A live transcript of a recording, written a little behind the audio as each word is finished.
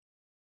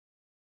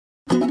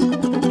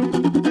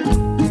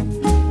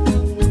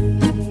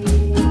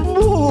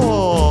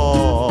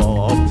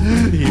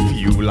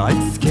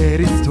like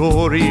scary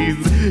stories,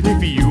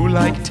 if you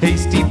like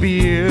tasty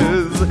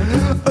beers,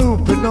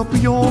 open up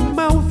your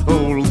mouth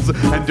holes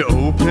and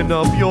open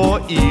up your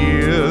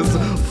ears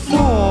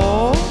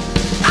for... Booze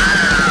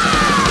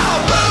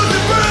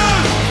and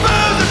Brews!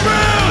 Booze and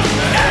Brews!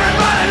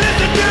 Everybody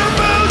listen to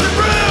Booze and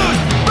Brews!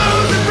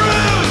 Booze and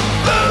Brews!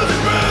 Booze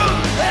and Brews!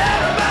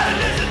 Everybody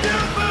listen to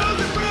Booze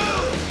and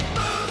Brews!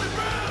 Booze and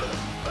Brews!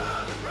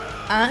 Booze and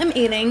Brews! I'm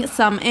eating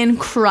some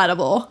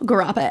incredible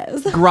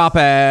grapes.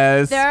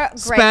 Grapes. They're great.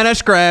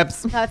 Spanish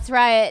grapes. That's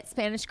right.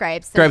 Spanish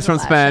grapes. They're Grapes from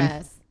Spain.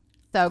 delicious.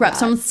 So Grapes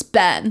good. from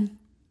Spain.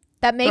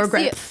 That makes Or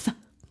you... grapes.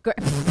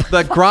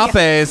 The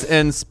grapes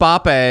and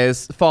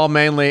spapes fall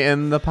mainly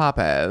in the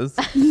papes.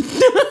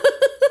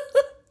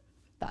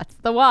 That's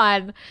the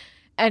one.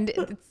 And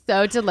it's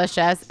so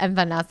delicious. And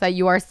Vanessa,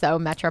 you are so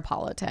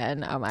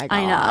metropolitan. Oh my God.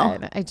 I know.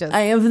 I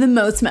have the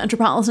most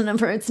metropolitan of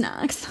fruit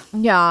snacks.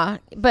 Yeah.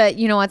 But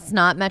you know what's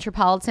not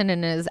metropolitan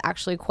and is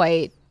actually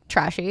quite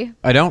trashy?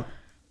 I don't.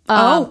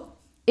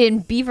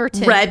 In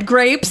Beaverton. Red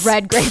grapes.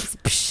 Red grapes.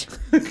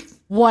 Psh.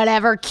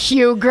 Whatever.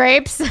 Q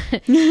grapes.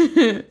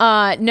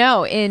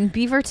 No, in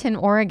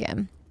Beaverton,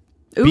 Oregon.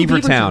 Ooh,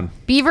 Beavertown.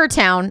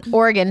 Beavertown,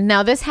 Oregon.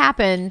 Now, this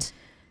happened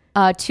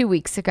 2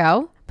 weeks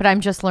ago, but I'm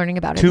just learning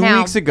about it 2 now.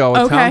 weeks ago,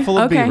 a town full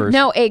of beavers.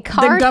 No, a The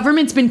car...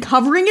 government's been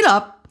covering it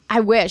up.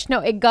 I wish.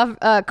 No,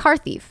 a car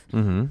thief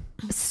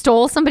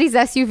stole somebody's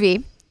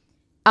SUV.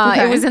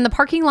 Okay. It was in the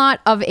parking lot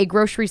of a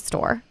grocery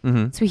store.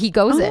 So he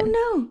goes in.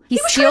 Oh no. He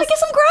He was trying to get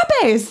some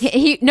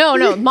grapes. No.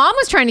 Mom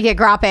was trying to get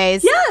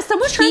grapes. Yeah,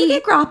 someone's trying to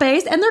get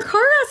grapes and their car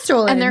got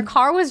stolen. And their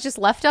car was just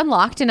left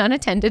unlocked and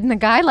unattended. And the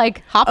guy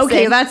hops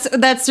Okay, in.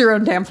 that's your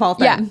own damn fault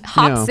Yeah, then.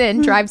 hops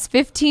in, drives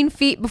 15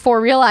 feet before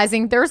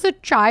realizing there's a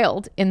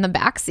child in the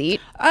back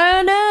seat.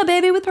 Oh no,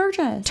 baby with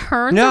purchase.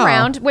 Turns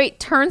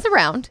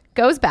around,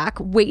 goes back,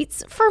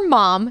 waits for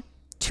mom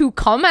to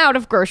come out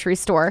of grocery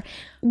store,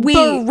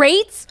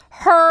 berates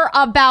her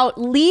about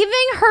leaving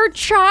her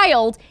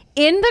child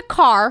in the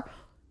car,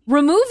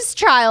 removes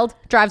child,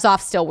 drives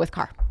off still with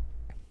car.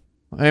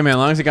 Hey, man, as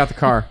long as he got the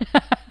car.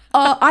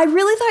 I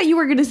really thought you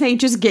were going to say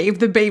just gave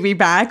the baby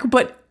back,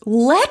 but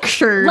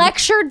lectured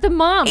Lectured the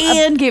mom.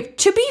 and gave,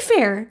 to be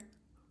fair,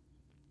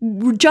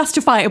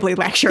 justifiably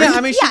lectured. Yeah,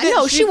 I mean,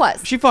 she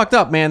was. She fucked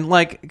up, man.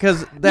 Like,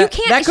 because that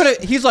could have.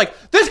 He's like,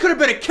 this could have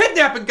been a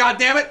kidnapping.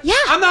 Goddammit. Yeah.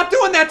 I'm not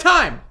doing that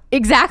time.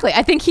 Exactly.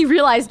 I think he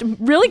realized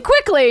really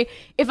quickly,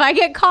 if I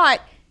get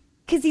caught,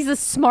 because he's a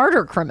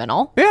smarter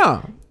criminal.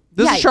 Yeah,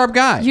 this is a sharp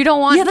guy. You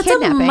don't want that's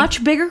kidnapping. a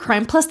much bigger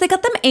crime. Plus, they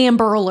got them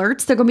Amber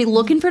Alerts. They're going to be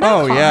looking for that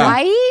Oh, car. yeah.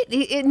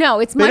 Right?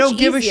 No, it's They much don't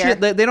give easier. a shit.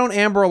 They don't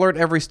Amber Alert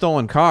every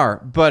stolen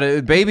car, but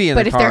a baby in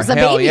But the if car. there's a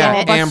hell baby yeah, in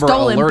it, But Amber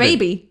stolen alerted.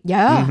 baby.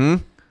 Yeah.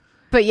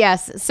 But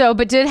yes,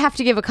 but did have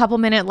to give a couple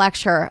minute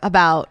lecture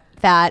about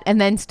that and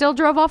then still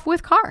drove off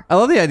with car. I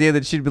love the idea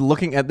that she'd been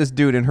looking at this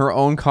dude in her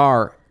own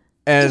car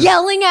as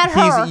Yelling at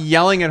her. He's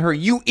yelling at her,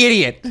 "You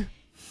idiot!"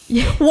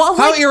 While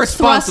How like,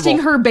 irresponsible. thrusting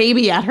her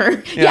baby at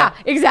her. Yeah,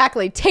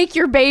 exactly. Take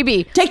your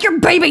baby. Take your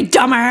baby,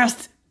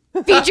 dumbass.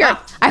 Feature.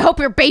 I hope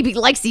your baby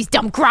likes these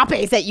dumb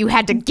grapes that you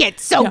had to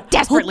get so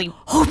desperately.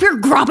 Hope your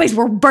grapes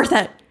were worth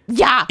it.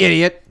 Yeah.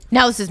 Idiot.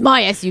 Now this is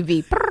my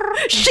SUV.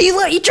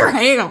 Sheila, eat your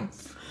ham.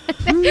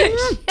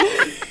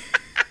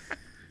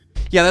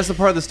 Yeah, that's the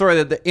part of the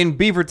story that in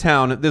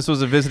Beavertown, this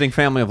was a visiting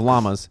family of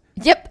llamas.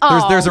 Yep.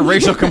 There's a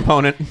racial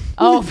component.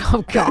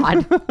 Oh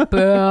God.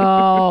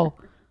 Boo.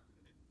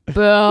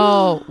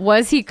 Boo.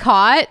 Was he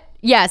caught?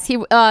 Yes,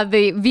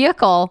 the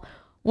vehicle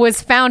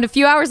was found a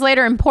few hours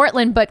later in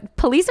Portland, but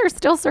police are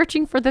still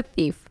searching for the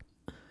thief.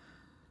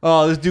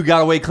 Oh, this dude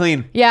got away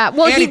clean. Yeah,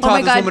 well, and he oh taught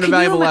my this God, woman a can you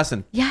valuable ima-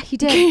 lesson. Yeah, he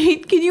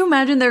did. Can you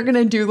imagine they're going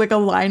to do like a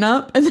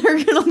lineup and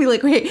they're going to be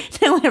like, wait,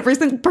 tell every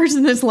single person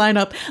in this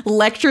lineup,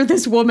 lecture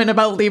this woman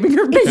about leaving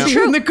her baby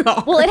in the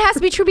car. Well, it has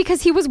to be true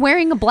because he was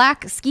wearing a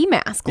black ski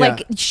mask. Yeah.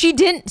 Like, she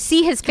didn't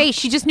see his face.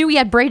 She just knew he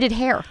had braided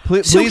hair.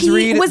 Please So he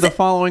read was- the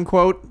following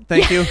quote.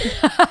 Thank you.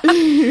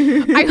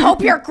 I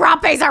hope your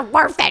grapes are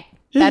worth it.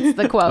 That's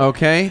the quote.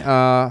 Okay.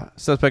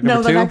 Suspect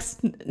no, number the two. next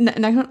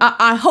one.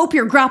 I hope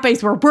your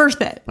grapes were worth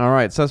it. All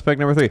right. Suspect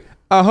number three.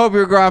 I hope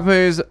your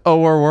grapes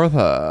were worth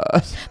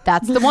it.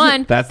 That's the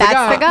one. That's the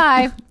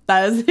guy.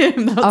 That is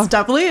him. That was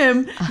definitely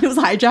him. It was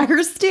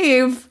Hijacker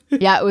Steve.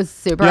 Yeah, it was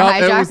super Yeah,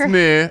 hijacker. it was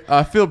me.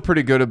 I feel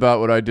pretty good about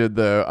what I did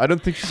there. I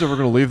don't think she's ever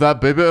going to leave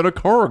that baby in a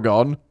car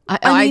again.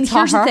 I mean, taught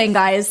here's her. the thing,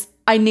 guys.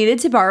 I needed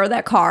to borrow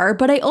that car,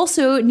 but I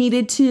also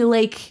needed to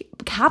like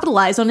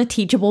capitalize on a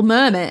teachable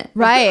moment.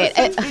 Right.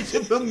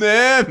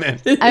 Man.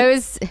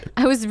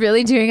 I was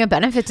really doing a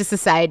benefit to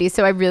society,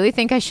 so I really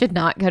think I should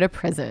not go to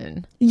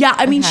prison. Yeah,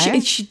 I mean,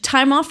 Okay.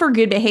 time off for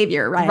good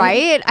behavior, right?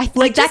 Right?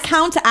 That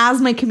counts as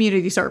my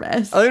community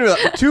service. I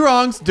think two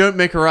wrongs don't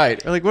make a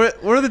right. Like,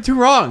 what are the two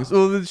wrongs?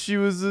 Well, that she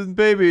was a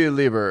baby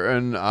leaver,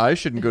 and I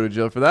shouldn't go to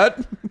jail for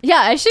that.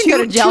 Yeah, I should go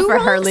to jail two for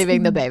her wrongs?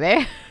 leaving the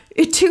baby.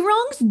 Two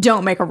wrongs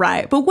don't make a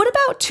right, but what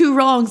about two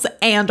wrongs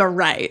and a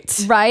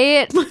right?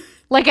 Right?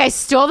 Like, I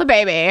stole the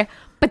baby,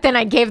 But then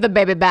I gave the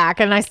baby back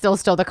and I still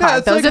stole the car.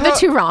 it's Those like are the how-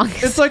 two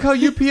wrongs. It's like how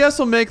UPS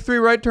will make 3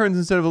 right turns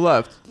instead of a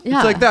left. Yeah.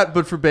 It's like that,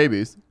 but for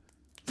babies.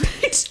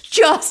 It's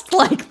just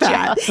like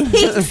that,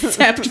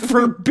 except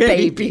for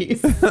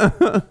babies.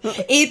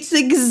 It's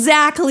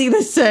exactly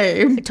the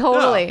same.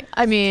 Totally.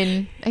 I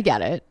mean, I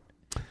get it.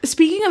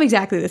 Speaking of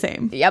exactly the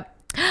same. Yep.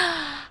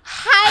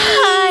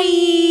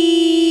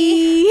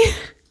 Hi.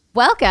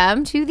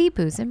 Welcome to the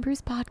Booze and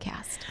Brews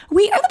podcast.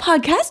 We are the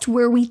podcast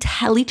where we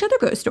tell each other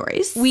ghost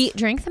stories. We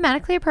drink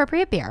thematically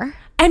appropriate beer.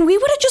 And we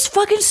would have just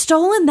fucking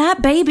stolen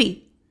that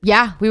baby.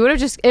 Yeah, we would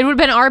have it would have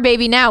been our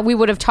baby now. We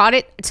would have taught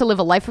it to live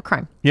a life of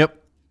crime. Yep.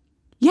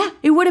 Yeah,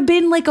 it would have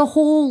been like a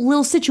whole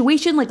little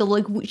situation.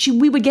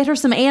 We would get her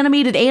some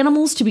animated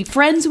animals to be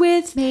friends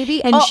with.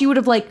 Maybe. And she would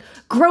have like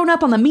grown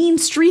up on the mean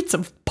streets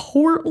of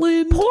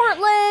Portland.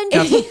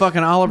 Got some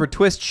fucking Oliver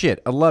Twist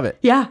shit. I love it.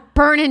 Yeah.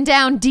 Burning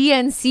down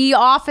DNC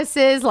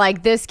offices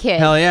like this kid.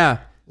 Hell yeah.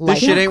 Life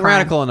This shit of ain't crime.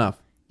 radical enough.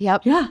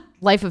 Yep. Yeah.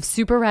 Life of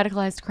super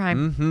radicalized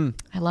crime. Mm-hmm.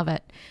 I love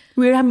it.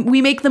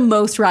 We make the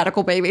most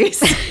radical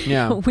babies.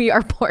 Yeah. We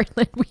are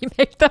Portland. We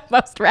make the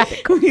most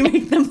radical. We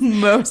make the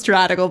most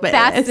radical babies.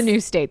 That's the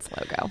new state's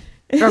logo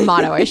or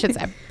motto, I should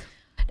say.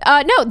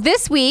 No,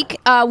 this week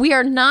we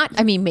are not.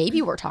 I mean,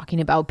 maybe we're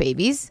talking about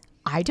babies.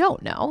 I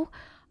don't know.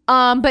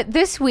 But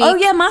this week, Oh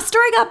yeah, my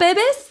story got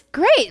babies.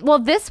 great. Well,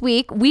 this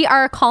week we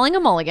are calling a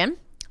mulligan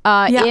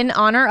in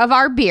honor of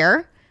our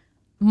beer,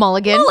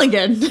 Mulligan.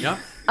 Mulligan. Yeah.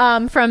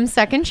 From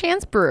Second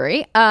Chance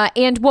Brewery.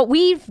 And what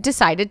we've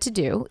decided to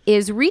do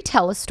is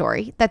retell a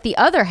story that the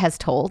other has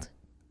told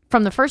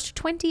from the first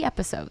 20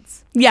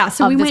 episodes. Yeah,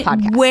 so Of we this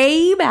went podcast.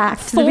 way back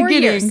to the 4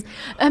 beginning. years.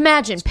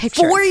 Imagine,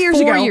 picture. 4 years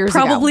ago,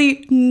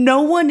 probably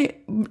no one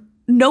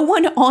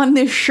on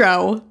this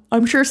show,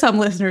 I'm sure some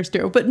listeners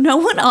do, but no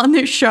one on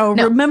this show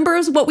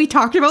remembers what we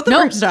talked about the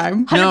first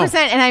time. 100%.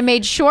 And I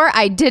made sure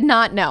I did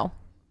not know.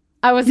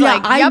 I was Yeah,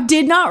 like, I yep.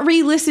 did not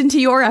re-listen to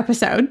your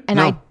episode. And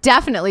No. I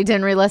definitely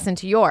didn't re-listen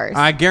to yours.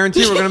 I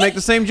guarantee we're going to make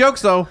the same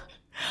jokes, though.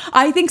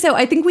 I think so.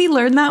 I think we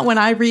learned that when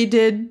I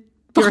redid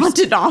the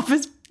Haunted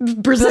Office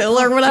Brazil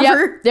or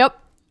whatever. Yep.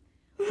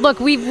 Look,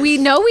 we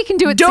know we can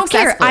do it Don't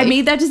care. successfully. I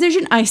made that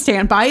decision. I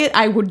stand by it.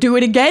 I would do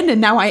it again, and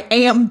now I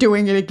am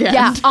doing it again.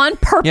 Yeah, on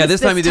purpose. Yeah, this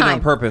time you did it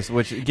on purpose,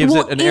 which gives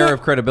Well, it an air and-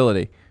 of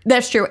credibility.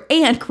 That's true.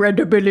 And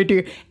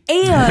credibility.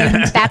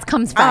 And That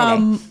comes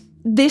Friday.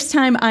 this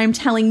time I'm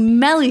telling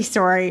Melly's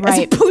story as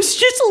Right. opposed to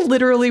just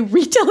literally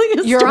retelling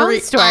a Your own story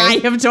story. I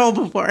have told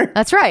before.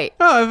 That's right.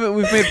 Oh,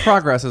 we've made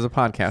progress as a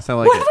podcast. I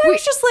like What it. if I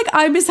was just like,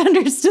 I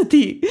misunderstood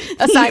the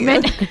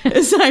Assignment.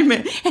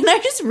 assignment, and I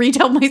just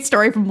retell my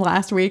story from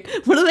last week.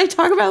 What did I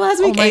talk about last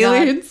week? Oh my God.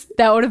 Aliens.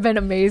 That would have been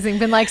amazing.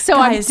 Been like, so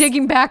I'm Guys.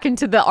 digging back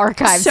into the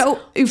archives. So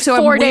I'm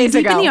 4 way days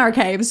deep ago. in the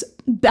archives.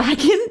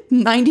 Back in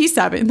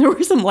 '97, there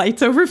were some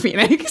lights over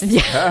Phoenix.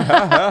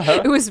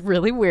 It was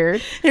really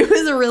weird. It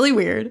was really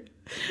weird.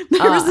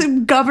 There was a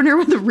governor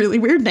with a really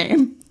weird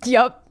name.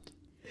 Yep.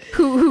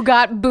 Who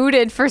got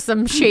booted for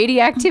some shady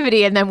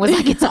activity and then was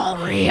like, it's all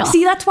real.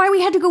 See, that's why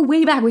we had to go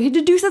way back. We had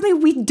to do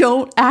something we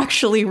don't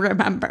actually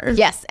remember.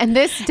 Yes, and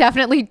this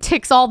definitely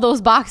ticks all those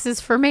boxes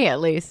for me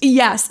at least.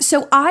 Yes.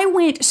 So I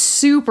went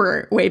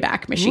super way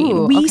back machine.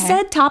 Ooh, we okay.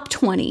 said top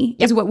 20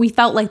 is what we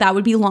felt like that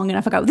would be long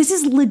enough ago. This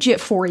is legit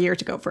 4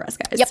 years ago for us,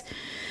 guys. Yep.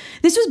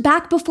 This was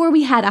back before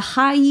we had a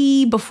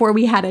hi, before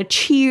we had a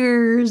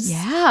cheers.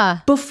 Yeah.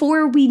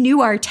 Before we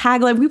knew our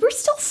tagline. We were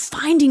still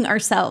finding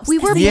ourselves. We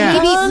were as a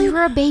Yeah. young, we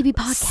were a baby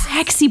podcast.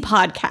 sexy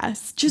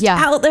podcast. Just Yeah.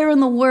 out there in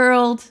the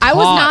world. I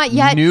was Hot not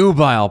yet.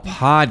 Nubile Oh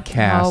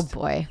podcast.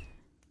 boy.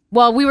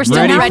 Well, we were still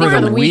Ready ready, for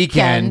for the the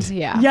weekend. weekend.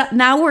 Yeah. Yeah,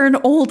 now we're an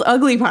old,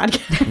 ugly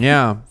podcast.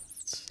 Yeah.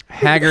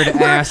 Haggard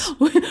ass,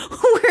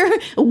 We're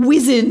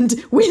wizened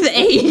with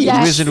age.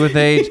 Yes. wizened with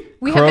age,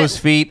 We crow's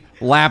haven't- feet,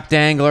 lap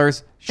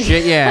danglers.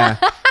 Shit, yeah.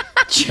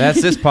 That's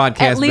this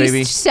podcast, At least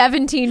baby.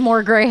 17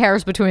 more gray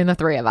hairs between the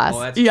three of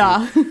us.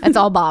 Yeah. That's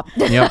all Bob.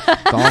 Yep,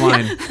 it's all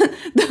mine.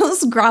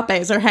 Those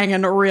grappes are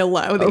hanging real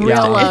low. these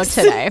Real low days.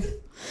 today.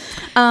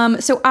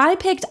 So I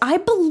picked, I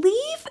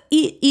believe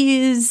it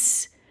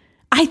is,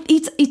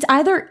 it's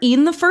either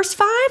in the first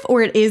 5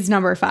 or it is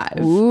number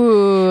 5.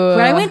 Ooh.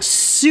 But I went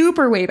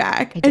super way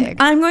back. dig. And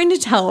I'm going to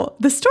tell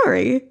the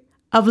story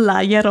of La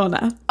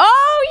Llorona.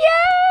 Oh,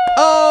 yay!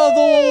 Oh,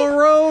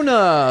 the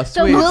Llorona.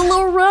 Sweet. La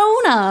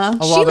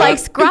Llorona. I She love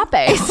likes it.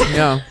 grappes.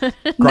 Yeah.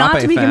 Not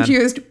Grappe to be fan.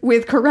 confused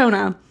with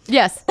Corona.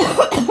 Yes.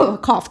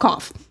 Cough,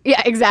 cough.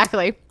 Yeah,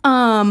 exactly.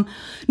 No,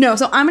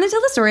 so I'm going to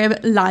tell the story of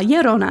La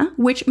Llorona,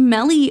 which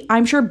Melly,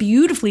 I'm sure,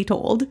 beautifully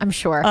told. I'm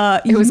sure.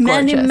 It was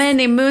many, gorgeous.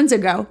 many moons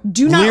ago.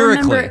 Do not Lyrically.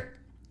 remember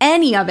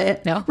any of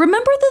it. No.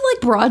 Remember the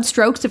like broad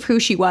strokes of who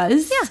she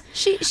was? Yeah,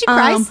 she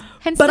cries.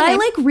 Hence but the I name.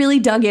 like really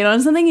dug in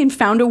on something and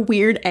found a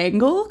weird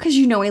angle because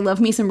you know I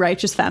love me some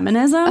righteous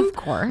feminism. Of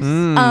course.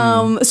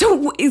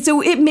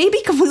 So it may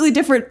be completely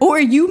different, or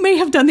you may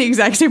have done the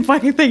exact same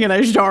fucking thing and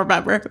I just don't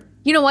remember.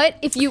 You know what?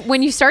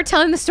 When you start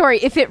telling the story,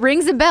 if it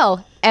rings a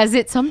bell, as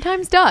it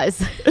sometimes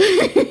does,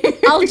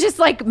 I'll just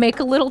like make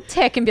a little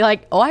tick and be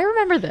like, "Oh, I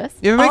remember this."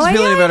 If it makes you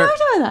feel any better, I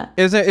talked about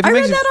that. if I it read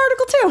makes you, that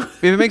article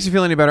too. if it makes you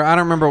feel any better, I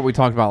don't remember what we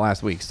talked about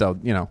last week. So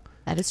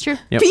That is true.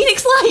 Yep.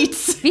 Phoenix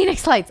Lights.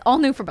 Phoenix Lights, all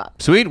new for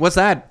Bob. Sweet. What's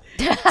that?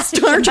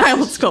 Star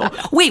Child School.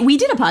 Wait, we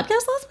did a podcast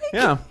last week?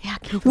 Yeah. Yeah,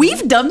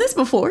 We've done this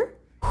before.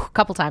 a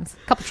couple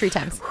 3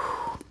 times.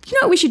 You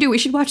know what we should do? We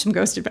should watch some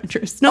Ghost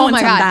Adventures. No one's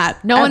done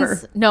that. No ever.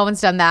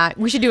 one's done that.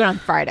 We should do it on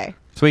Friday.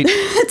 Sweet.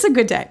 It's a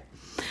good day.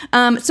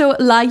 So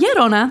La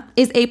Llorona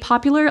is a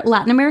popular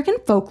Latin American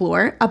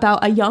folklore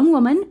about a young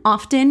woman.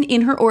 Often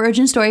in her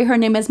origin story, her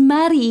name is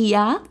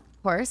Maria.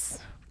 Of course.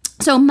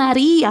 So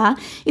Maria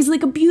is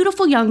like a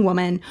beautiful young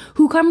woman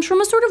who comes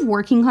from a sort of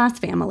working class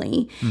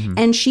family.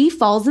 And she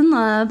falls in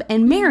love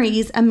and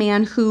marries a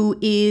man who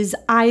is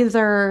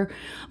either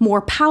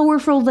more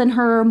powerful than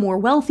her, more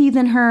wealthy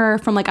than her,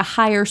 from like a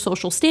higher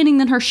social standing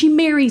than her. She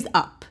marries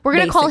up. We're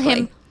going to call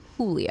him basically.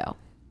 Julio.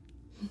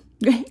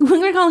 We're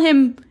going to call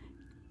him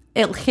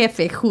El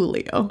Jefe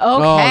Julio.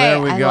 Okay,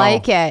 there we I go.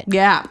 like it.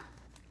 Yeah.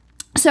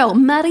 So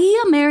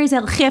Maria marries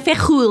El Jefe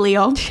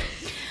Julio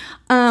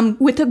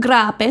with a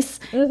grapes.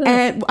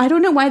 And I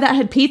don't know why that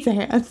had pizza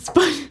hands,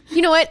 but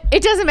You know what?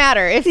 It doesn't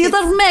matter if these it's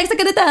are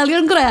Mexican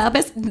Italian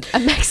grapes. a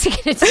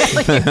Mexican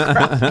Italian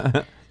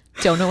crop.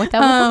 Don't know what that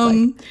would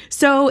look like.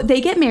 So they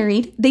get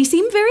married. They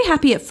seem very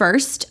happy at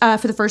first.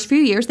 For the first few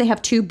years, they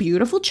have 2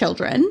 beautiful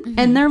children,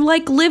 and they're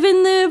like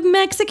living the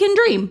Mexican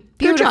dream.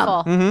 Good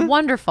job. Beautiful.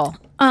 Wonderful.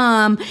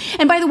 And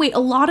by the way, a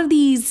lot of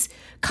these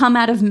come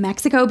out of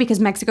Mexico because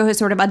Mexico has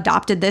sort of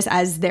adopted this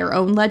as their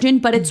own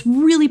legend, but it's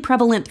really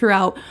prevalent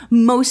throughout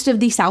most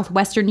of the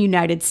southwestern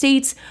United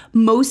States,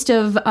 most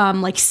of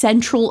like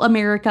Central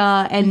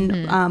America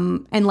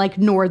and like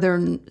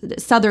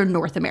southern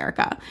North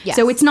America. Yes.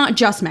 So it's not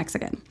just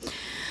Mexican.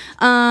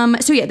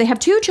 So yeah, they have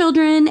 2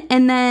 children,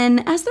 and then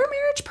as their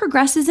marriage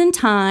progresses in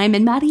time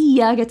and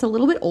Maria gets a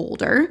little bit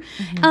older,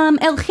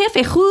 El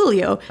Jefe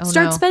Julio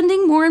starts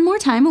spending more and more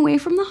time away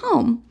from the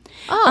home.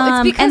 Oh,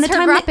 it's because and the her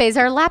time that- grapes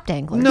are lap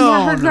danglers. No.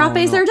 Yeah, her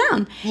grapes are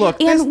down.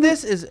 Look, And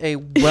this is a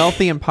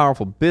wealthy and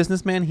powerful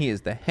businessman. He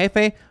is the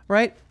jefe,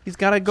 right? He's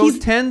got to go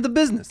tend the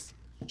business.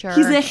 Sure.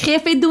 he's a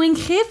jefe doing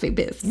jefe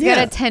business. He's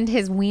got to tend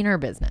his wiener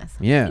business.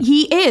 Yeah.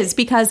 He is,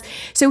 because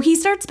so he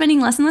starts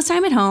spending less and less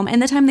time at home,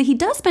 and the time that he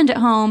does spend at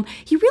home,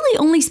 he really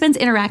only spends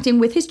interacting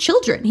with his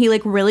children. He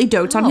like really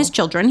dotes on his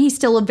children. He's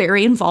still a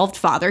very involved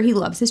father. He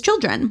loves his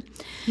children.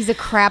 He's a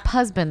crap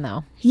husband,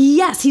 though.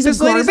 Yes, he's This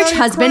a lady's garbage out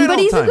here husband, crying but all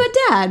he's the a time. good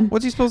dad.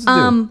 What's he supposed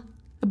to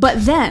do?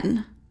 But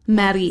then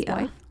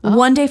Maria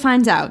one day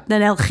finds out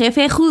that El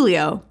Jefe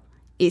Julio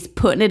is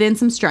putting it in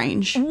some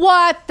strange.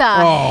 What the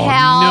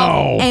hell?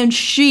 no. And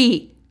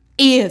she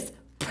is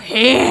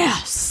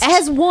pissed.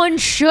 As one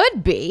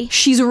should be.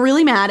 She's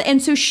really mad.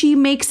 And so she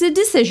makes a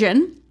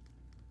decision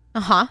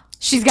Uh-huh.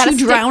 She's got to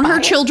drown her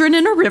children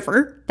in a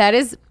river. That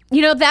is,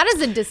 that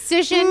is a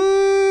decision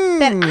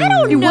that I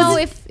don't know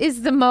if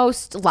is the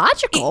most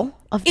logical.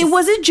 It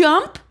was a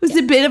jump. It was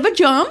a bit of a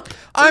jump.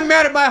 I'm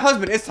mad at my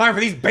husband. It's time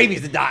for these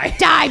babies to die.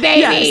 Die,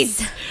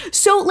 babies. Yes.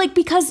 So, like,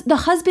 because the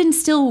husband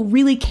still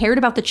really cared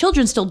about the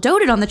children, still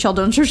doted on the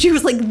children, so she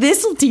was like,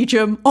 this will teach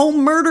him. I'll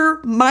murder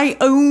my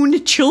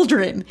own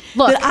children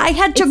Look, that I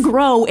had to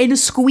grow and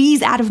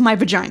squeeze out of my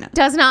vagina.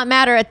 Does not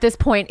matter at this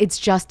point. It's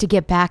just to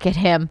get back at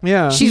him.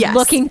 Yeah. She's Yes.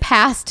 looking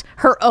past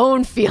her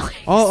own feelings.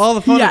 All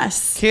the fun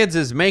Yes. of kids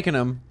is making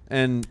them,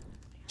 and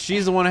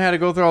she's the one who had to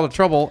go through all the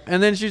trouble,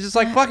 and then she's just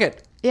like, fuck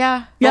it.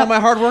 Yeah. All my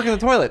hard work in the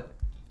toilet.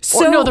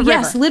 So, no, the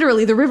yes, river.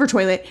 literally the river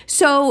toilet.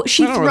 So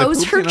she I don't know where they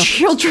throws poop, her you know.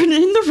 children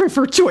in the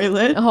river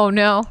toilet, Oh,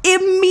 no.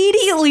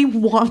 immediately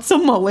wants a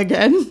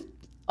mulligan.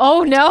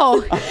 Oh,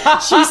 no.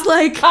 She's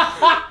like,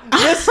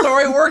 This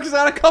story works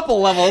on a couple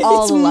levels.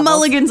 All it's the levels.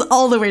 mulligans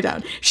all the way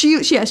down.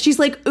 She's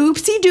like,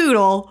 oopsie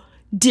doodle,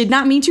 did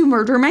not mean to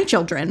murder my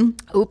children.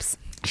 Oops.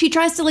 She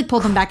tries to like pull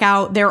them back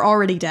out. They're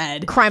already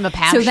dead. Crime of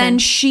passion. So then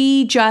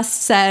she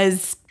just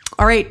says,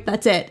 all right,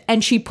 that's it.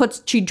 And she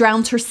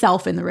drowns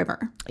herself in the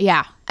river.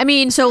 Yeah. I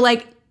mean, So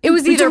like, It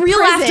was it's either a real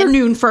prison-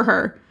 afternoon for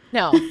her.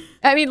 no.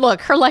 I mean,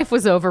 look, her life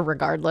was over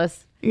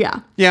regardless. Yeah.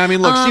 Yeah, I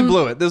mean, look, she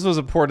blew it. This was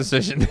a poor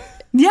decision.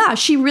 Yeah,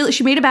 she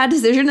made a bad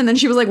decision, and then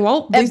she was like,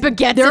 "Well,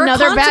 begets there are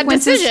another bad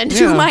consequences decision."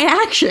 to Yeah. my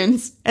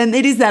actions, and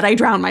it is that I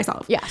drown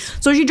myself." Yes.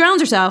 So she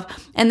drowns herself,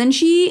 and then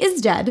she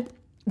is dead.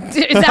 Is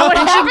that what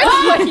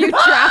happens when you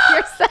drown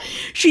yourself?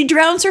 She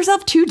drowns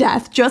herself to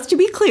death. Just to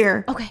be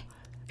clear, Okay.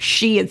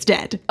 she is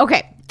dead.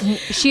 Okay.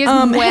 She is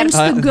Hence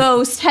muerta. the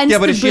ghost. Hence Yeah,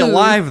 but the is she booze.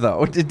 alive,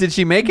 though? Did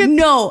she make it?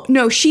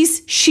 No,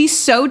 she's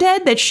so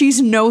dead that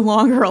she's no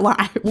longer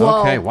alive.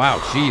 Whoa. Okay,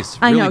 wow, she's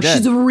I really know dead.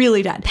 she's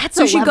really dead. That's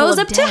so a she level goes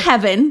of up to dead.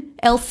 heaven,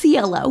 El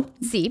Cielo.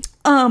 See?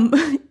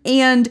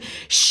 And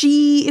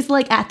she is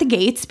like at the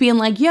gates being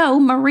like, yo,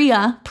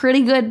 Maria,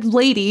 pretty good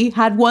lady,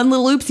 had one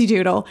little oopsie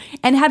doodle.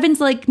 And heaven's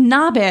like,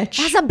 nah, bitch.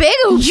 That's a big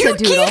You oopsie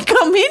doodle. can't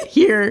come in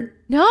here.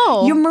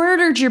 No. You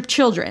murdered your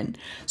children.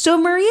 So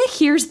Maria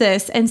hears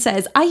this and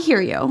says, I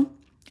hear you.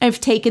 I've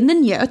taken the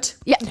Nyut.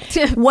 Yeah.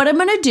 What I'm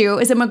going to do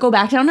is I'm going to go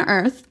back down to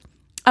Earth.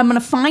 I'm going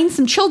to find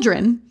some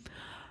children,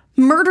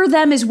 murder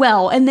them as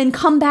well, and then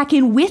come back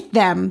in with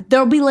them.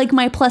 They'll be like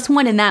my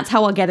 +1, and that's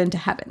how I'll get into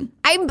heaven.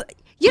 I'm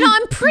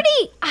pretty.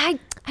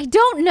 I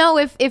don't know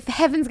if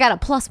heaven's got a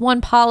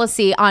 +1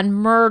 policy on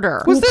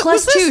murder. Well, this-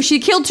 was +2. this- She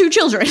killed 2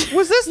 children.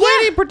 Was this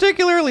lady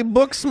particularly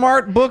book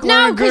smart, book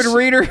learned, good 'cause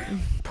reader?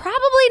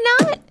 Probably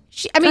not.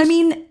 I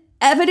mean,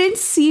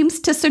 evidence seems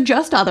to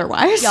suggest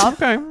otherwise.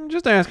 Okay,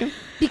 just asking.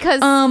 because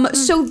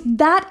So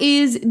that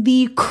is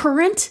the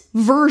current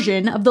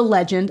version of the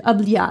legend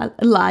of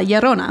La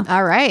Llorona.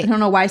 all right. I don't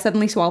know why I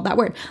suddenly swallowed that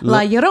word.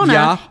 La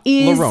Llorona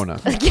is Llorona.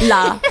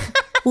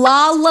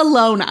 La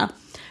Llorona.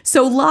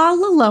 So La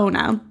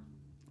Llorona,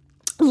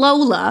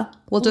 Lola,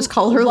 we'll just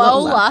call her Lola.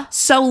 Lola.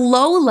 So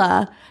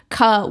Lola,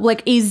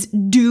 is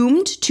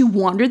doomed to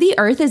wander the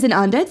earth as an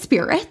undead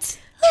spirit.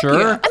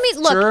 Sure. I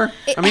mean, look. Sure.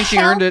 I mean, she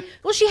hell- earned it.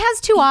 Well, she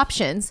has 2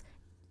 options: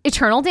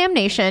 eternal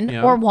damnation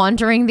Yeah. or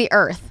wandering the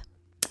earth.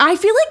 I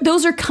feel like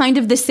those are kind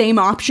of the same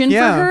option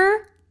Yeah. for her.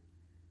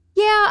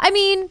 Yeah, I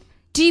mean,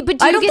 do you I get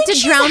don't to think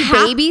she's drown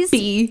happy.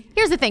 babies?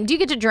 Here's the thing: do you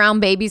get to drown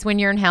babies when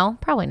you're in hell?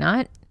 Probably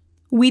not.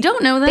 We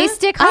don't know that. They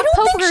stick I hot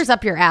don't think pokers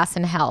up your ass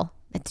in hell.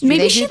 Do Maybe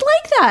they do- she'd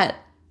like that.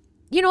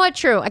 You know what?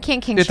 True. I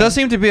can't king It shame. does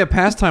seem to be a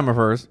pastime of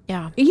hers.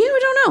 Yeah. You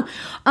don't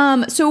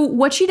know. So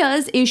what she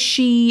does is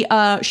she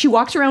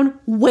walks around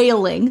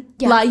wailing.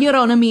 Yeah. La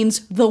Llorona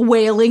means the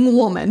wailing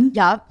woman.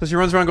 Yeah. So she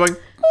runs around going,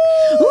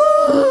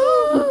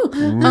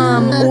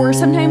 Or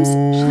sometimes,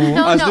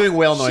 No, I was no, doing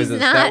whale she's noises.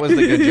 not. That was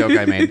the good joke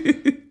I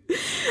made.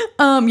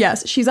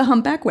 yes, she's a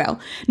humpback whale.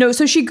 No,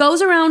 so she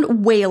goes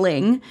around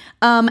wailing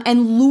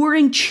and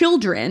luring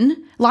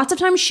children. Lots of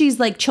times she's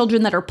like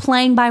children that are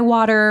playing by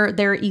water.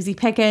 They're easy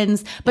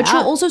pickings. But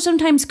she'll also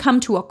sometimes come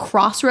to a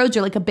crossroads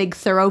or like a big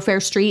thoroughfare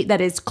street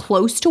that is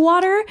close to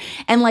water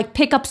and like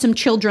pick up some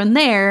children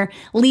there,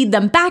 lead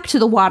them back to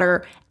the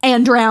water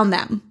and drown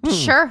them.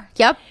 Sure.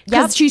 Yep. Yep.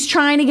 Because she's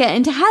trying to get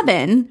into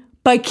heaven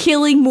by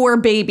killing more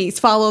babies.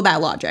 Follow that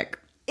logic.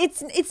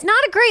 It's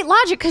not a great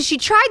logic because she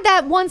tried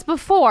that once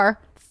before,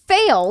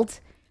 failed.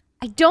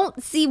 I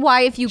don't see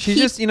why if you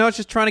She's keep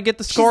just trying to get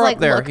the score like,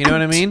 up there. look, You know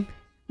what I mean?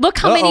 look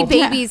how many Uh-oh.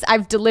 babies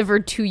I've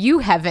delivered to you,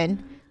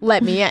 heaven.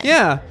 Let me in.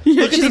 Yeah. Look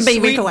at she's a these baby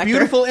sweet, collector.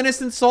 beautiful,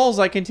 innocent souls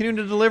I continue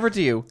to deliver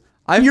to you.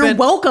 You're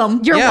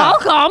welcome. You're Yeah.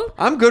 welcome.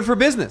 I'm good for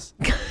business.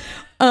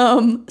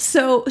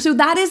 So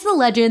that is the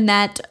legend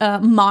that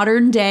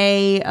modern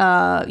day,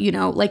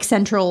 like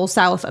Central,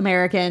 South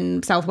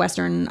American,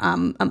 Southwestern,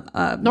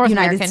 North United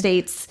American.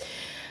 States.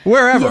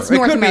 Wherever. Yes, it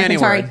North could American, be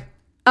anywhere. sorry.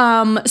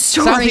 Stories,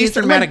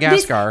 Southeastern like,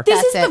 Madagascar. This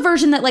That's is the it.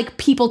 version that like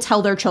people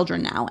tell their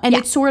children now, and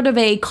it's sort of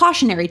a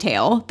cautionary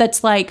tale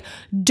that's like,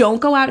 don't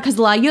go out because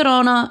La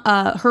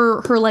Llorona,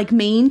 her like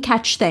main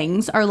catch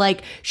things are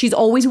like she's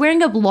always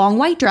wearing a long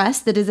white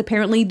dress that is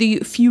apparently the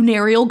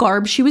funereal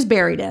garb she was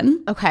buried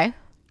in. Okay.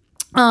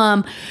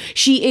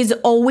 She is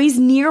always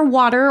near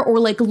water or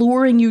like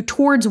luring you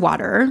towards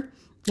water.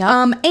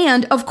 Yep.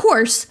 And of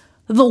course,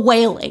 the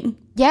wailing.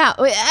 Yeah.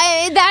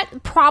 That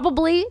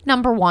probably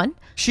number 1.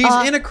 She's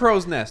in a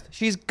crow's nest.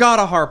 She's got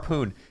a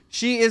harpoon.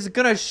 She is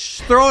going to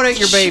throw it at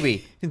your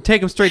baby and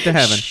take him straight to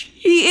heaven.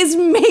 She is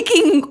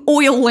making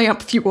oil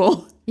lamp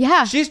fuel.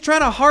 Yeah. She's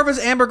trying to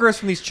harvest ambergris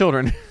from these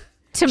children.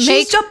 to make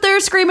She's up there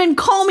screaming,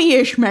 "Call me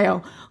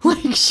Ishmael!"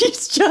 Like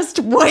she's just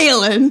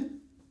wailing.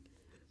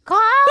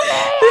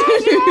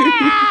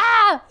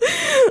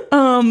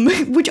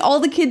 Which all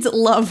the kids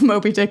love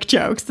Moby Dick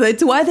jokes.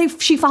 That's why they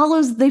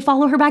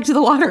follow her back to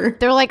the water.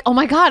 They're like, oh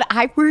my God,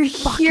 We're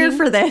here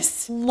for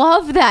this.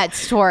 love that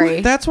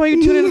story. That's why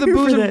you tune into the Here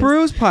for Booze and this.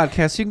 Brews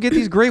podcast. So you can get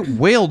these great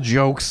whale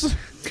jokes.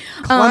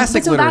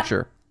 Classic but so that-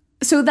 literature.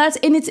 So that's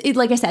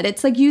like I said,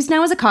 it's like used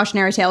now as a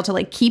cautionary tale to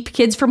like keep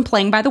kids from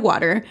playing by the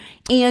water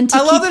and to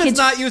I love keep that kids it's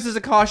not used as a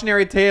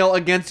cautionary tale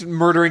against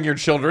murdering your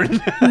children.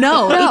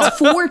 No, it's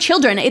for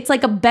children. It's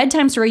like a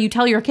bedtime story you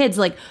tell your kids,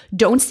 like,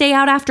 don't stay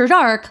out after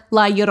dark,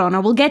 La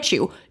Llorona will get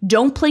you.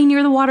 Don't play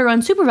near the water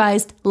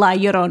unsupervised, La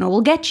Llorona will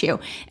get you.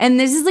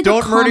 And this is like Don't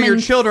a common... murder your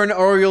children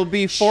or you'll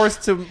be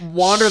forced to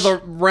wander the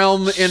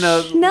realm in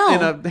a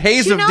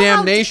haze You of know how-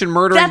 damnation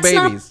murdering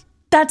babies.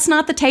 That's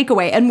not the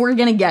takeaway, and we're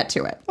going to get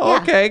to it.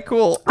 Okay,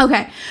 cool.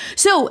 Okay,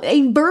 so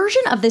a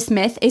version of this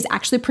myth is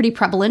actually pretty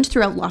prevalent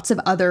throughout lots of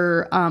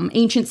other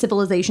ancient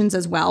civilizations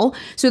as well.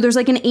 So there's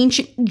like an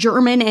ancient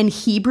German and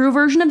Hebrew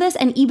version of this,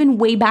 and even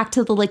way back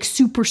to the like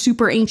super,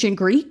 super ancient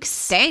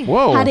Greeks. Dang.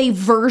 Whoa. Had a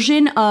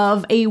version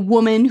of a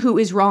woman who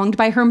is wronged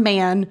by her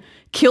man,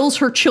 kills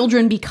her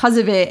children because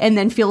of it, and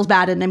then feels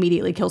bad and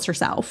immediately kills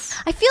herself.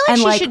 I feel like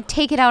And, she should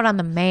take it out on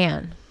the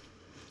man.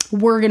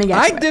 We're going to get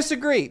I to it.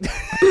 disagree.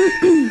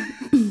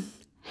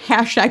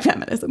 Hashtag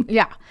feminism.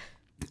 Yeah.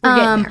 We're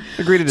getting there.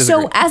 Agree to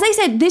disagree. So, as I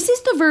said, this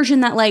is the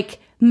version that like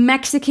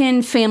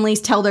Mexican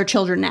families tell their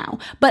children now.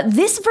 But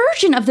this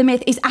version of the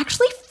myth is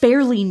actually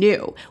fairly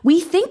new. We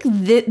think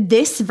that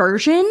this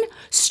version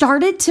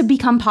started to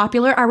become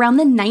popular around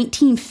the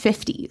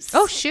 1950s.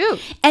 Oh, shoot.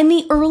 And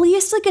the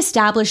earliest like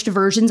established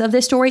versions of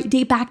this story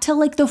date back to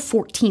like the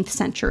 14th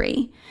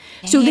century.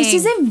 So this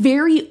is a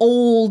very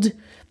old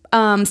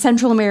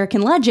Central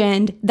American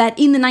legend that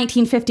in the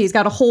 1950s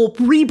got a whole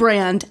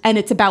rebrand, and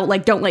it's about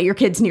like don't let your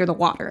kids near the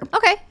water.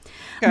 Okay.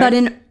 But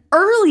in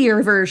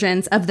earlier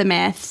versions of the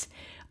myth,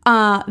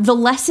 the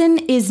lesson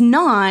is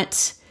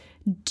not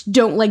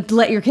don't like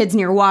let your kids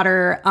near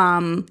water.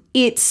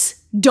 It's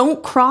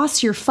don't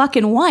cross your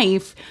fucking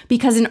wife,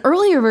 because in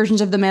earlier versions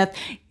of the myth,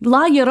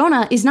 La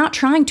Llorona is not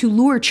trying to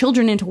lure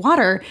children into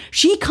water.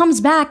 She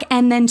comes back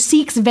and then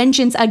seeks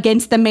vengeance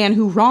against the man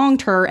who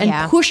wronged her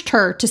and pushed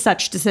her to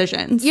such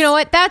decisions. You know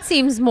what? That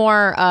seems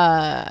more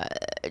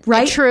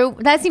Right? true.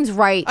 That seems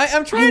right.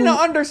 I'm trying to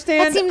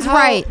understand That seems how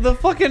right. the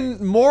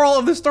fucking moral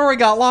of the story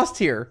got lost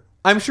here.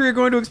 I'm sure you're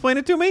going to explain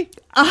it to me.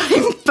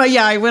 But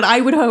yeah, I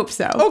would hope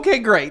so. Okay,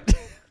 great.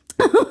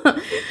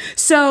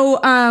 So,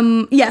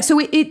 so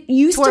it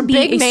used Where to be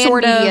Big a Man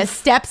sort Media of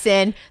steps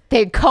in.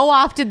 They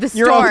co-opted the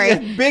You're all,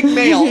 story. big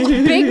male.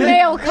 Big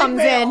Male comes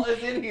male in.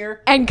 is in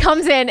here. And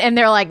comes in and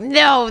they're like,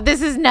 no,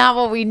 this is not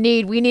what we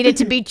need. We need it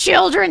to be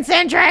children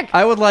centric.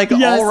 I would like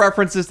all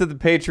references to the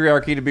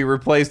patriarchy to be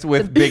replaced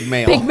with big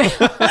male. Big Male.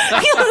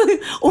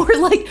 or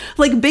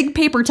like big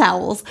paper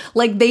towels.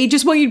 Like they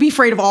just want you to be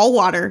afraid of all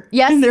water.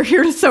 Yes. And they're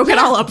here to soak it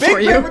all up Big for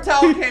you. paper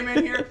towel came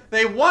in here.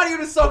 They want you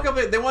to soak up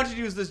it. They want you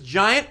to use this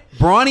giant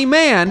brawny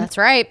man. That's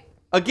right.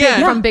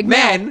 Again, From Big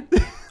man,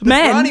 the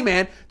Men. brawny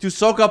man, to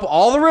soak up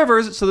all the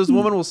rivers so this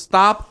woman will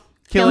stop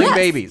killing Yes.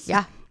 babies.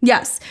 Yeah.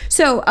 Yes.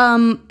 So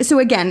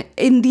again,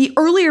 in the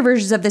earlier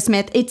versions of this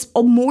myth, it's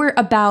more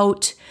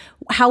about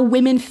how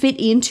women fit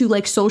into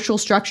like social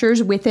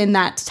structures within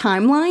that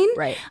timeline.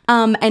 Right.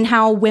 And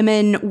how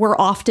women were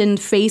often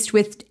faced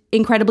with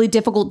incredibly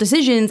difficult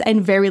decisions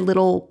and very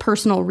little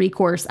personal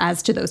recourse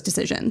as to those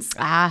decisions.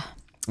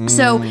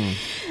 So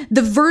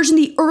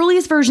the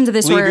earliest versions of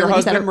this Leave were, your like I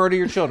said, husband, murder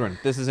your children.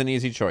 This is an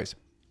easy choice.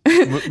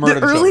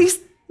 Murder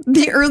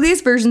the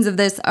earliest versions of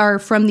this are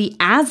from the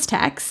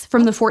Aztecs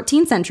from the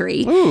 14th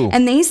century. Ooh.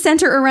 And they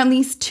center around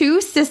these two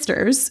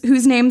sisters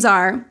whose names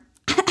are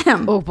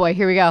Oh boy,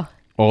 here we go.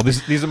 Oh,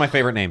 these are my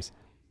favorite names.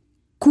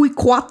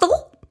 Cuicuatl,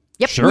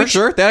 Yep.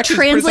 Sure. That actually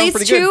translates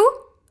sounds pretty good. to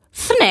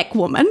Snake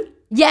Woman,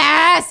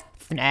 Yes.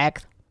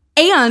 Snack.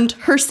 and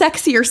her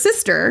sexier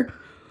sister,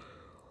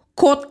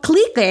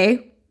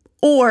 Cotlique,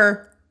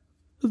 or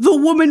the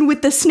woman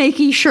with the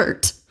snaky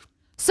shirt.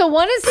 So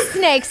one is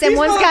snakes and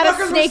one's got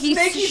a snaky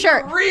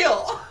shirt.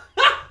 Real.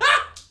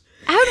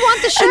 I would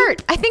want the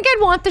shirt. I think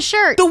I'd want the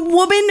shirt. The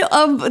woman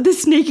of the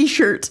snaky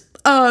shirt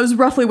is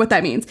roughly what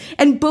that means.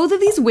 And both of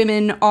these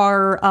women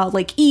are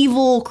like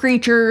evil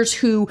creatures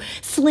who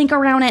slink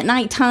around at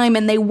nighttime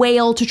and they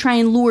wail to try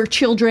and lure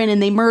children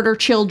and they murder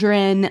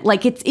children.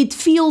 Like it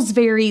feels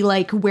very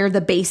like where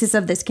the basis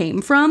of this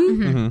came from.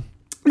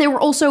 Mm-hmm. They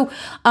were also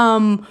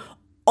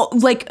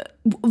like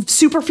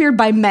super feared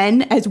by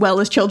men as well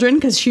as children,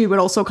 because she would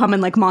also come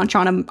and like munch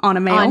on a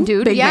male, On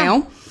dude, big yeah.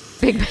 male.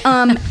 Big.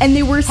 And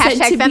they were said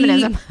Hashtag to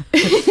feminism.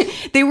 be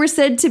they were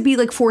said to be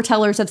like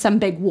foretellers of some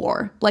big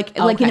war, like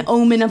an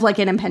omen of like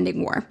an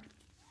impending war.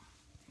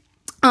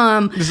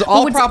 This is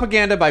all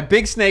propaganda by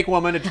Big Snake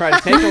Woman to try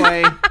to take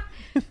away.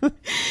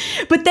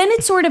 But then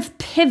it sort of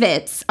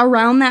pivots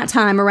around that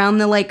time, around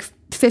the like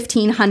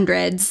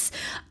 1500s,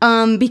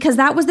 because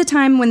that was the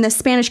time when the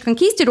Spanish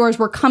conquistadors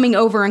were coming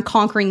over and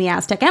conquering the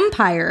Aztec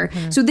Empire.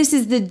 So this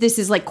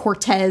is like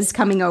Cortez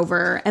coming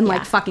over and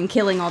like fucking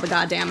killing all the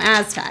goddamn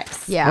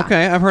Aztecs. Yeah.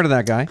 Okay, I've heard of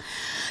that guy.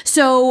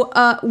 So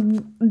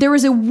there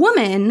was a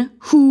woman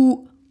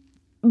who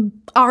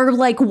our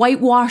like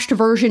whitewashed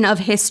version of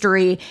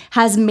history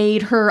has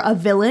made her a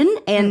villain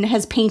and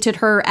has painted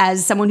her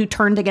as someone who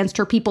turned against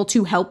her people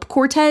to help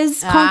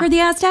Cortez conquer the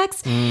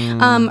Aztecs.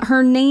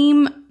 Her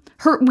name,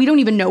 we don't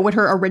even know what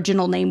her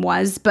original name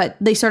was, but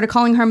they started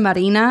calling her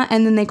Marina,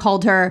 and then they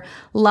called her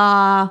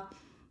La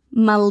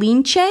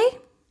Malinche.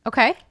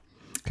 Okay.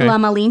 La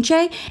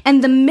Malinche.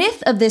 And the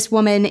myth of this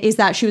woman is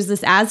that she was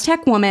this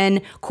Aztec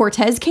woman.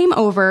 Cortez came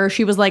over.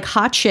 She was like,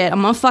 hot shit,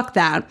 I'm gonna fuck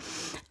that.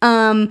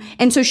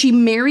 And so she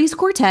marries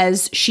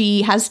Cortez.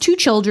 She has 2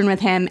 children with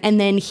him, and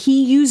then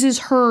he uses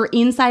her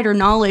insider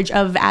knowledge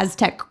of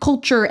Aztec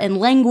culture and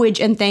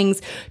language and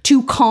things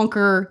to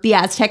conquer the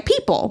Aztec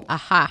people.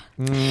 Aha.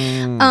 So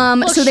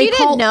So they she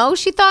didn't know.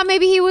 She thought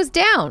maybe he was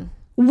down.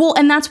 Well,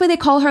 and that's why they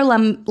call her La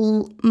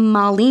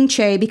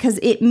Malinche, because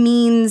it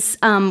means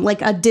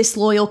like a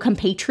disloyal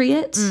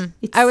compatriot.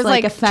 It's I was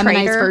like like a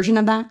feminized traitor. version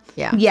of that.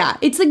 Yeah. Yeah.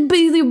 It's like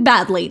the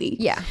bad lady.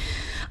 Yeah.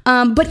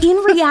 But in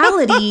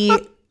reality,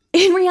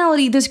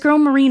 this girl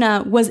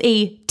Marina was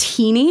a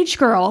teenage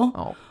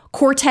girl.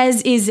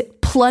 Cortez is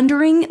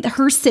plundering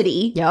her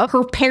city. Yep.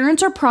 Her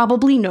parents are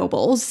probably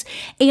nobles.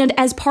 And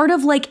as part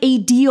of like a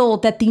deal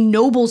that the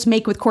nobles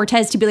make with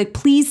Cortez to be like,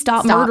 please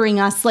stop murdering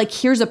us. Like,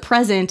 here's a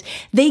present.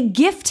 They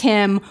gift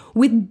him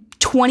with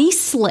 20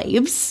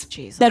 slaves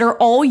that are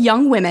all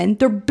young women.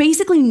 They're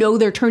basically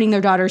they're turning their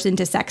daughters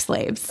into sex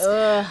slaves.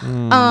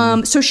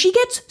 So she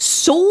gets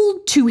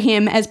sold to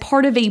him as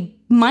part of a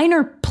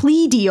minor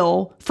plea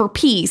deal for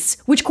peace,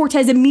 which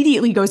Cortez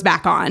immediately goes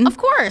back on. Of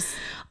course. She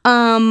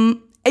If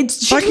I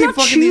does keep not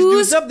fucking these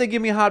dudes choose. up, they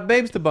give me hot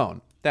babes to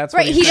bone. That's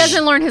Right. what He saying.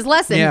 doesn't learn his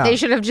lesson. Yeah. They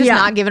should have just Yeah.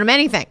 not given him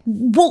anything.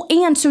 Well,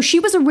 and so she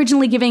was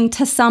originally giving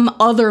to some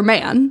other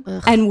man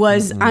and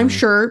was, I'm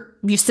sure,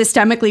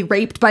 systemically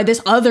raped by this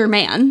other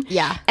man.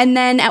 Yeah. And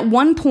then at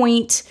one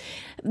point,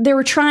 they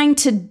were trying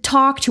to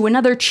talk to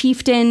another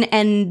chieftain,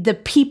 and the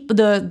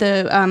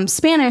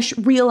Spanish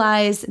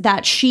realize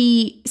that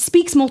she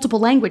speaks multiple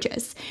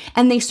languages,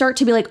 and they start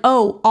to be like,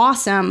 "Oh,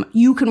 awesome!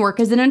 You can work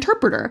as an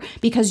interpreter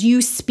because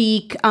you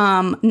speak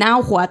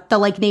Nahuatl, the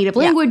like native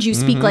language. You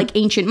speak like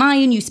ancient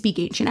Mayan. You speak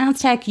ancient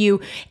Aztec.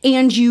 You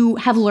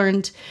have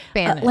learned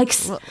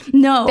Spanish.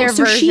 No. Their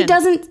So she version.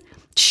 doesn't.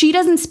 She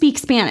doesn't speak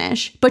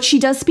Spanish, but she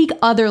does speak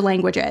other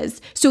languages.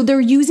 So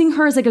they're using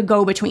her as like a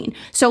go-between.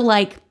 So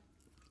like,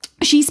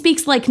 she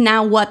speaks like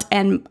Nahuatl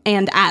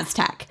and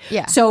Aztec.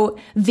 Yeah. So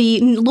the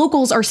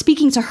locals are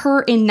speaking to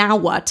her in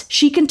Nahuatl.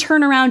 She can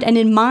turn around and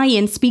in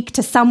Mayan speak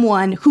to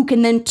someone who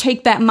can then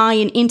take that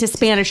Mayan into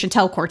Spanish and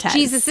tell Cortez.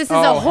 Jesus, this is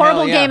Oh, a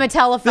horrible hell yeah. game of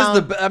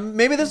telephone. This is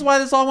maybe this is why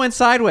this all went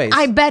sideways.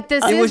 I bet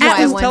this It is was why just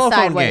it this went telephone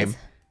sideways. game.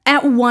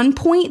 At one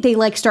point, they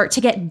like start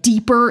to get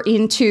deeper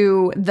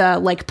into the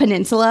like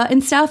peninsula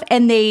and stuff,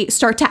 and they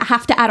start to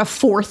have to add a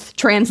fourth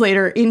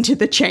translator into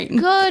the chain.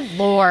 Good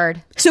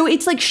Lord. So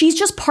it's like she's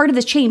just part of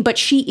this chain, but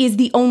she is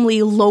the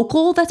only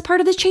local that's part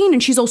of this chain,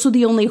 and she's also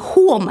the only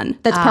woman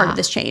that's part of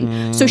this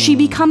chain. So she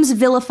becomes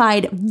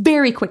vilified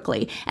very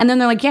quickly. And then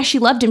they're like, yeah, she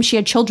loved him. She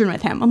had children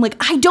with him. I'm like,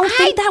 I don't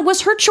think that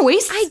was her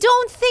choice. I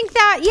don't think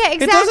that. Yeah,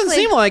 exactly. It doesn't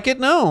seem like it.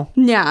 No.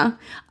 Yeah.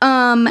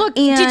 Look,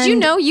 did you and-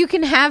 know you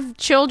can have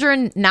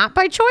children not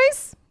by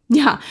choice?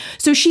 Yeah.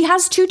 So she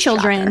has 2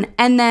 children.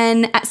 And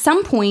then at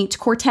some point,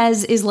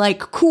 Cortez is like,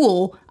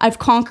 cool, I've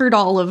conquered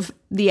all of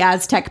the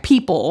Aztec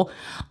people.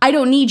 I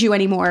don't need you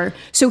anymore.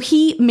 So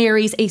he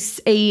marries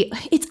it's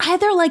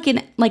either like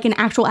an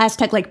actual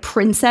Aztec like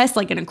princess,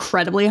 like an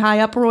incredibly high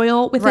up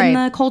royal within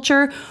Right. the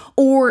culture,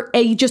 or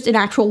just an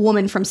actual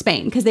woman from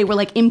Spain, because they were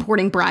like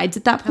importing brides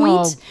at that point.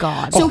 Oh,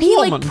 God. So A he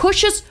like woman.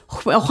 pushes,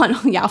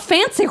 a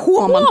fancy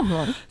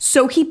woman.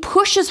 So he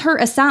pushes her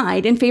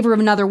aside in favor of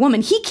another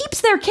woman. He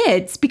keeps their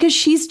kids because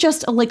she's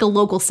just like a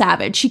local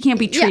savage. She can't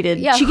be treated.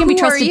 yeah, She can't be who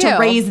are trusted to you?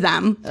 raise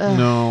them.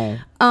 No.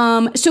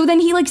 So then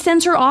he like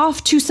sends her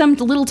off to some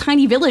little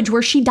tiny village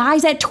where she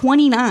dies at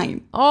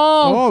 29.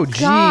 Oh, geez.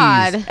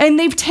 God. And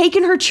they've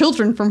taken her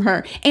children from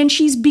her, and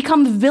she's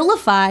become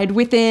vilified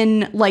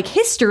within like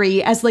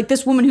history as like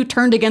this woman who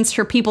turned against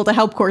her people to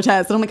help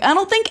Cortez. And I'm like, I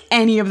don't think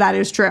any of that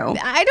is true.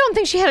 I don't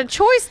think she had a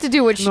choice to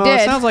do what she No,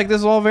 did. it sounds like this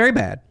is all very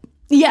bad.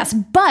 Yes,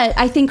 but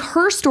I think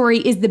her story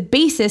is the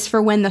basis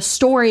for when the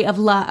story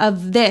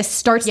of this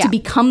starts Yeah. to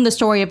become the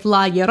story of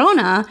La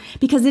Llorona,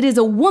 because it is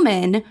a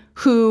woman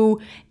who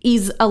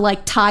is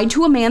like tied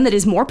to a man that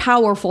is more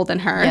powerful than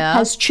her, Yeah.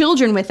 has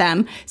children with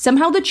them.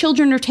 Somehow the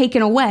children are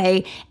taken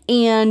away,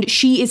 and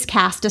she is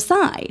cast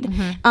aside.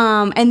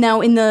 And now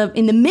in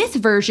the myth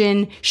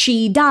version,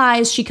 she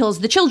dies, she kills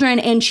the children,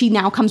 and she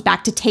now comes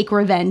back to take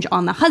revenge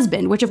on the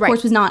husband, which of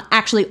course was not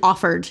actually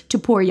offered to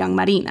poor young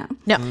Marina.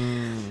 No.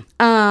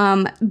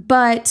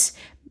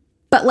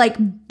 But like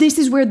this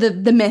is where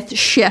the myth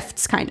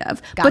shifts kind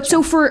of. But Gotcha.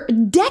 so for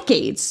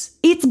decades,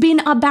 it's been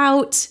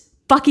about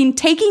fucking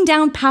taking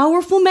down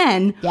powerful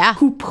men Yeah.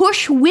 who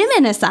push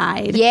women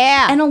aside.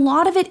 Yeah. And a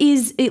lot of it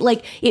is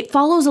it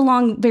follows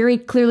along very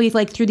clearly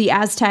like through the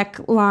Aztec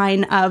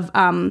line of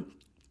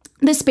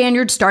the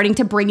Spaniards starting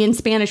to bring in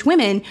Spanish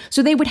women.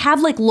 So they would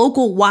have like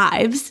local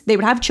wives they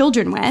would have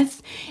children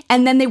with,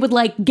 and then they would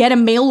like get a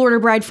mail order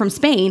bride from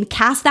Spain,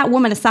 cast that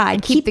woman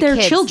aside, keep the their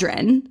kids.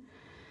 children,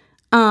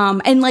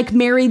 and like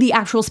marry the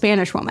actual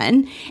Spanish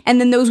woman. And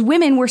then those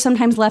women were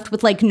sometimes left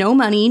with like no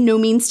money, no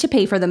means to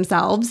pay for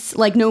themselves,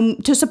 like no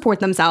to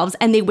support themselves,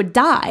 and they would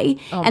die.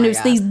 And it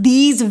was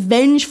these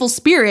vengeful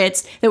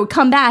spirits that would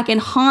come back and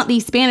haunt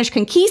these Spanish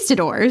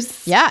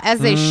conquistadors. Yeah, as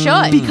they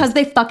should. Because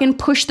they fucking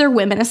push their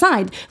women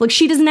aside. Like,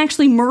 she doesn't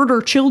actually murder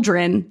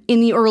children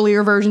in the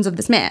earlier versions of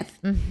this myth.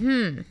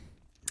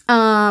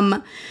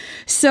 And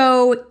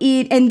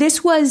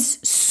this was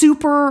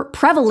super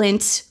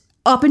prevalent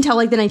up until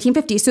like the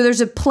 1950s. So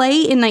there's a play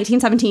in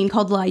 1917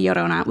 called La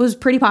Llorona. It was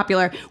pretty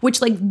popular, which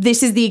like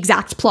this is the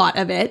exact plot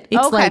of it.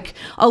 It's Okay. like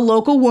a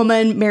local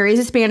woman marries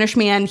a Spanish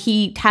man.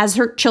 He has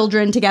her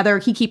children together.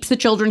 He keeps the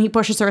children. He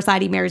pushes her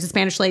aside. He marries a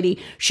Spanish lady.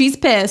 She's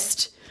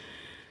pissed.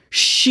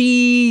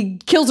 She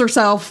kills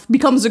herself,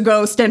 becomes a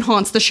ghost, and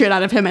haunts the shit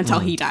out of him until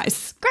he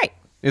dies. Great.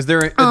 Is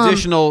there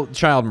additional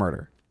child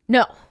murder?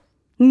 No.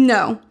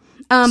 No.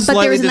 But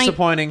Slightly there's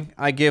disappointing.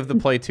 I give the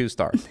play 2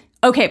 stars.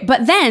 Okay,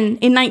 but then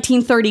in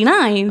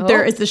 1939,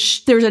 there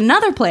is there's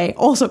another play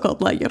also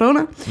called La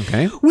Llorona.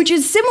 Okay. Which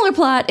is similar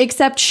plot,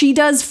 except she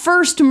does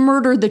first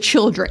murder the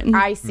children.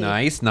 I see.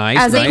 Nice.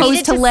 as They opposed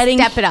needed to to letting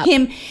step it up.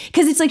 him,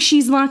 because it's like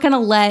she's not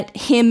gonna let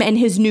him and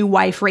his new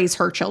wife raise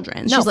her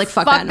children. No, She's like,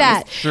 fuck fuck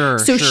that. noise. Sure,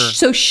 So sure.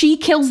 so she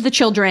kills the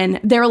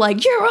children. They're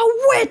like, you're a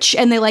witch,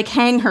 and they like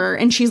hang her,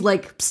 and she's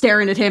like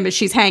staring at him as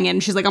she's hanging.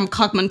 She's like, I'm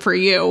coming for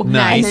you.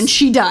 Nice. And then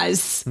she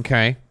does.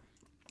 Okay.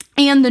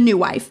 and the new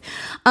wife.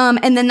 And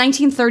the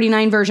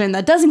 1939 version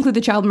that does include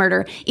the child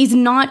murder is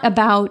not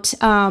about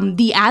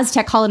the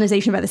Aztec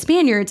colonization by the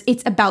Spaniards.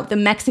 It's about the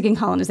Mexican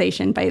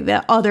colonization by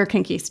the other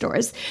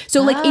conquistadors.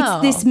 So like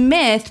it's this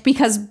myth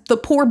because the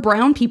poor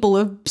brown people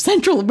of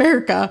Central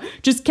America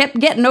just kept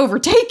getting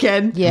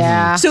overtaken.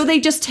 Yeah. So they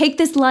just take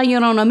this La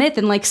Llorona myth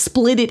and like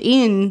split it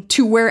in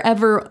to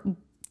wherever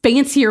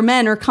fancier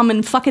men are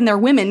coming fucking their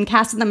women,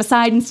 casting them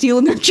aside and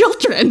stealing their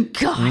children.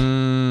 God.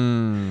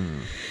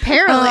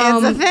 Apparently,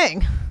 it's a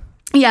thing.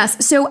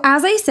 Yes. So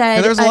as I said,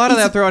 And there's a lot of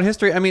that throughout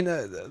history. I mean,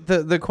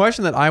 the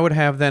question that I would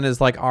have then is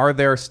like, are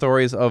there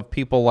stories of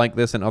people like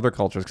this in other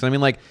cultures? Because I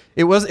mean, like,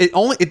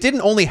 it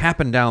didn't only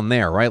happen down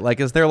there, right? Like,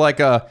 is there like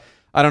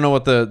I don't know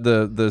what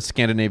the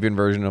Scandinavian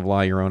version of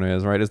La Llorona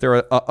is, right? Is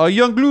there a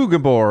young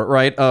Lugebor,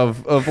 right?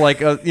 Of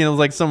like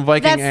like some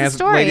Viking ass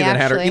lady that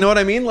had her. You know what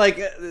I mean? Like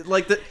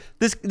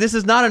this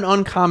is not an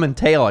uncommon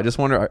tale. I just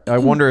wonder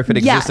if it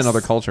exists in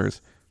other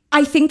cultures.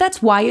 I think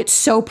that's why it's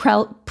so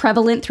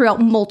prevalent throughout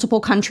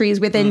multiple countries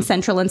within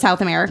Central and South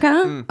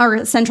America,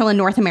 or Central and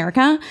North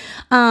America.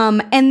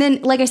 And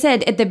then, like I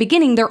said at the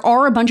beginning, there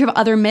are a bunch of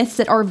other myths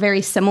that are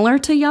very similar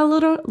to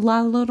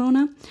La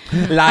Llorona.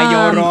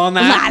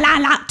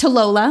 To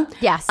Lola.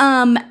 Yes.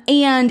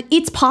 And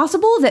it's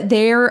possible that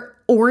their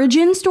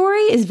origin story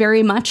is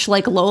very much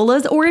like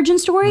Lola's origin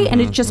story, and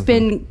it's just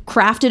been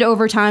crafted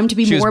over time to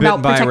be She more was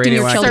about bitten by a protecting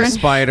your radioactive children.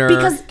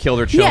 spider, killed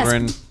her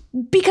children. Yes,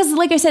 because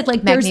like I said,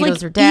 like there's like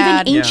Magneto's her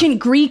dad. even ancient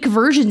Greek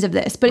versions of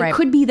this, but Right. it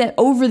could be that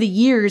over the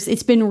years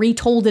it's been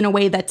retold in a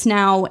way that's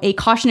now a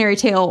cautionary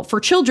tale for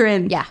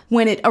children. Yeah.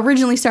 When it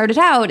originally started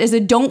out as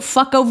a don't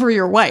fuck over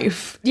your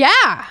wife.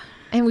 Yeah.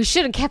 And we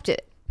should have kept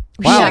it.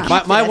 We Wow, should've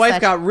kept my it as wife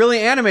such. got really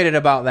animated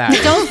about that.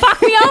 Don't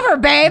fuck me over,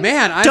 babe.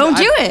 Man, Don't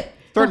I'm do it.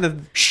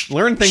 starting to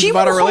learn things She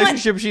about a will haunt-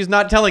 relationship she's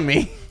not telling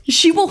me.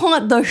 She will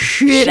haunt the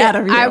shit out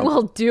of you. I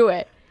will do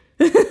it.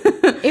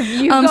 If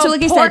you go so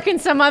like I said- porking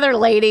some other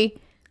lady.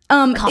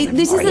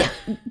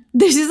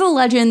 This is a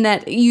legend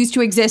that used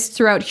to exist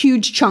throughout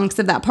huge chunks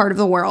of that part of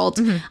the world.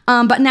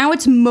 But now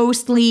it's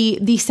mostly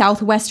the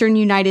southwestern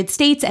United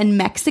States, and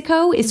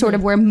Mexico is sort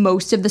of where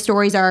most of the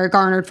stories are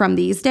garnered from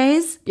these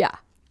days. Yeah.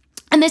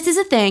 And this is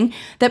a thing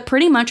that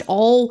pretty much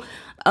all,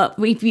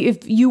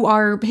 if you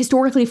are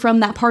historically from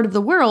that part of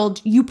the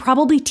world, you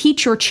probably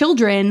teach your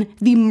children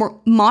the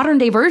modern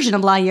day version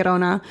of La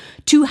Llorona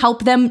to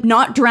help them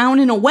not drown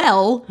in a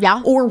well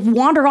or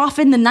wander off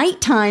in the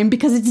nighttime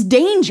because it's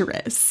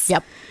dangerous.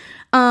 Yep.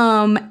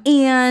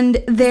 And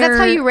That's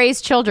how you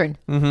raise children.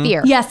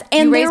 Fear. Yes,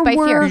 and you raised by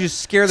there fear. were- You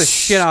just scare the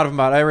shit out of them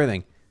about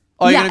everything.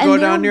 Oh, you're Yeah, gonna go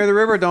and down there- near the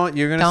river?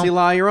 You're gonna see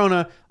La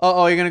Llorona.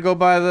 Oh, you're gonna go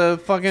by the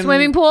fucking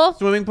Swimming pool?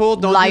 Swimming pool?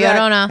 Don't La do that.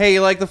 Llorona. Hey,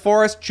 you like the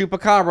forest?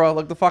 Chupacabra.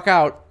 Look the fuck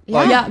out.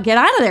 Like, Yeah, get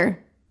out of there.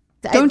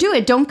 Don't do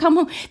it. Don't come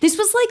home. This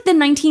was like the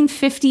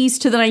 1950s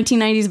to the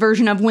 1990s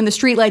version of when the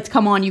streetlights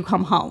come on, you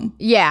come home.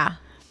 Yeah.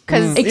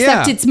 Because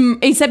Except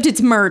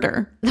it's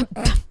murder.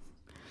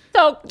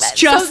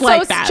 just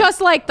like that.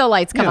 Just like the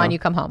lights come on, you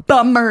come home.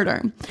 But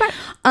murder.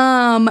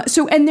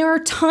 And there are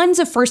tons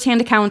of firsthand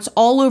accounts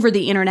all over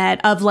the internet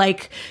of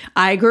like,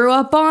 I grew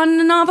up on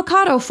an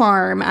avocado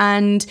farm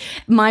and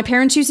my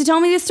parents used to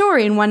tell me this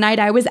story. And one night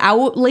I was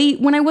out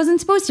late when I wasn't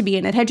supposed to be,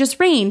 and it had just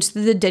rained.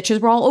 So the ditches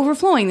were all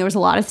overflowing. There was a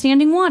lot of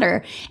standing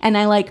water. And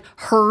I like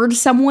heard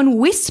someone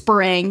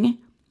whispering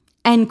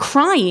and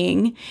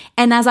crying,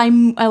 and as I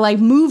like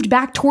moved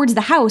back towards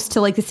the house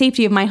to like the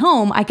safety of my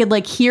home, I could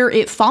like hear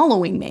it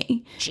following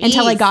me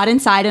until I got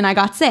inside and I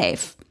got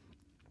safe.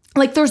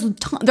 Like there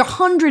are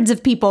hundreds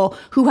of people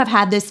who have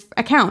had this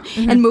account,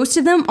 and most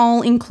of them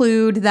all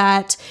include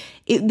that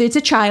it's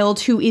a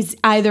child who is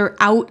either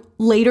out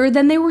later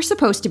than they were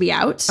supposed to be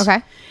out.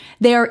 Okay.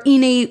 They're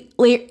in a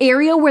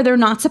area where they're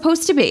not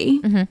supposed to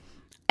be.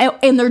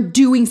 And they're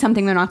doing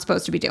something they're not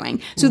supposed to be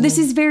doing. So this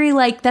is very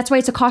like, that's why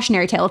it's a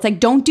cautionary tale. It's like,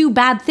 don't do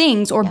bad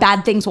things or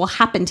bad things will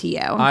happen to you.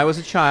 I was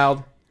a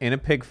child in a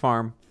pig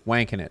farm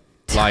wanking it.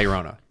 La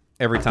Llorona.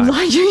 Every time.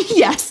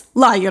 Yes,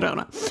 La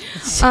Llorona.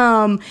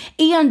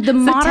 And the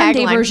modern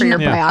day tagline for version your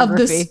of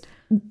biography. this.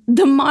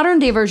 The modern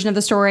day version of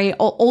the story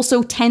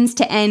also tends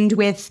to end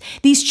with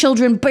these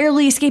children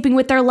barely escaping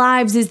with their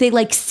lives as they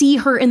like see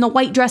her in the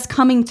white dress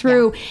coming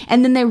through,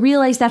 and then they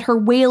realize that her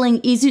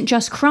wailing isn't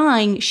just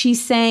crying.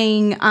 She's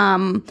saying,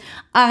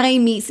 "Ay,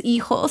 mis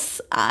hijos,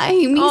 ay,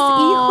 mis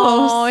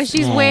Oh, hijos,"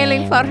 she's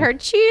wailing for her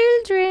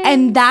children.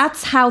 and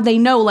that's how they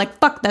know, like,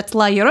 fuck, that's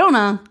La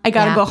Llorona. I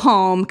gotta Yeah. go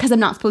home because I'm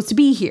not supposed to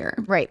be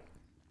here. Right.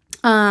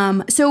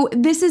 So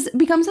this has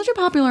become such a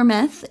popular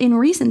myth in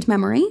recent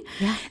memory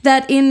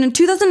that in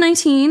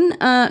 2019,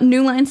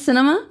 New Line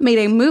Cinema made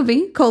a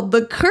movie called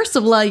The Curse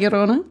of La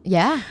Llorona.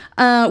 Yeah.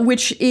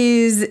 Which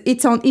is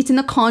it's in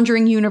the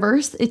Conjuring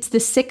universe. It's the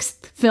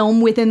 6th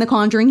film within the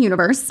Conjuring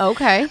universe.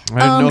 Okay. I didn't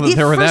know that it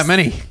there were that first-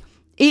 many.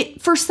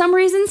 It for some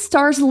reason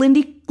stars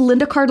Linda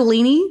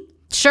Cardellini,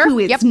 Sure. who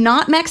is Yep.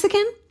 not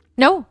Mexican.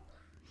 No.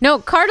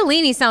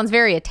 Cardellini sounds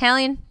very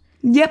Italian.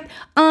 Yep.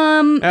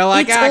 They're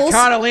like, it's also-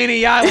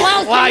 Cardellini, La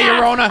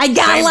Llorona. I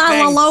got same La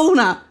thing."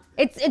 Llorona.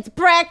 It's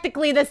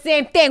practically the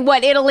same thing.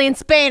 What, Italy and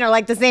Spain are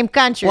like the same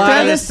country.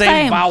 They're the the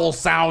same. vowel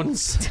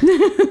sounds.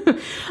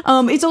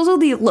 It's also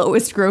the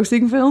lowest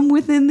grossing film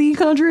within the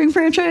Conjuring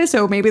franchise,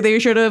 so maybe they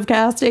should have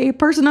cast a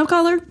person of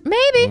color.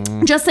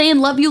 Maybe. Just saying,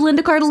 love you,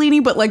 Linda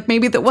Cardellini, but like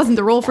maybe that wasn't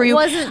the role for you.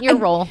 Wasn't your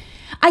role.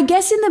 I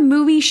guess in the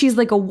movie, she's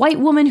like a white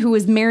woman who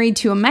was married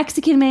to a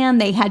Mexican man.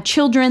 They had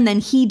children, then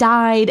he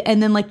died,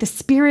 and then like the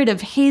spirit of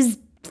his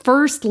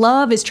first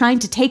love is trying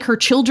to take her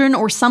children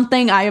or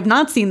something. I have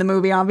not seen the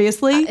movie,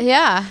 obviously.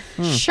 Yeah,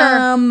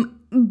 sure.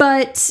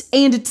 But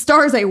it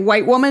stars a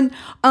white woman.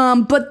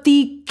 But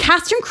the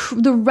cast and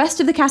crew, the rest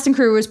of the cast and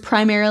crew was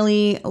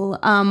primarily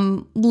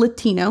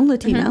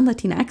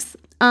Latinx.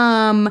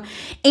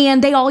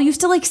 And they all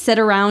used to like sit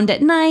around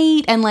at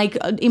night and like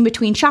in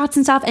between shots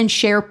and stuff and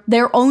share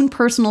their own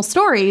personal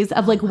stories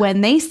of like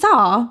when they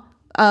saw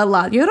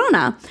La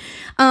Llorona.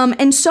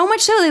 And so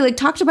much so they like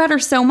talked about her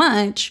so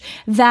much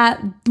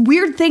that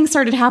weird things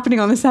started happening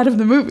on the set of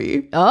the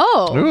movie.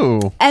 Oh.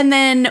 Ooh. And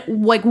then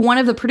like one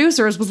of the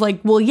producers was like,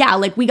 well, yeah,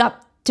 like we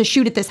got to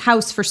shoot at this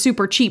house for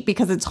super cheap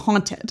because it's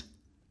haunted.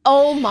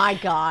 Oh my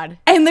God.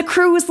 And the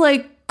crew was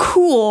like,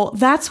 cool.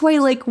 That's why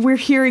like we're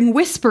hearing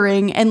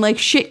whispering and like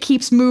shit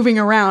keeps moving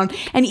around.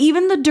 And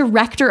even the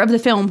director of the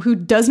film, who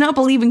does not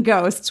believe in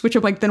ghosts, which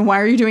I'm like, then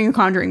why are you doing a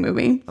Conjuring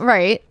movie?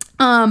 Right.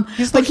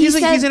 He's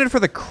in it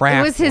for the craft.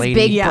 It was his lady.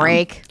 big Yeah.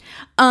 break.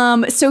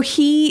 So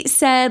he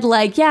said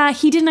like, yeah,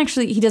 he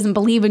doesn't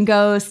believe in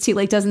ghosts. He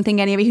like doesn't think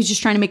any of it. He's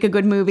just trying to make a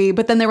good movie.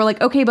 But then they were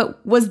like, okay,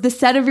 but was the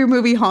set of your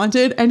movie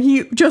haunted? And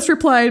he just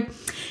replied,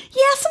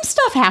 yeah, some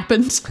stuff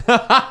happened. Some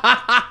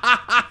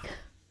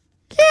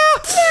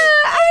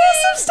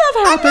stuff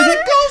happened. I'm not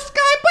a ghost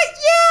guy,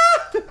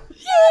 but yeah.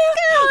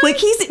 Like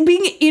he's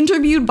being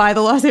interviewed by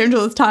the Los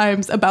Angeles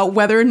Times about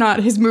whether or not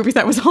his movie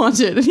set was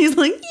haunted. And he's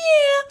like,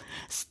 yeah,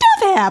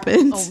 stuff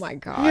happened. Oh my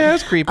God. Yeah,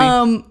 it's creepy.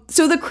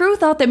 So the crew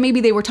thought that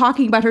maybe they were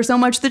talking about her so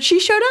much that she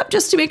showed up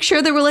just to make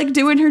sure they were like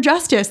doing her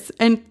justice.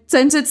 And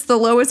since it's the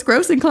lowest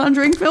grossing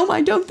Conjuring film,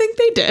 I don't think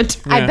they did.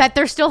 I bet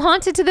they're still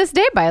haunted to this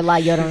day by La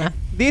Llorona.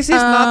 This is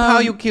not how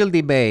you kill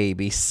the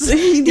babies.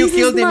 You This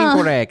killed is them not-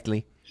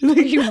 incorrectly.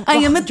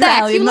 I am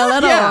Italian, La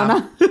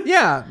Llorona.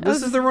 Yeah,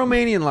 this is the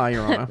Romanian La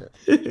Llorona.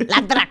 La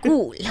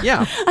Dracula.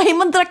 Yeah. I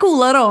am a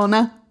Dracula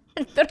Rona.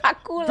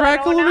 Dracula.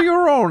 Dracula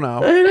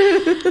Llorona.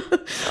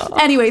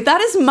 Anyway, that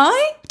is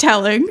my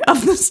telling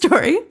of the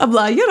story of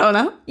La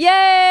Llorona.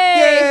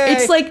 Yay.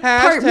 It's like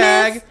part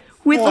myth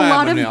with a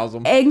lot of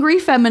feminism. angry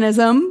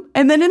feminism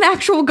and then an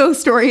actual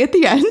ghost story at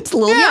the end.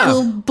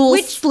 Little bull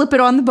flip it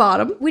on the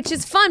bottom. Which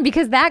is fun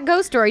because that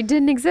ghost story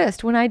didn't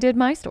exist when I did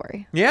my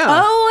story. Yeah.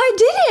 Oh,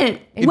 I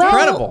didn't.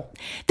 Incredible. Well,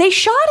 they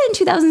shot in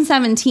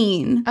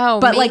 2017. Oh,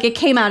 but me- like it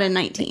came out in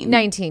 19.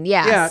 19,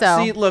 yeah. Yeah,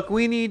 so see, look,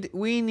 we need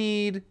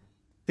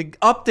to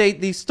update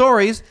these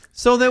stories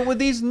so that with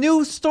these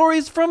new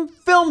stories from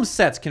film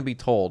sets can be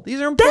told. These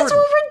are important. That's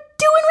what we're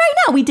doing right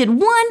now. We did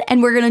one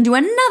and we're going to do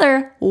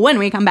another when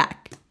we come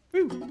back.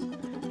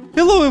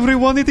 Hello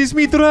everyone, it is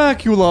me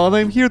Dracula and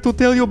I'm here to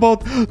tell you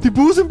about the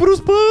Booze and Brews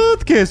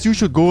podcast. You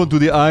should go onto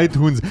the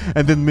iTunes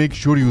and then make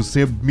sure you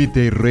submit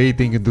a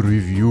rating and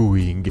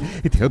reviewing.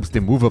 It helps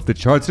them move up the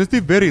charts. That's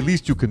the very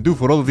least you can do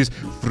for all of this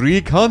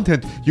free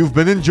content you've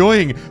been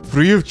enjoying,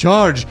 free of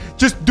charge.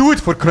 Just do it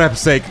for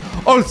crap's sake.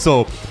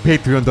 Also,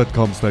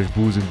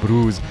 patreon.com/booze and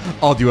brews.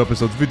 Audio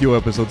episodes, video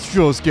episodes,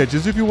 show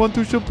sketches. If you want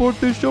to support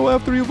the show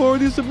after you've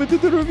already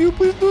submitted the review,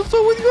 please do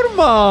so with your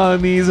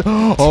monies.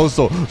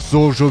 Also,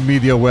 social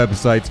media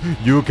websites.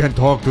 You can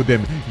talk to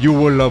them. You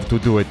will love to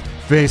do it.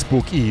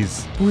 Facebook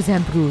is. Booze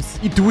and Brews.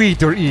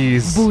 Twitter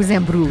is. Booze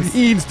and Brews.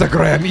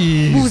 Instagram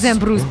is. Booze and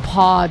Brews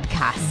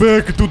podcast.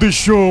 Back to the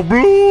show.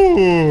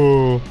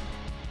 Blue.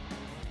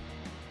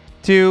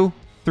 2,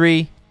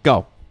 3,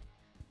 go.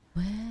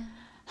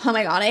 Oh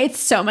my God, I ate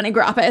so many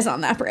grappes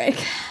on that break.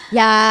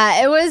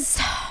 Yeah, it was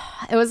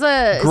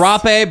a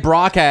Grape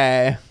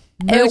braque.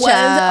 It was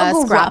a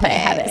muchas grape.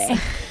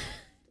 grapes.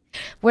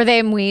 Were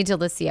they muy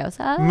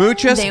deliciosas?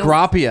 Muchas They-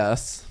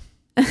 gracias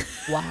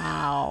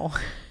Wow.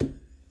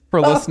 for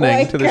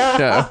listening to the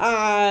show.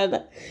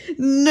 God.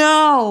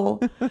 No.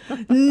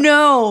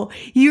 No.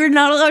 You're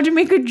not allowed to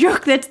make a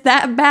joke that's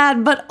that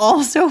bad, but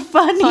also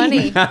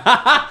funny.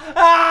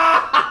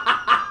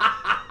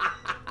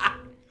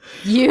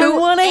 You I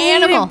want to eat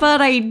animal. it,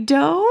 but I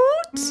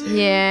don't.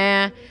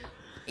 Yeah.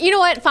 You know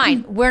what?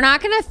 Fine. We're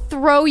not going to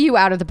throw you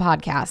out of the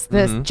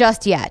podcast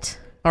just yet.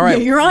 All right.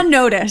 Yeah, you're on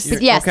notice.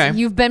 But yes, Okay.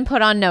 you've been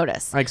put on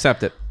notice. I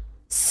accept it.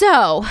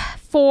 So,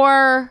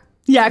 for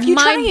Yeah, if you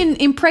My- try and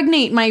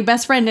impregnate my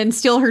best friend and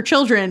steal her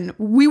children,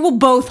 we will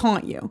both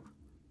haunt you.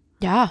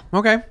 yeah.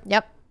 Okay.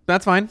 Yep.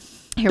 That's fine.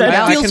 Here we That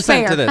go. I feels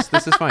consent to fair. this.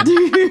 This is fine.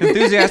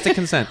 Enthusiastic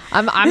consent.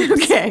 I'm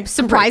Okay,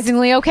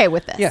 surprisingly okay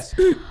with this. Yes.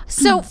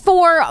 So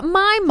for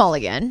my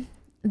mulligan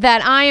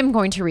that I am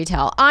going to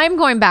retell, I'm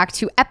going back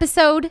to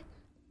episode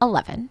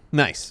 11.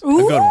 Nice. A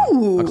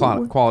good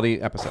one. A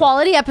quality episode.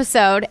 Quality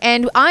episode,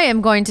 and I am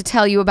going to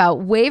tell you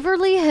about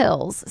Waverly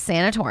Hills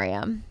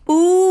Sanatorium.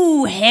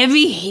 Ooh,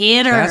 heavy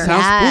hitter. That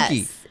sounds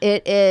spooky.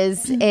 it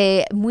is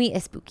a muy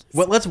spooky.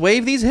 Well, let's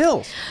wave these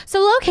hills. So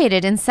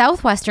located in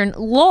southwestern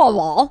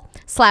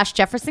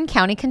Louisville/Jefferson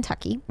County,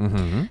 Kentucky,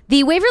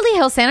 the Waverly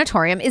Hills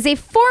Sanatorium is a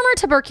former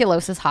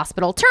tuberculosis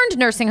hospital turned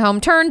nursing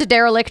home turned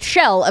derelict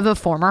shell of a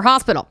former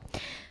hospital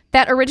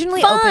that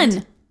originally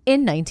opened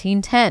in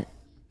 1910.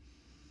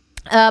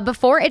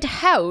 Before it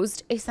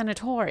housed a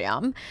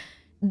sanatorium,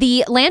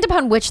 the land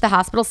upon which the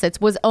hospital sits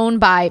was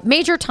owned by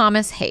Major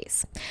Thomas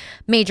Hayes.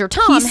 Major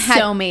Tom He's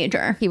so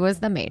major. He was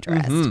the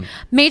majorist.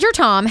 Major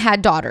Tom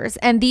had daughters,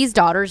 and these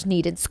daughters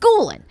needed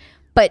schooling,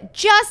 but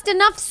just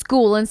enough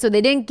schooling so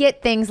they didn't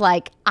get things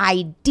like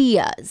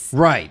ideas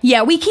Right.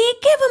 Yeah, we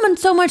can't give them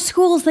so much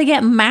schools they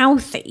get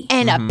mouthy.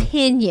 and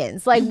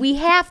opinions. Like, we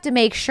have to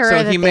make sure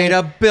So that he made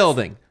a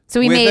building So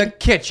he with made- a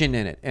kitchen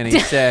in it, and he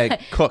said,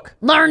 cook.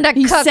 learn to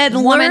He cook. said,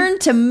 woman. learn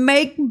to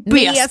make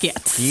Me a-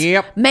 biscuits.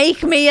 Yep.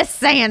 Make me a That-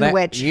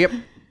 sandwich. yep.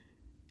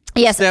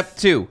 Yes. Step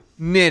 2,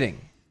 knitting.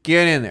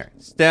 Get in there.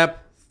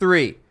 Step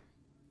 3,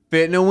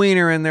 fitting a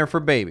wiener in there for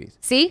babies.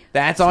 See?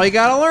 That's all you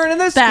got to learn in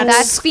this school.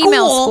 That's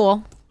female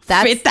school.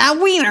 Fit that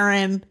wiener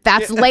in.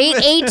 That's late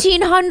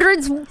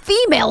 1800s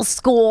female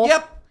school.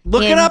 Yep.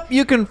 Look In it up.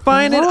 You can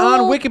find it on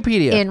rural-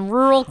 Wikipedia. In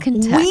rural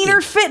Kentucky. Wiener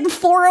fitting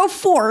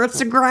 404.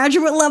 It's a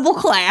graduate level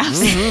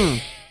class.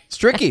 It's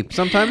tricky.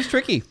 Sometimes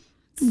tricky.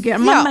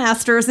 Getting my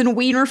master's in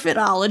wiener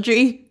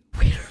fitology.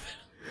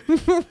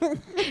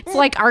 It's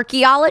like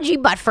archaeology,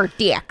 but for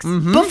dicks.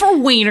 But for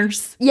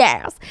wieners.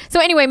 Yes. So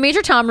anyway,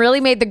 Major Tom really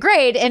made the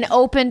grade and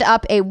opened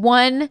up a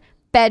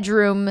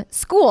 1-bedroom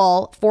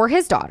school for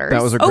his daughters.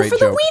 That was a Oh, great for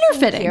joke. the wiener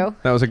fitting. you.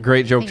 That was a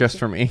great joke just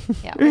for me.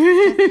 Yeah.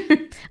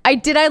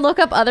 I look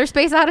up other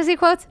Space Odyssey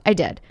quotes? I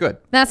did. Good.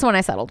 That's the one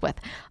I settled with.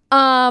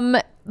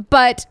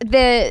 But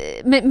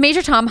the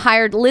Major Tom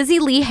hired Lizzie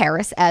Lee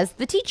Harris as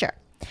the teacher.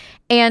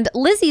 And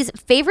Lizzie's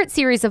favorite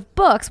series of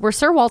books were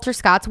Sir Walter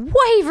Scott's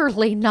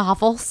Waverly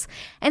novels.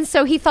 And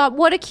so he thought,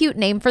 what a cute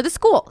name for the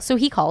school. So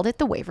he called it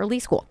the Waverly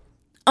School.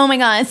 Oh my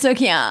God, it's so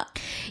cute.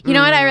 You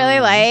know what I really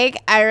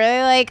like? I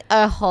really like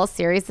a whole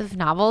series of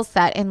novels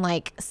set in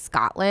like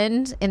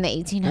Scotland in the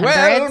 1800s.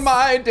 Well,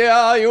 my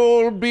dear,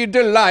 you'll be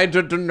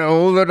delighted to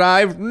know that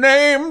I've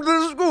named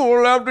the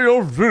school after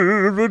your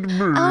favorite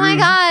movie. Oh my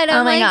God.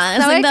 Oh my God,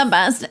 it's so like the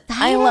best.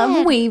 I love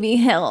excited. Wavy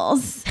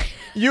Hills.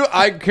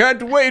 I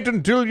can't wait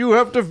until you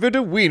have to fit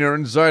a wiener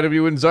inside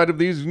of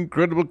these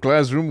incredible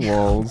classroom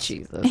walls.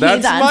 Jesus.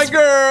 That's does. my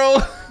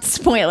girl.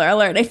 Spoiler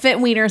alert, I fit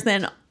wieners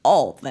in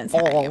all the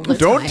time.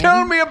 Don't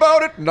tell me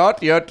about it.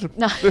 Not yet.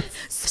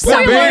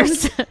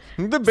 Spoilers.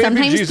 The baby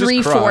Sometimes Jesus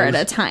 3, 4 cries.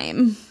 at a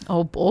time.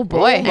 Oh boy.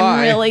 Oh, I'm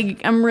my.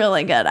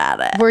 really good at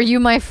it. Were you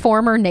my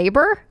former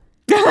neighbor?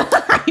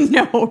 I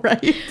know,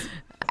 right?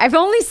 I've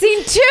only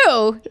seen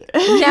 2,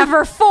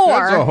 never 4.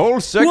 That's a whole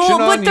section Well,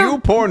 but on they're- you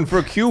porn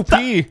for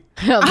QP.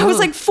 I was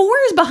like 4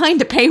 is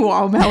behind a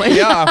paywall, Melly.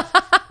 Yeah.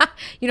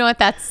 You know what?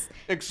 That's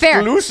fair.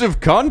 Exclusive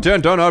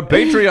content on our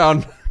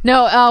Patreon.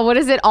 No, what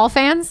is it? All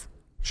fans?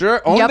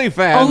 Sure. Yep.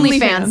 OnlyFans.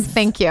 OnlyFans.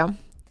 Thank you.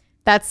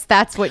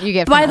 That's what you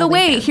get. By from the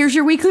way, OnlyFans. here's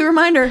your weekly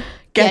reminder.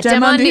 Get Dem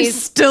Dem Undies.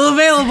 Undies still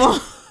available.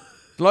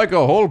 It's like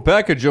a whole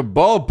package of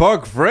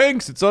ballpark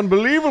franks. It's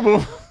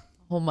unbelievable.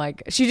 Oh my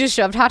god, she just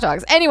shoved hot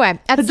dogs. Anyway,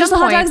 at Just the some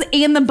hot point, dogs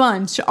and the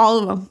buns, all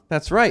of them,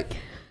 That's right.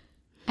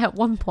 at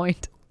one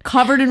point,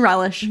 covered in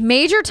relish.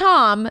 Major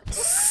Tom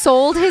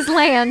sold his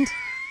land.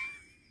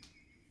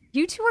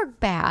 You two are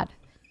bad,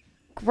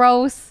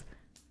 gross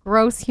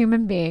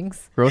human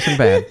beings Gross and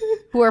bad.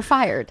 who are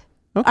fired.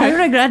 I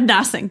regret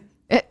nothing.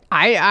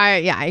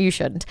 Yeah, you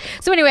shouldn't.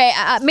 So anyway,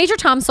 Major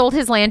Tom sold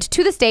his land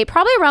to the state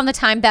probably around the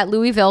time that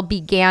Louisville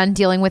began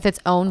dealing with its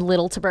own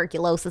little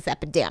tuberculosis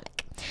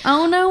epidemic.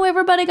 Oh no,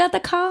 everybody got the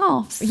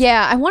coughs.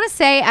 Yeah, I want to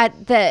say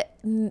at the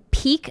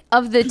peak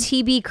of the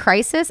TB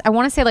crisis, I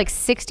want to say like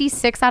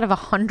 66 out of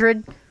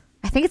 100.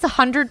 I think it's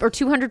 100 or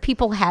 200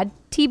 people had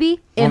TB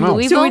in no.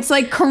 Louisville. So it's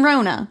like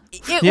Corona.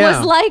 It Yeah.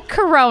 was like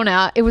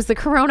Corona. It was the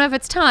Corona of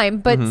its time,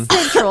 but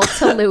central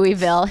to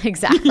Louisville.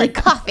 Exactly.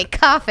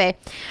 Coffee.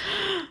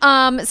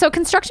 So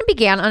construction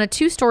began on a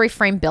 2-story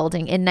frame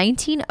building in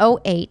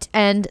 1908,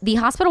 and the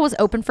hospital was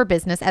open for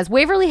business as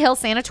Waverly Hill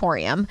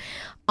Sanatorium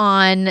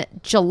on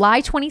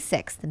July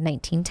 26th,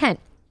 1910.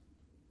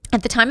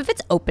 At the time of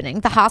its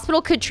opening, the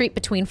hospital could treat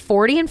between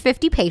 40 and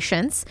 50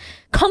 patients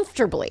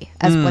comfortably,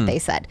 as what they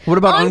said. What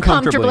about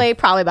uncomfortably?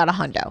 Probably about a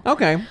hundo.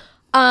 Okay.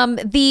 I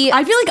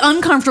feel like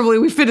uncomfortably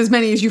we fit as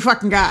many as you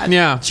fucking got.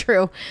 Yeah.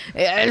 True.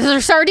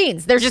 They're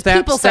sardines. They're just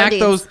people Stack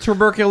sardines. those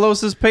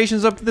tuberculosis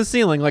patients up to the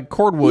ceiling like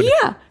cordwood.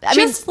 Yeah.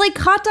 Just like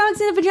hot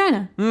dogs in a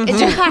vagina.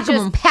 Just pack them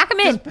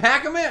in.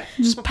 Pack them in.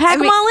 Just pack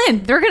them all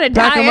in. They're gonna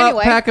Pack die them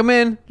anyway. up, pack them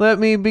in. Let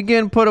me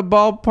begin. Put a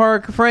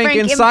ballpark Frank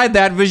in- inside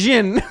that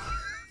vagin.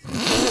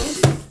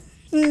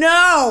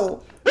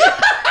 No.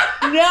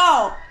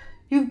 No.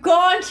 You've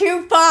gone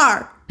too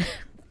far.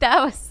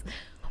 That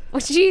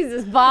was,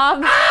 Jesus,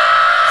 Bob.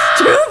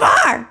 Too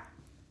far.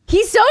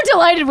 He's so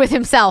delighted with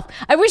himself.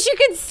 I wish you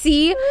could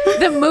see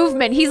the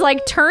movement. He's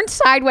like turned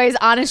sideways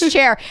on his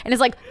chair and is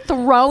like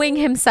throwing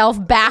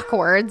himself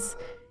backwards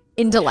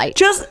in delight.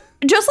 Just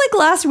just like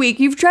last week,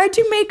 you've tried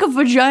to make a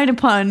vagina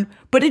pun,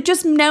 but it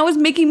just now is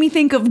making me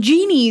think of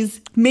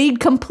genies made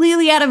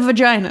completely out of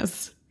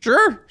vaginas.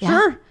 Sure.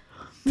 The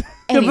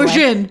Anyway.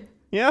 vagin.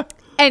 Yeah.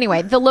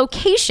 Anyway, the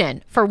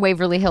location for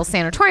Waverly Hills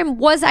Sanatorium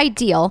was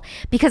ideal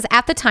because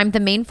at the time, the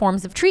main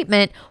forms of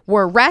treatment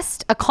were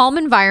rest, a calm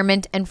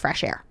environment, and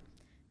fresh air.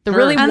 There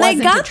really And they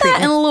wasn't got a that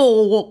treatment. in a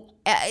little...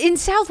 In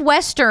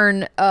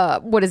southwestern,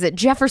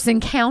 Jefferson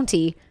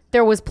County,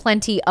 there was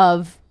plenty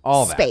of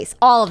All that. space.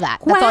 All of that.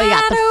 That's all you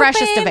got. The wide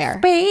freshest of open air.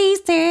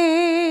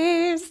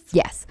 Spaces.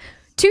 Yes.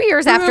 2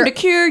 years after To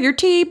cure your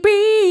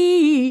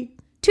TB.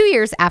 2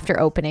 years after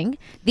opening,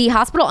 the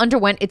hospital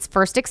underwent its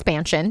first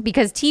expansion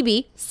because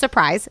TB,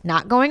 surprise,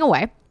 not going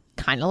away,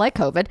 kind of like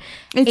COVID.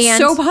 It's And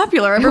so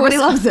popular. Everybody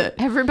loves it.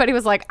 Everybody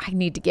was like, I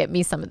need to get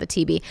me some of the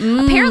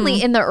TB.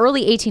 Apparently, in the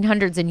early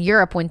 1800s in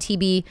Europe, when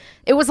TB,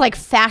 it was like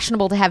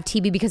fashionable to have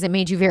TB because it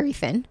made you very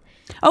thin.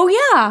 Oh,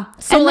 yeah.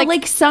 So, And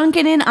like- the,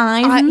 sunken in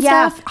eyes and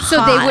stuff. So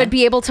they Hot. would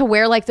be able to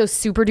wear like those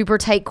super duper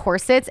tight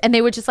corsets and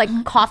they would just like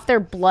cough their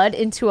blood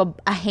into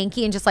a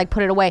hanky and just like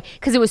put it away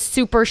because it was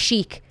super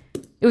chic.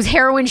 It was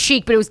heroin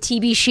chic, but it was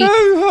TB chic.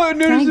 Oh, I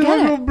get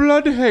have it? a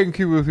blood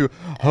hanky with you.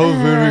 How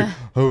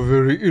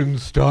very in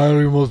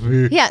style you must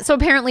be. Yeah, so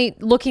apparently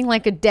looking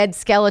like a dead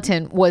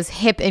skeleton was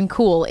hip and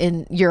cool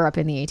in Europe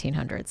in the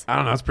 1800s. I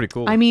don't know. That's pretty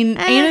cool. I mean,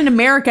 and in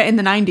America in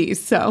the 90s,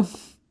 so.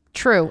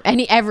 True.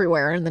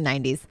 Everywhere in the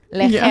 90s.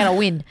 Le Yeah.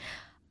 heroin.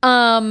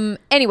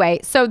 Anyway,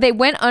 so they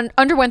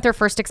underwent their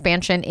first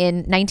expansion in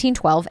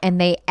 1912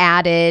 and they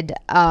added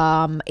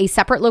a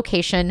separate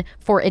location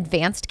for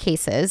advanced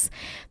cases.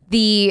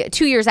 The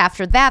 2 years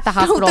after that, the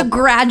hospital... The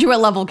graduate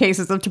level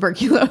cases of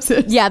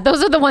tuberculosis. Yeah,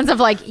 those are the ones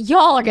of like,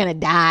 y'all are gonna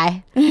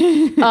die.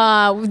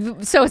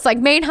 So it's like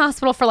main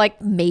hospital for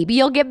like, maybe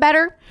you'll get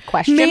better?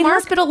 Question Main mark?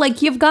 hospital,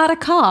 like, you've got a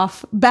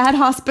cough. Bad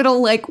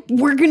hospital, like,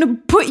 we're going to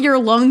put your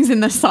lungs in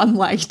the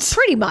sunlight.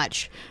 Pretty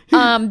much.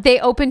 They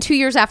opened 2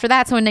 years after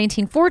that. So in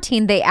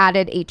 1914, they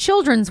added a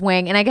children's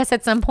wing. And I guess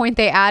at some point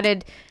they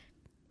added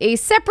a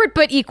separate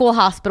but equal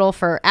hospital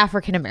for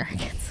African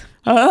Americans.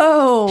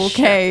 Oh,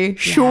 okay.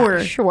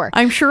 Sure. sure.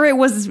 I'm sure it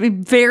was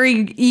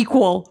very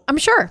equal. I'm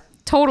sure.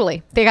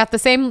 Totally. They got the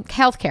same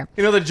health care.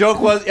 You know, the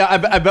joke was, I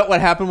bet what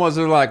happened was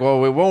they're like,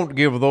 well, we won't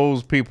give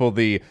those people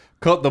the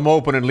cut them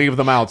open and leave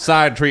them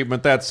outside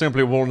treatment. That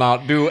simply will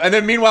not do. And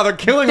then meanwhile, they're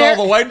killing all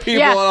the white people.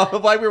 yeah. And all the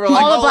black people are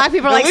like, All the oh, black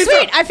people are at like, least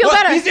sweet, I feel look,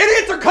 better. These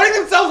idiots are cutting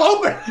themselves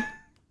open.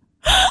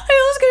 I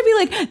was going to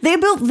be like, they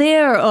built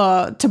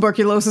their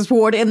tuberculosis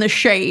ward in the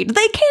shade.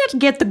 They can't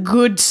get the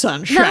good Not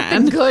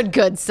sunshine. the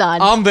good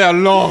son. On their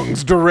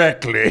lungs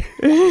directly.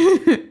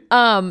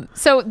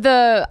 So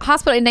the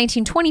hospital in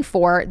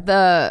 1924,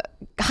 the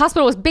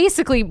hospital was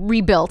basically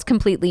rebuilt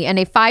completely and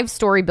a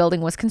 5-story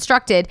building was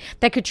constructed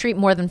that could treat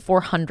more than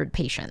 400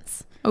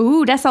 patients.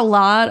 Ooh, that's a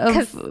lot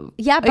of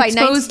by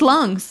exposed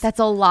lungs. That's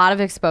a lot of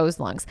exposed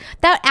lungs.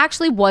 That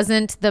actually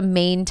wasn't the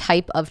main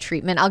type of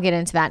treatment. I'll get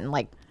into that in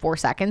like 4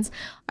 seconds.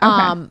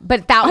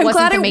 But that I'm wasn't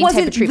glad the it main type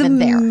wasn't of treatment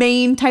the there.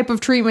 main type of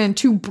treatment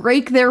to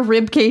break their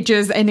rib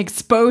cages and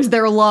expose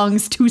their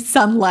lungs to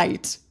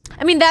sunlight.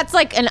 I mean, that's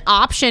like an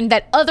option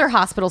that other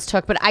hospitals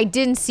took, but I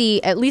didn't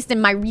see, at least in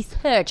my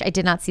research, I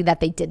did not see that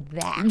they did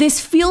that. This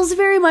feels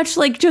very much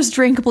like just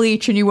drink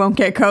bleach and you won't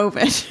get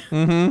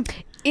COVID.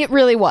 It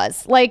really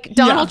was. Like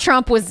Donald Yeah.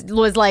 Trump was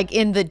like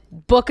in the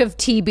book of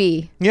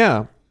TB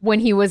Yeah. when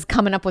he was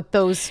coming up with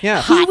those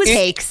Yeah. hot He was-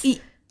 takes.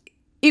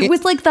 It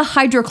was like the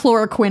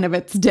hydrochloroquine of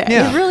its day.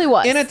 Yeah. It really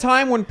was. In a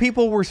time when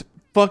people were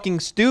fucking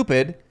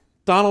stupid,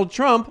 Donald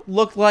Trump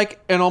looked like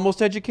an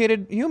almost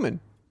educated human.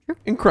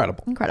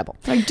 Incredible. Incredible.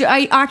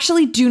 I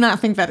actually do not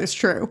think that is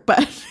true,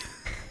 but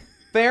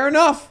Fair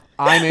enough.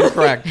 I'm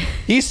incorrect.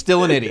 He's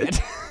still an idiot.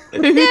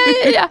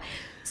 Yeah.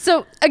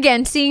 So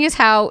again, seeing as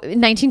how in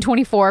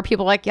 1924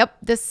 people were like, yep,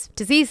 this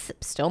disease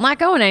still not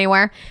going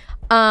anywhere.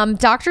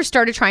 Doctors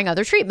started trying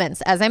other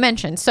treatments, as I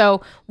mentioned.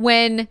 So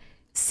when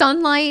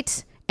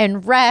sunlight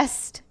and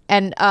rest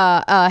and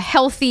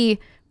rest,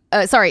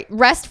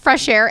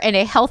 fresh air, and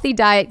a healthy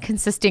diet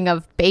consisting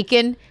of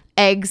bacon,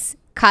 eggs,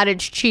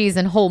 cottage cheese,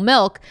 and whole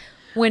milk.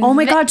 oh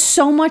my God,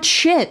 so much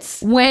shit.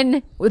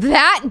 When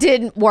that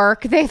didn't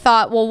work, they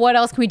thought, well, what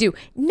else can we do?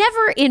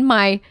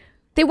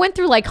 They went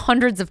through like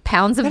hundreds of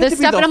pounds of That had this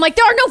to be stuff, the and I'm like,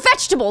 there are no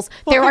vegetables.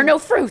 There are no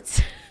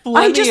fruits.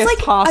 I just, like,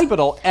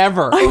 hospital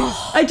ever.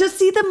 I just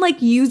see them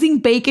like using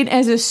bacon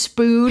as a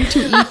spoon to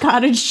eat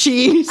cottage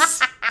cheese.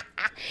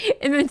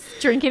 And then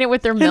drinking it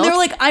with their And milk. they're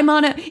like,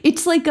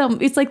 it's like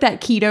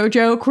that keto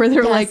joke where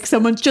they're like,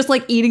 someone's just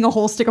like eating a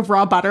whole stick of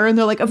raw butter and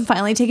they're like, I'm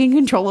finally taking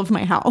control of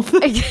my health.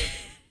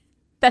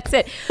 That's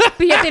it.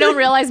 But yet they don't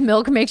realize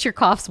milk makes your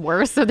coughs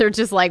worse. So they're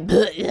just like,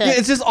 Yeah,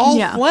 it's just all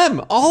Yeah.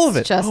 phlegm. All of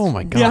it. just- Oh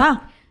my God. Yeah.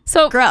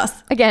 so Gross.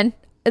 Again,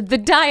 the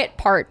diet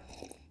part,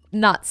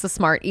 not so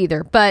smart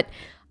either. But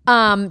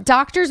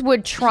doctors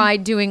would try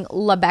doing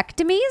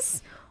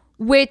lobectomies,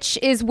 which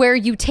is where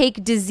you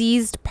take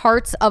diseased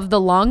parts of the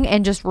lung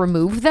and just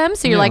remove them.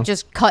 So you're like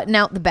just cutting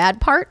out the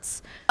bad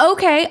parts.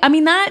 Okay, I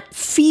mean, that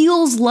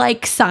feels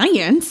like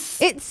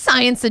science. It's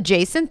science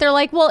adjacent. They're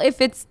like, well,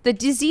 if it's the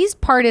diseased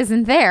part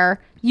isn't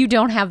there, you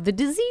don't have the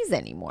disease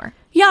anymore.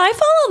 Yeah, I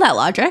follow that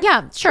logic.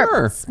 Yeah, sure.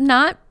 Sure. It's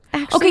not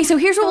actually. Okay, so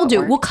here's what we'll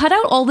do. We'll cut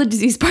out all the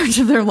diseased parts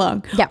of their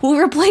lung. Yeah. We'll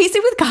replace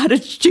it with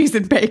cottage cheese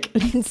and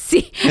bacon.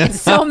 See, and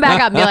sew them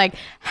back up and be like,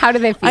 how do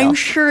they feel? I'm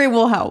sure it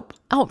will help.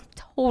 Oh,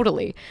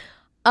 totally.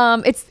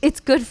 It's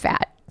good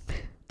fat.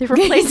 They're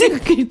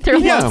replacing. They're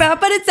It's fat,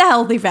 but it's a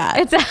healthy fat.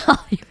 It's a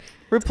healthy.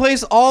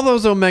 Replace all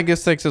those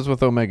omega-6s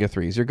with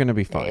omega-3s. You're going to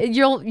be fine.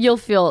 You'll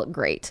feel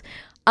great.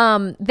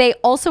 They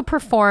also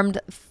performed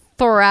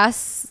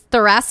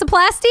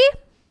thoracoplasty.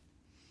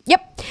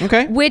 Yep.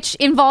 Okay. Which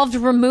involved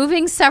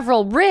removing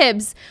several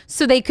ribs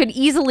so they could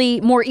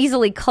more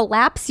easily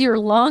collapse your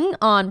lung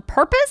on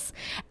purpose.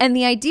 And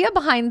the idea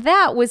behind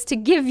that was to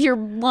give your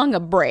lung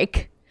a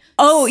break.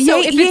 Oh, So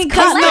you if ain't it's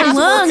got no collapsed-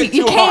 lungs. Working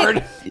You too can't.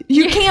 hard.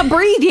 You can't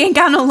breathe. You ain't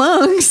got no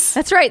lungs.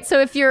 That's right.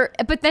 So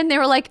but then they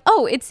were like,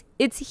 oh, it's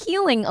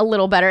healing a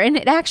little better. And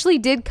it actually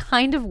did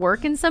kind of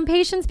work in some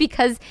patients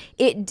because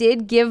it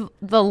did give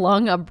the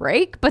lung a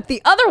break. But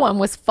the other one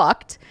was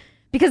fucked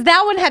because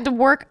that one had to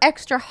work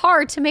extra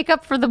hard to make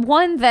up for the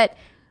one that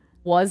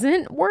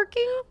wasn't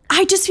working.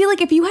 I just feel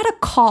like if you had a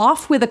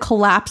cough with a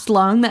collapsed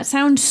lung, that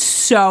sounds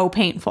so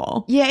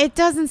painful. Yeah, it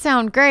doesn't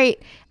sound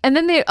great. And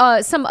then they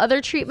some other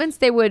treatments,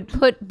 they would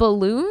put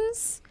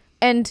balloons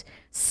and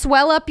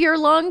swell up your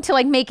lung to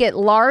like make it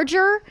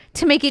larger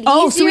to make it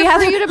easier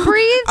for you to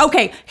breathe.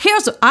 Okay,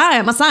 I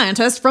am a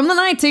scientist from the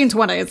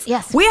 1920s.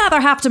 Yes. We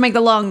either have to make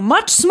the lung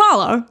much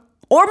smaller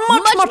or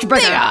much bigger.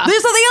 bigger.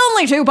 These are the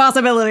only two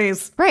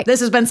possibilities. Right. This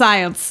has been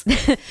science.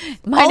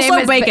 My Also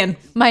has bacon.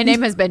 my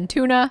name has been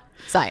Tuna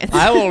Science.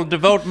 I will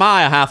devote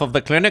my half of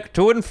the clinic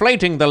to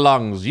inflating the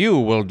lungs. You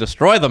will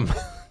destroy them.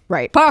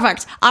 Right.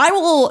 Perfect. I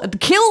will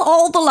kill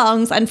all the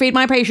lungs and feed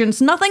my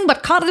patients nothing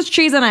but cottage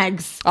cheese and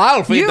eggs.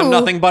 I'll feed them You-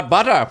 nothing but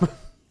butter.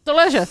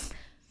 Delicious.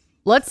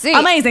 Let's see.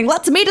 Amazing.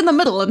 Let's meet in the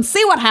middle and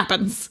see what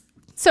happens.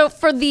 So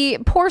for the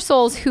poor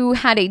souls who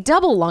had a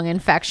double lung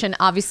infection,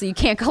 obviously you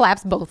can't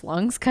collapse both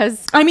lungs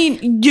because I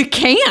mean, you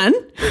can.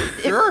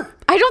 Sure.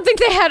 I don't think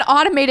they had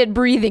automated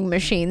breathing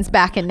machines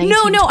back in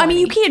 1920. No. I mean,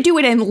 you can't do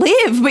it and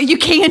live, but you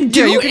can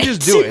do it. Yeah, you can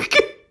just do it.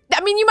 I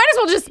mean, you might as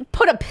well just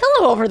put a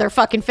pillow over their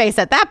fucking face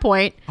at that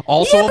point.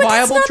 Also Yeah, a but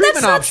viable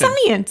treatment that's option. not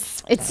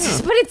science.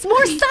 But it's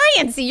more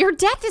sciencey. Your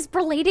death is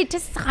related to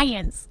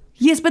science.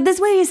 Yes, but this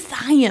way is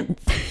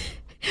science.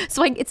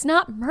 So like, it's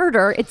not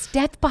murder. It's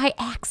death by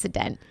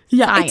accident.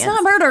 Yeah, Science. it's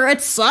not murder.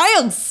 It's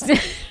science.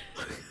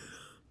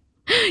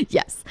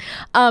 Yes.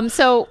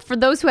 So for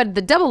those who had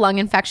the double lung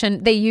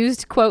infection, they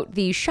used, quote,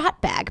 the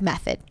shot bag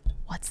method.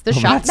 What's the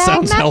shot that bag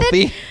sounds method?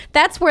 healthy.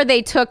 That's where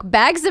they took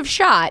bags of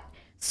shot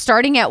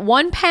starting at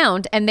 1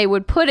 pound and they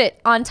would put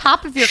it on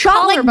top of your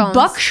Shot like collarbones.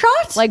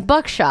 buckshot? Like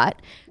buckshot.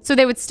 So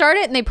they would start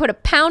it and they put a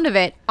pound of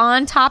it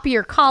on top of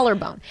your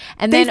collarbone.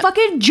 And They then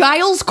fucking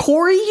Giles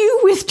Corey you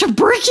with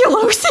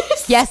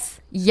tuberculosis.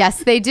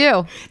 Yes, they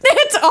do.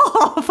 That's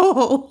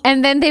awful.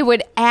 And then they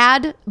would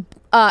add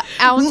ounce.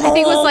 I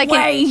think it was More like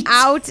weight. an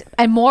out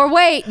and more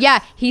weight. Yeah,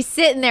 he's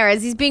sitting there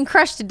as he's being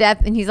crushed to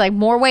death, and he's like,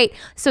 more weight.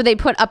 So they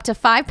put up to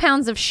 5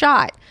 pounds of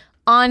shot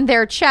on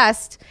their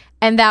chest,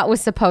 and that was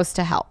supposed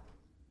to help.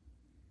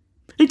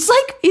 It's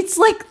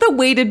like the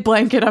weighted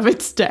blanket of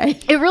its day.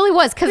 It really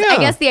was, because I Yeah.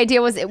 guess the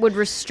idea was it would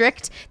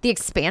restrict the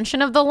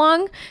expansion of the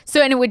lung,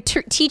 and it would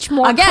teach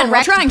more. Again, we're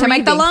correct trying to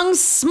make the breathing. lungs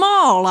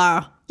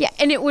smaller. Yeah,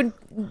 and it would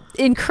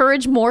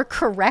encourage more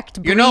correct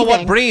breathing. You know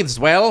what breathes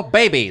well?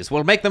 Babies.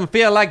 We'll make them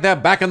feel like they're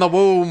back in the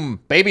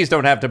womb. Babies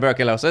don't have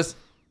tuberculosis.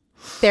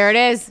 There it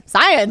is.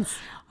 Science.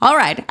 All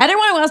right.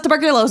 Anyone who has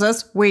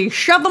tuberculosis, we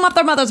shove them up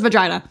their mother's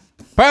vagina.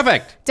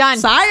 Perfect. Done.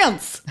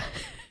 Science.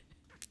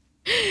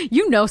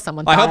 You know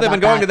someone. I thought hope they've about been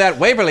going to that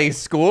Waverly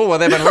school where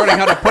they've been learning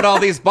how to put all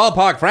these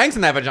ballpark franks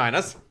in their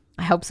vaginas.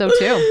 I hope so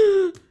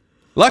too.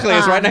 Luckily,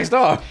 it's right next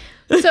door.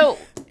 So,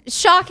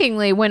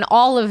 shockingly, when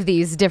all of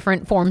these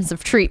different forms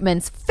of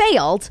treatments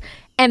failed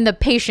and the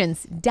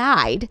patients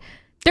died,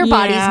 their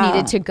bodies Yeah.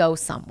 needed to go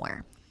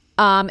somewhere.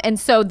 And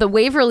so the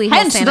Waverly Hill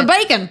Hence the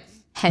bacon.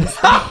 Hence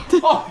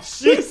the Oh,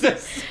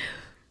 Jesus.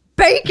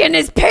 bacon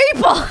is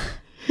people.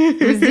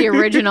 It was the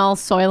original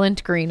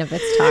Soylent Green of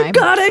its time.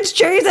 Cottage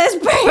cheese is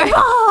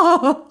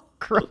people.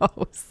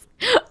 Gross.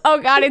 Oh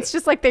God, it's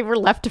just like they were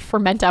left to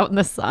ferment out in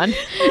the sun.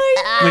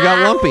 They got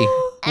lumpy.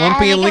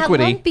 Lumpy and They got liquidy.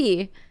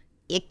 lumpy.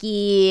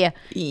 Icky.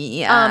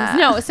 Yeah.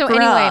 No, so anyway,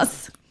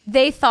 Gross.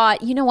 they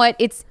thought, you know what?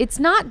 It's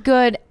not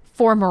good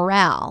for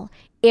morale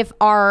if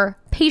our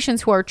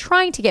patients who are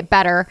trying to get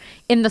better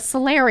in the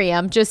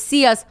solarium just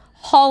see us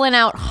hauling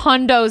out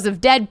hundos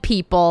of dead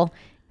people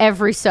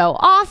every so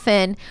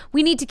often.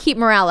 We need to keep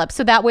morale up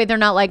so that way they're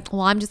not like,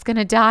 well, I'm just going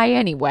to die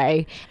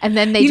anyway. And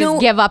then they You just know-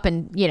 give up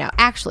and,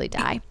 actually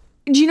die.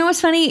 Do you know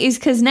what's funny is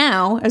because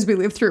now, as we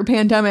live through a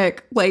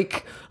pandemic,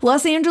 like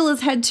Los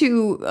Angeles had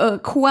to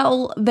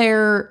quell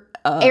their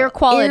air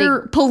quality.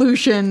 air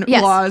pollution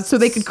Yes. laws so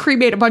they could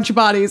cremate a bunch of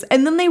bodies.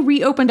 And then they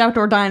reopened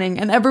outdoor dining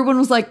and everyone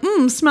was like,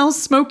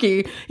 smells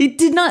smoky.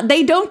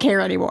 They don't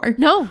care anymore.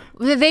 No,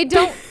 they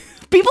don't.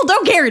 People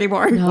don't care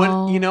anymore.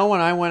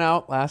 When I went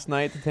out last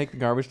night to take the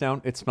garbage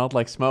down, it smelled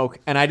like smoke,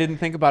 and I didn't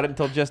think about it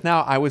until just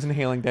now. I was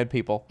inhaling dead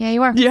people. Yeah,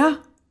 you are. Yeah.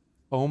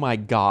 Oh my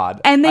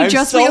god! And they I'm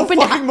just so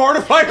reopened- fucking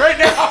mortified right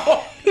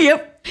now.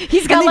 Yep.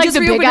 He's got And they like just the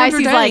big reopened eyes. outdoor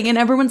He's dining like, and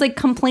everyone's like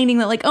complaining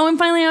that like, I'm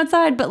finally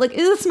outside, but like,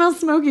 it smells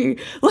smoky.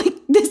 Like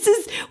this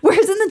is,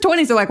 whereas in the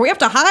 20s, they're like, we have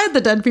to hide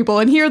the dead people.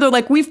 And here they're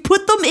like, we've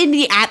put them in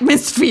the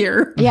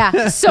atmosphere.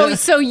 yeah.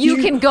 So you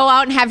can go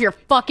out and have your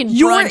fucking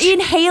You're brunch.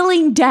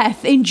 inhaling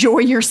death. Enjoy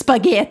your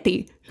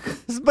spaghetti.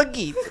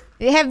 Spaghetti.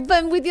 Have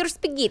fun with your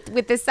spaghetti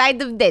with the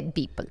side of dead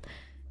people.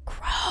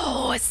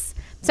 Gross.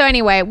 So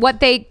anyway,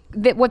 what they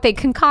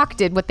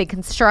concocted, what they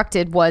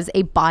constructed was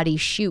a body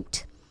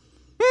chute.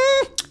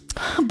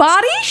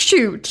 Body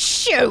chute.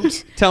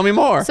 Chute. Tell me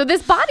more. So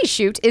this body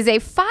chute is a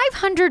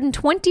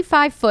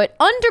 525-foot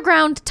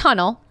underground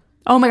tunnel.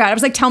 Oh my God. I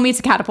was like, tell me it's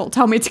a catapult.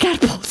 Tell me it's a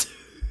catapult.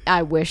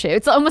 I wish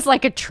it's almost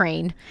like a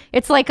train.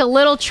 It's like a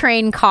little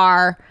train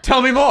car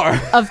Tell me more.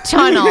 of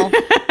tunnel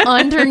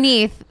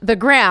underneath the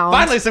ground.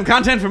 Finally, some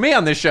content for me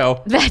on this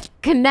show. That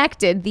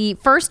connected the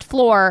first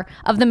floor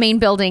of the main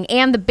building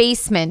and the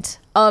basement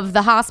of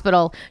the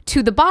hospital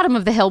to the bottom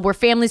of the hill where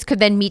families could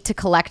then meet to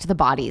collect the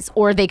bodies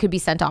or they could be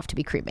sent off to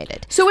be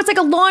cremated. So it's like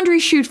a laundry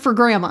chute for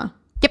grandma.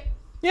 Yep.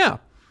 Yeah.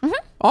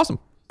 Awesome.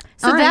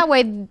 So All right. that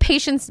way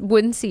patients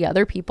wouldn't see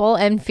other people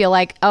and feel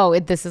like, oh,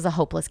 this is a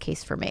hopeless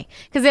case for me.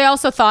 Because they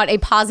also thought a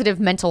positive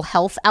mental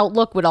health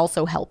outlook would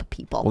also help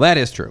people Well, that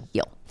is true.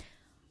 heal.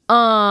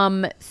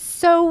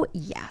 So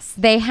yes,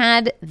 they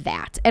had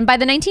that. And by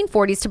the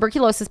 1940s,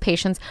 tuberculosis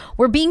patients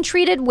were being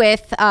treated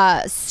with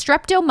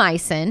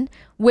streptomycin,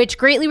 which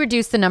greatly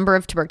reduced the number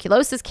of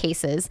tuberculosis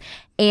cases.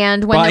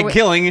 And when By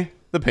killing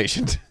the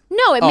patient.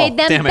 no, it Oh, made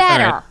them damn it.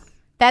 better. All right.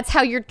 That's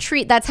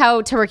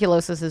how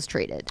tuberculosis is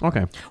treated.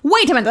 Okay.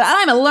 Wait a minute.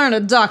 I'm a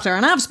learned doctor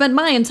and I've spent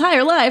my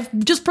entire life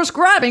just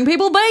prescribing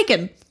people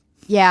bacon.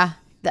 Yeah.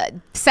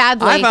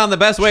 Sadly, I found the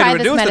best way to try this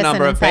reduce the medicine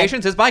number of instead.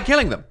 patients is by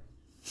killing them.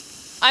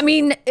 I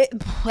mean, it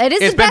is It's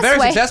the been best very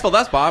way. successful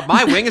thus far.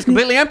 My wing is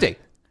completely empty.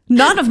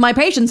 None of my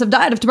patients have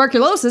died of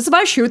tuberculosis if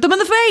I shoot them in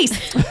the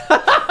face.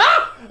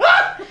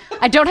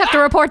 I don't have to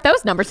report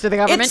those numbers to the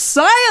government. It's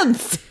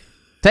science.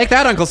 Take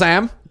that, Uncle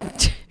Sam.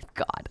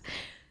 God.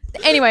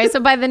 Anyway, so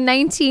by the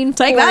 1940s,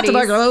 Take that,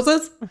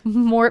 tuberculosis.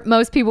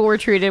 most people were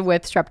treated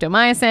with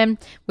streptomycin,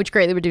 which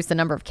greatly reduced the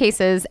number of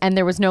cases, and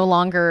there was no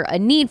longer a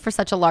need for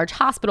such a large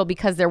hospital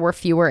because there were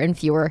fewer and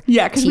fewer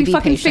Yeah, because we TB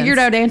fucking patients. figured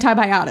out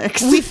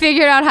antibiotics. We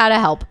figured out how to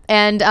help,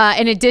 and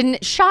it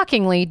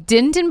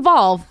didn't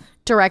involve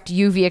direct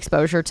UV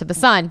exposure to the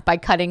sun by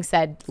cutting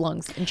said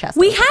lungs and chest.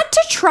 We open. had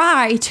to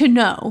try to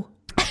know.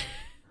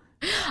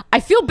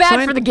 I feel bad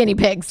Scien- for the guinea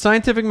pigs.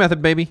 Scientific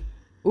method, baby.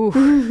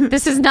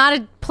 This is not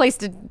a place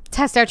to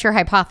test out your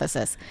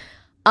hypothesis.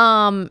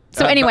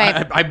 Anyway,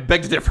 I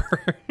beg to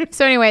differ.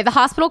 So anyway, the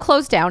hospital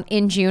closed down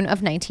in June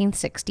of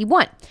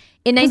 1961.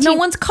 In 'Cause no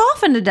one's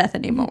coughing to death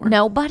anymore.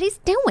 Nobody's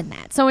doing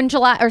that. So in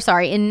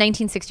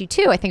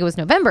 1962, I think it was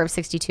November of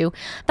 62,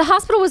 the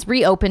hospital was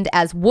reopened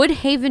as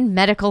Woodhaven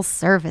Medical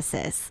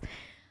Services.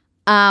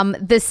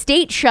 The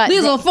state shut.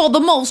 These are for the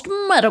most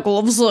medical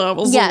of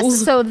services.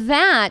 Yes, so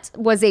that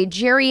was a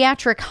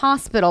geriatric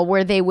hospital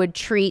where they would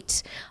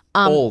treat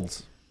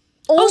Olds.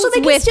 Oh, so olds they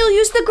can with still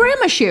use the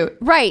grandma chute.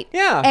 right.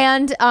 Yeah.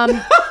 And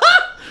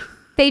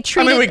they I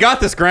treated. mean, we got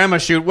this grandma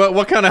shoot.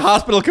 What kind of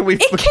hospital can we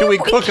It can we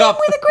cook up?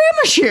 with a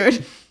grandma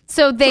chute.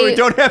 so they. So we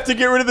don't have to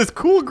get rid of this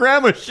cool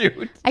grandma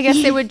shoot. I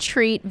guess they would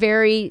treat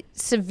very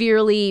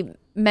severely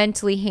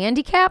mentally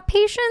handicapped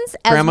patients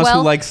as Grandmas well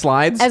who like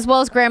slides. as well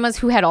as grandmas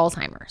who had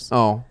Alzheimer's.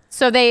 Oh,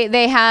 So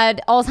they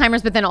had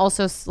Alzheimer's, but then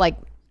also like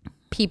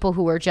people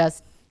who were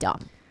just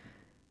dumb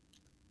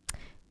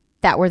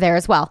that were there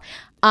as well.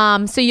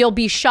 So you'll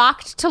be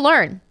shocked to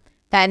learn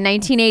that in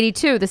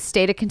 1982, the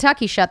state of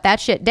Kentucky shut that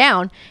shit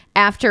down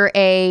after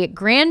a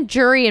grand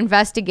jury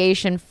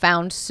investigation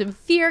found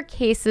severe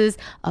cases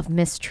of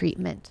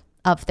mistreatment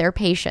of their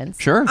patients.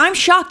 sure. I'm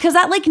shocked because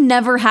that like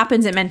never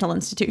happens at mental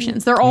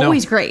institutions. They're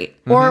always great.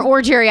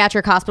 Or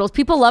geriatric hospitals.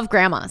 People love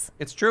grandmas.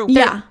 It's true.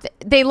 Yeah.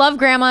 They love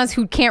grandmas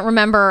who can't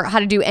remember how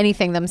to do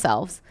anything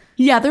themselves.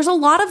 Yeah, there's a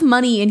lot of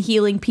money in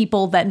healing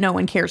people that no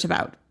one cares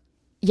about.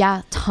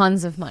 Yeah,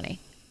 tons of money.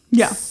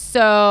 Yeah.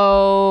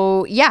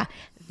 So yeah,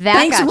 that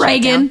Thanks, got shut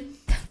Reagan.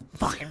 down.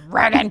 Fucking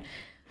Reagan.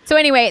 So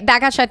anyway,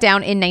 that got shut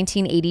down in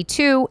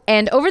 1982,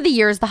 and over the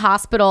years, the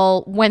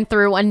hospital went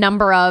through a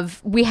number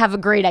of. We have a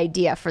great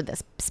idea for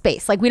this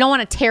space. Like we don't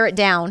want to tear it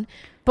down,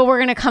 but we're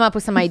going to come up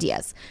with some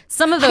ideas.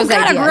 Some of those I've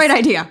got ideas. a great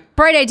idea.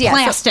 Bright idea. So,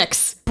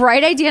 Plastics.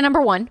 bright idea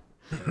number one: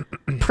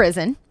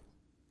 prison.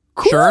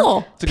 Cool.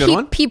 Sure. It's a good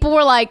one. People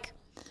were like,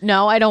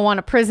 no, I don't want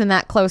a prison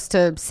that close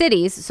to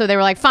cities. So they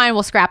were like, fine,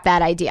 we'll scrap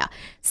that idea.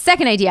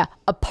 Second idea,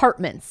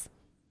 apartments.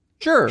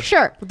 Sure.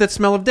 Sure. With that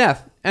smell of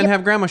death and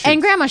have grandma shoots.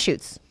 And grandma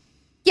shoots.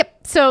 Yep.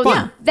 So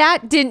Fun.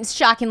 that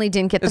shockingly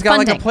didn't get It's the got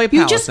funding. like a play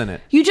You palace in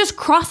it. you just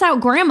cross out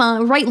grandma,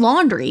 write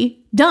laundry,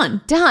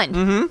 done. Done.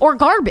 Mm-hmm. Or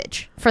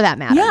garbage, for that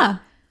matter. Yeah.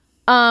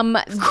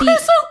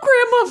 Cross out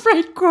grandma,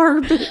 write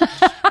garbage.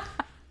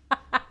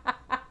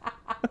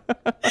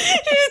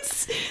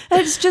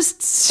 it's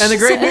just And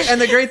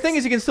the great thing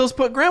is you can still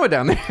put grandma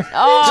down there.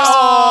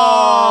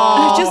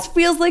 it just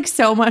feels like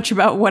so much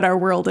about what our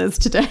world is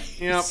today.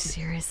 Yep.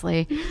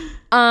 Seriously.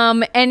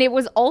 And it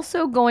was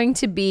also going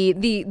to be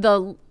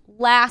the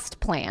last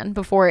plan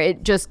before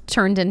it just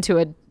turned into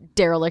a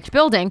derelict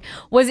building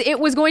was it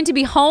was going to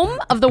be home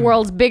of the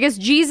world's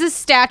biggest Jesus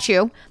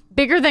statue,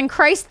 bigger than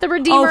Christ the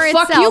Redeemer Oh,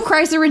 itself. fuck you,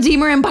 Christ the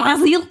Redeemer in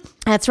Brazil.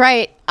 That's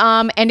right.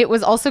 And it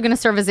was also going to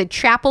serve as a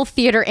chapel,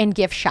 theater, and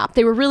gift shop.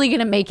 They were really going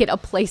to make it a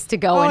place to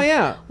go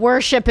and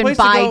worship and Place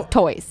to buy go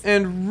toys.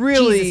 And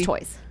really Jesus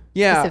toys.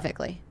 Yeah.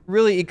 Specifically.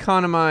 Really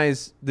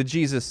economize the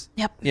Jesus.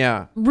 Yep.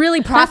 Yeah.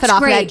 Really profit That's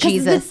off great, that 'cause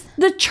Jesus.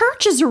 The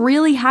church has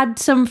really had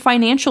some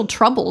financial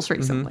troubles Mm-hmm.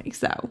 recently,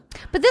 so.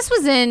 But this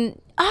was in,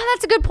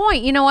 that's a good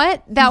point. You know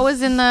what? That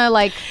was in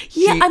the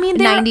Yeah, I mean,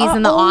 they're 90s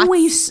and the aughts.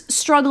 always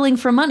struggling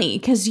for money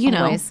because, you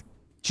know. Always.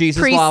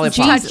 Jesus Priest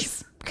lollipops.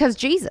 Jesus. Because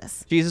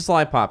Jesus. Jesus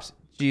lollipops.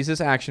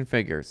 Jesus action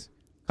figures.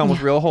 Come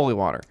with real holy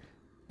water.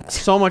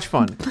 So much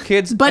fun.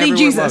 Kids Buddy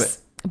everywhere love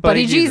Jesus. it.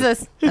 Buddy Jesus.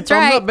 That's Thumbs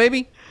right. up,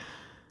 baby.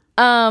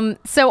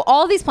 So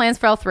all these plans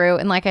fell through,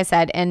 and like I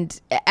said, and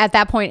at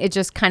that point it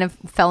just kind of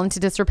fell into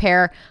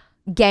disrepair.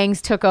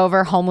 Gangs took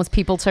over, homeless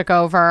people took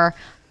over,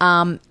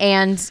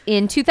 and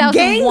in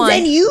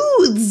 2001,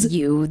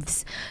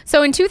 youths.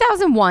 So in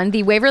 2001,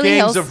 the Waverly Gangs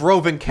Hills of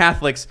roving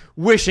Catholics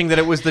wishing that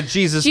it was the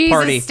Jesus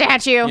party.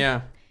 statue.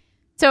 Yeah.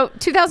 So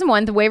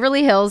 2001, the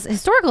Waverly Hills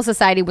Historical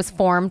Society was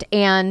formed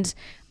and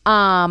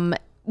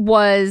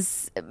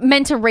was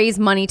meant to raise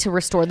money to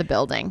restore the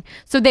building.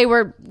 So they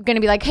were going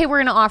to be like, hey, we're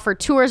going to offer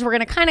tours. We're going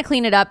to kind of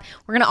clean it up.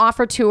 We're going to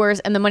offer tours.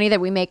 And the money that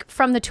we make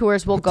from the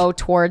tours will go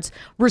towards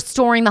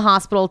restoring the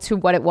hospital to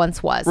what it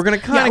once was. We're going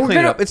to kind of clean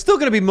it up. It's still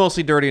going to be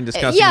mostly dirty and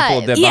disgusting Yeah, and full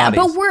of dead Yeah,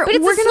 bodies. but we're But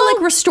it's a gonna slow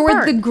like restore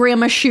burn. the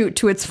grandma chute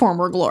to its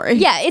former glory.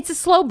 Yeah, it's a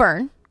slow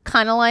burn,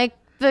 kind of like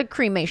the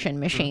cremation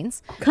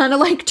machines. Kind of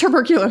like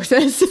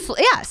tuberculosis.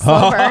 Yeah,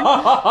 slow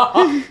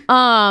burn.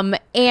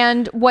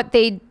 And what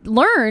they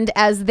learned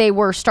as they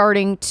were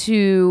starting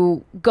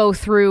to go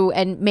through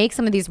and make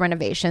some of these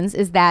renovations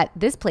is that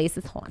this place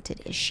is haunted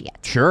as shit.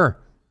 Sure.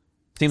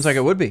 Seems like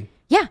it would be.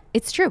 Yeah,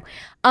 it's true.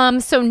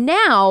 So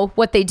now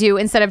what they do,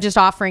 instead of just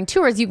offering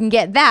tours, you can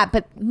get that,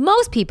 but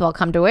most people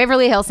come to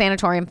Waverly Hill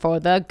Sanatorium for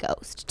the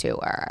ghost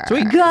tour.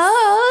 Sweet.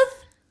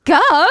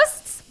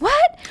 Ghosts?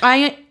 What?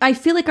 I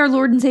feel like our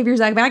Lord and Savior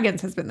Zach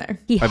Baggins has been there.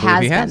 He believe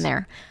has he been has.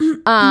 there.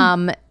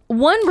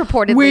 One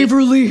reportedly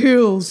Waverly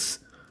Hills,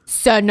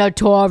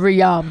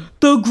 sanatorium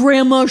the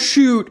grandma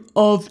chute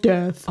of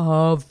death.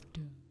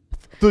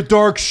 The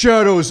dark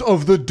shadows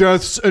of the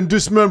deaths and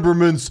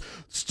dismemberments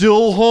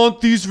still haunt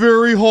these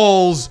very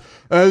halls,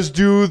 as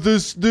do the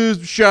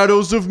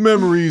shadows of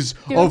memories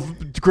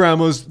of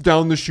grandmas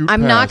down the chute.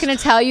 I'm not going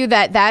to tell you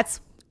that that's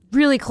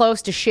really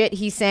close to shit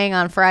he's saying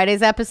on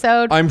Friday's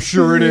episode. I'm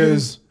sure it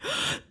is.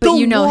 But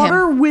you know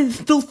water him.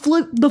 with the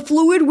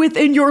fluid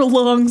within your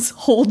lungs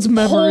holds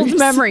memories. Holds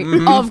memory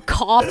of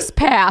coughs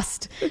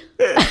past.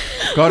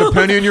 Got a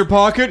penny in your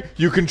pocket?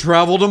 You can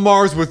travel to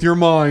Mars with your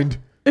mind.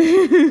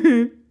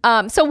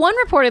 So one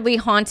reportedly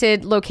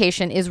haunted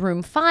location is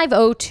room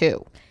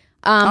 502.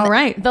 All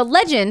right. The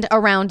legend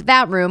around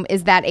that room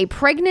is that a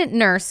pregnant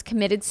nurse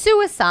committed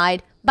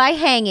suicide by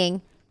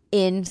hanging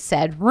in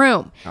said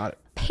room. Got it.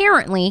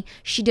 Apparently,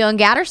 she done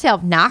got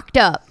herself knocked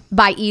up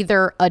by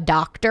either a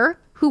doctor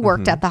who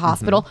worked at the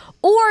hospital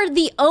or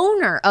the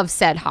owner of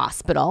said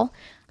hospital.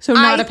 So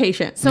not a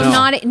patient. So No.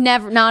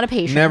 not a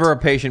patient. Never a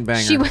patient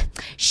banger.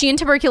 She and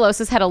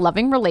tuberculosis had a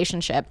loving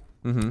relationship,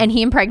 and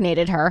he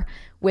impregnated her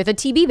with a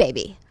TB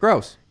baby.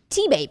 Gross.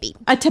 T baby.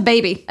 A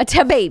baby. A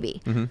T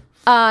baby.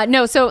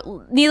 No,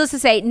 so needless to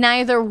say,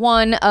 neither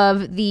one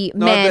of the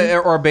No, men.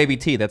 or baby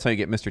T. That's how you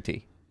get Mr.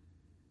 T.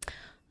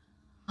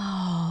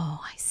 Oh,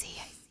 I see.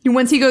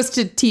 Once he goes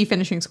to T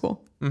finishing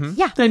school,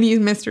 Yeah, then he's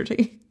Mr.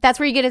 T. that's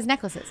where you get his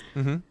necklaces.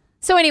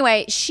 So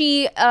anyway,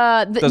 she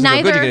Doesn't go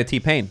neither good. You get a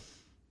T-pain.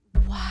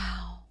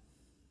 Wow.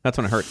 That's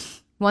when it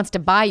hurts. wants to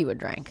buy you a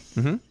drink.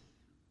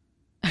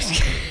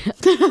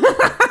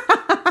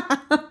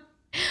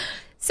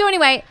 So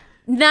anyway,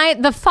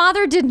 the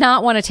father did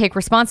not want to take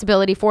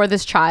responsibility for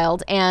this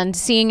child, and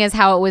seeing as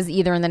how it was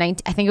either in the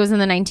I think it was in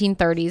the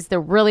 1930s, there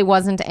really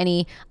wasn't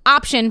any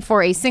option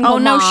for a single Oh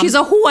no, mom. she's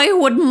a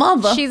Hollywood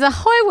mother. She's a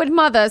Hollywood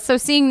mother, so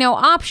seeing no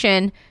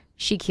option,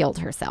 she killed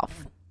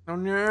herself. Oh,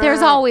 no.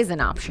 There's always an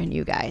option,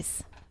 you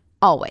guys.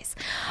 Always.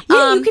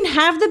 Yeah, you can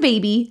have the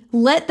baby,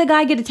 let the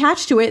guy get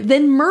attached to it,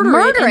 then murder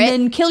it, and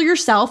then kill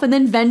yourself, and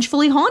then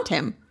vengefully haunt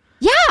him.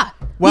 Yeah.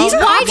 Well, These are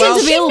well, options well,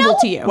 available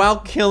to you. While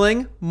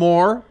killing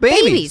more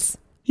babies.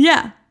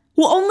 Yeah.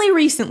 Well, only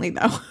recently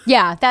though.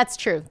 Yeah, that's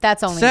true.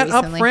 That's only Set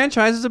recently. up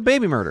franchises of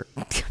baby murder.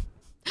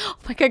 Oh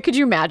my God, could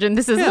you imagine?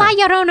 This is Yeah. La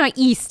Llorona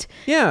East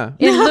Yeah.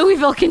 in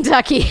Louisville,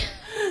 Kentucky.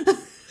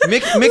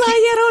 Mickey, La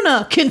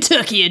Llorona,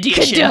 Kentucky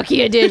edition.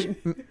 Kentucky edition.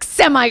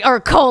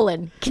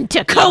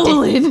 Kentucky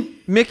edition.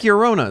 Mick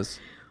Lloronas.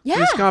 Yeah.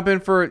 You just stop in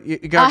for you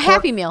got A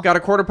Happy Meal. Got a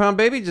quarter-pound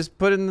baby? Just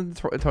put it in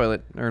the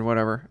toilet or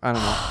whatever. I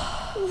don't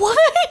know. What?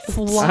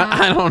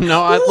 I don't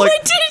know. What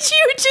did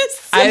you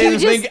just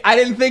say? I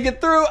didn't think it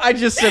through. I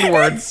just said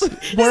words.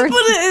 Just put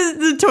it in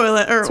the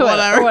toilet or Toilet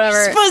whatever. or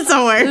whatever. Just put it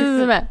somewhere.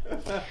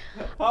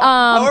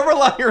 However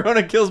La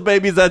Llorona kills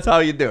babies, that's how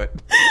you do it.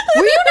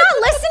 Were you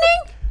not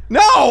listening?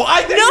 No,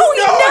 I think No,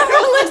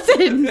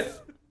 you never listen.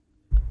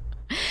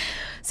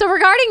 So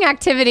regarding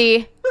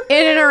activity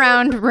in and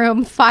around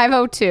room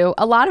 502,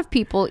 a lot of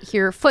people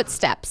hear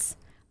footsteps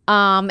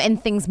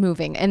and things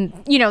moving and,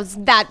 you know,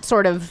 that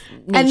sort of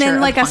nature And then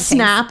of like a hauntings.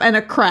 snap and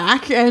a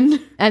crack and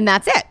And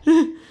that's it.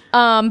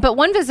 But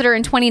one visitor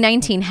in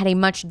 2019 had a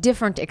much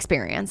different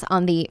experience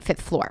on the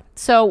 5th floor.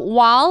 So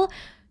while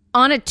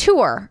on a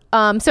tour,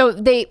 so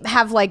they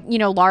have like, you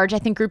know, large, I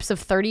think groups of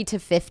 30 to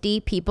 50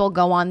 people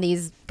go on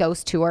these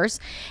ghost tours.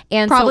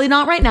 And probably so,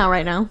 not right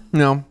now.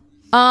 No.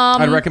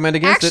 I'd recommend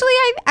against actually,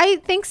 it. I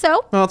think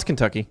so. Well, it's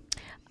Kentucky.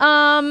 They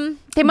might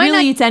Really,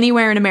 not. it's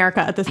anywhere in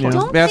America at this point.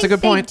 Don't That's a think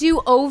good point. They do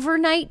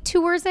overnight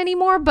tours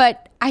anymore,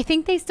 but I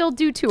think they still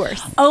do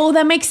tours. Oh,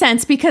 that makes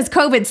sense because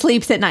COVID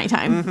sleeps at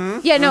nighttime. Mm-hmm.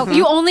 Yeah, no,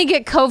 you only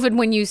get COVID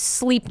when you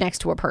sleep next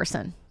to a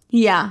person.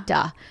 Yeah.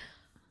 Duh.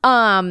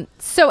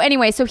 So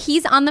anyway, so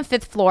he's on the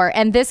 5th floor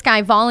and this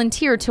guy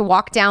volunteered to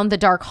walk down the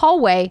dark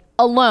hallway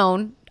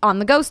alone on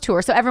the ghost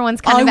tour. So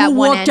everyone's kind of I at will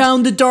one walk end.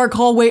 down the dark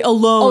hallway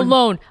alone.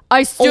 Alone.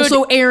 I stood.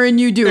 Also, Aaron,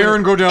 you do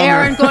Aaron, it. go down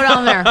Aaron, there. go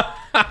down there.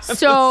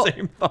 So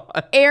Same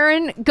thought.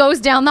 Aaron goes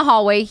down the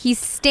hallway. He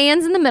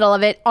stands in the middle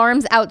of it,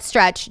 arms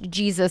outstretched,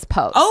 Jesus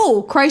pose.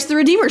 Oh, Christ the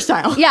Redeemer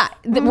style. Yeah,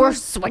 we're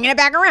swinging it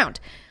back around.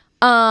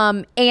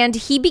 And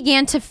he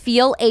began to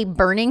feel a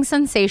burning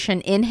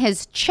sensation in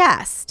his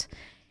chest.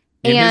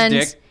 In his and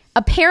dick.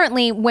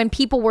 apparently, when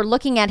people were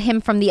looking at him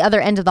from the other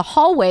end of the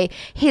hallway,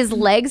 his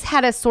legs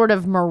had a sort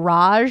of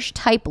mirage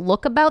type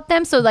look about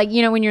them. So, like,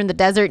 you know, when you're in the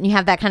desert and you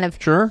have that kind of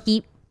Sure.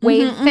 heat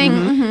wave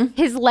thing,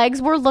 his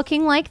legs were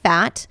looking like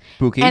that.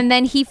 Spooky. And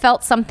then he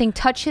felt something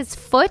touch his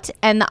foot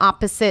and the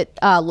opposite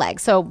leg.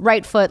 So,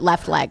 right foot,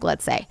 left leg,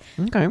 let's say.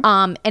 Okay.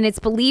 And it's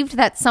believed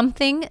that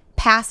something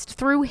passed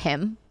through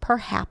him,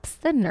 perhaps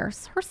the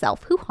nurse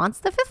herself who haunts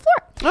the 5th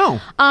floor. Oh.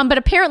 But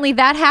apparently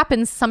that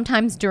happens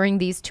sometimes during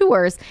these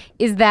tours,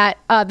 is that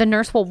the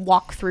nurse will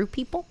walk through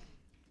people.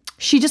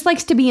 She just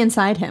likes to be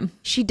inside him.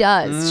 She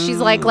does. She's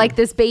like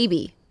this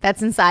baby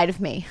that's inside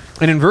of me.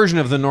 An inversion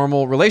of the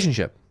normal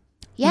relationship.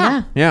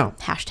 Yeah. Yeah.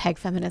 Hashtag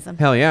feminism.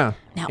 Hell yeah.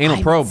 Now Anal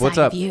I'm probe. What's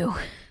inside up? of you.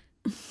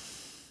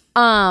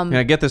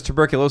 Yeah, get this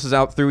tuberculosis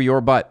out through your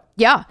butt.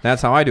 Yeah.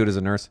 That's how I do it as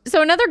a nurse.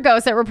 So another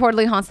ghost that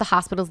reportedly haunts the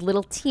hospital is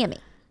little Timmy.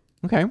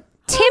 Okay.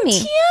 Timmy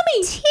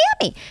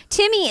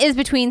is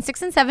between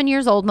 6 and 7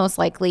 years old, most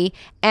likely,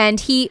 and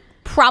he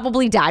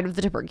probably died of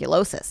the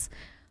tuberculosis.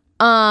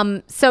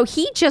 So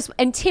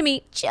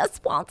Timmy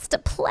just wants to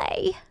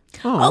play.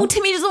 Oh,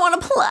 Timmy doesn't want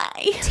to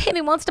play.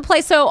 Timmy wants to play.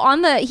 So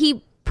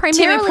he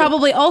primarily Timmy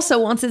probably also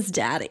wants his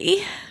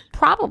daddy.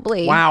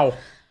 probably. Wow.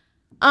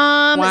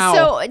 Wow.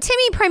 So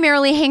Timmy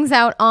primarily hangs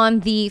out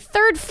on the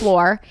 3rd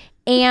floor,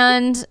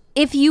 and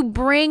if you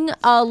bring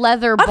a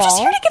leather I'm ball, just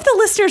here to give the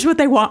listeners what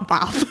they want,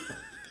 Bob.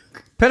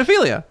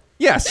 Pedophilia.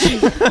 Yes.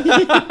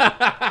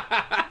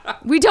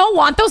 we don't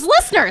want those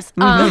listeners.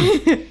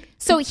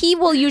 So he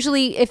will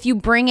usually, if you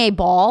bring a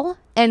ball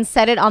and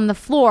set it on the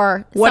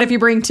floor, What if you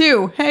bring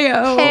two?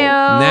 Hey-o.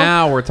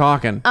 Now we're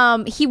talking.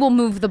 he will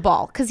move the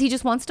ball because he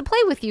just wants to play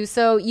with you.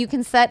 So you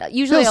can set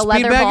usually He'll a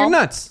leather speed bag ball. your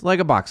nuts like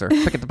a boxer.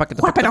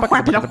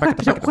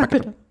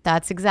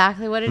 That's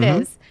exactly what it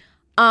is.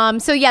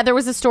 So yeah, there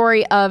was a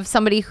story of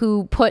somebody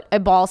who put a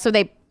ball. So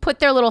they put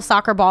their little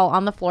soccer ball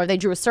on the floor. They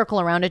drew a circle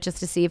around it just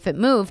to see if it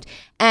moved.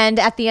 And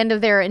at the end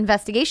of their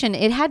investigation,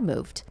 it had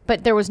moved,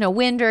 but there was no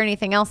wind or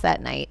anything else that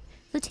night.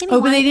 So Timmy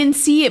Oh, but they didn't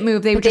see it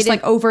move. They were they just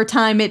like didn't- over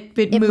time it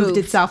moved moved.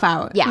 itself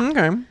out. Yeah,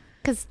 Okay.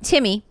 because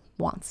Timmy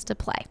wants to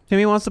play.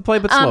 Timmy wants to play,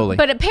 but slowly.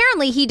 But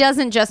apparently he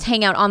doesn't just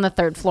hang out on the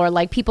 3rd floor.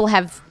 Like people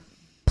have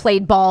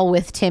played ball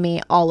with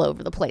Timmy all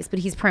over the place, but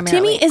he's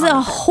primarily Timmy is on a the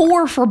 3rd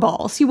floor. whore for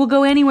balls. He will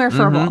go anywhere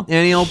for a ball.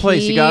 Any old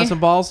place. You got He- some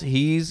balls,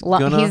 he's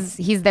gonna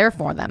He's there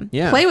for them.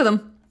 yeah. Play with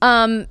him.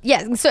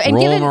 Yeah. So and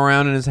roll them given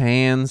around in his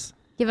hands.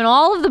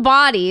 all of the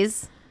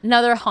bodies,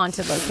 another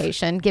haunted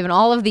location. Given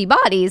all of the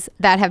bodies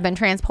that have been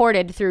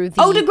transported through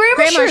the the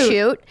Grandma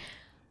Chute.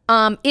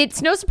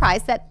 It's no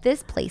surprise that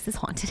this place is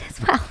haunted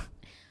as well.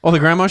 Oh, the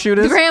grandma shoot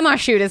is? The Grandma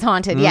Chute is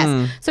haunted,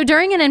 yes. So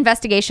during an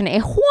investigation, a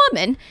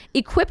woman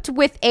equipped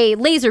with a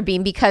laser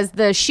beam, because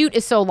the chute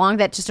is so long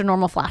that just a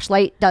normal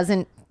flashlight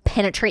doesn't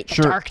penetrate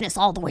the darkness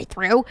all the way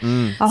through.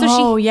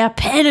 So she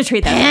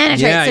penetrate that.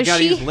 penetrates. Yeah, so you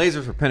gotta she use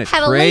lasers for penetration.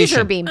 had a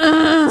laser beam.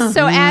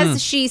 So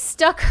as she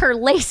stuck her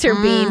laser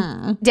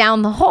beam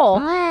down the hole,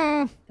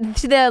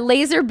 the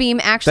laser beam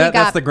actually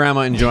That's the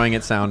grandma enjoying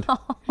it sound.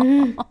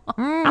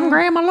 I'm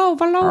Grandma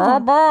Lova.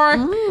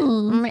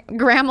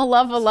 Grandma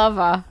Lova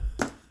Lova.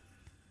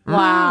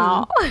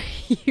 Wow.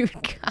 You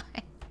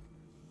guys.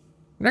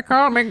 They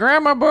call me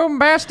Grandma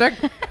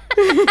Boombastic.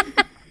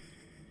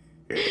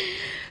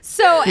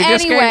 So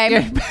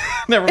anyway,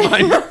 Never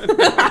mind.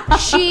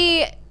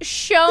 she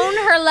shone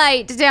her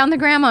light down the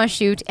grandma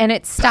chute, and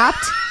it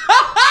stopped.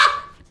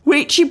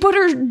 Wait, she put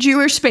her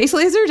Jewish space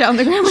laser down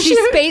the grandma She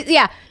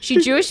chute? she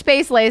Jewish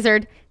space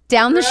lasered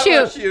down the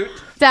chute,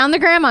 down the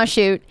grandma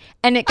chute,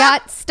 and it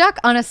got stuck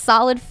on a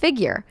solid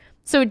figure.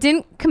 So it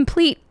didn't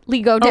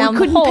completely go down it the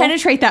couldn't hole.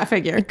 penetrate that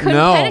figure. Couldn't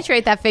No.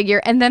 penetrate that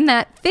figure, and then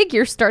that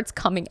figure starts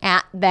coming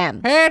at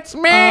them. It's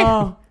me.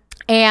 Oh.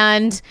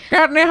 And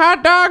Got any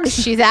hot dogs?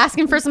 she's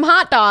asking for some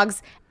hot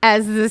dogs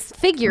as this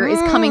figure is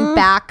coming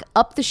back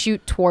up the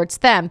chute towards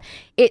them.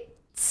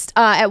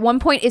 At one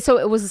point, it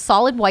was a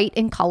solid white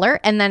in color,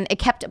 and then it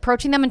kept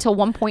approaching them until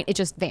one point it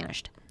just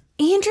vanished.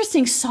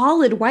 Interesting,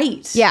 solid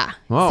white. Yeah.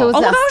 Whoa. So it was,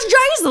 Oh, that was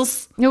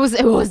Jesus.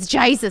 it was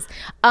Jesus.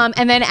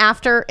 And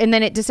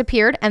then it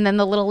disappeared, and then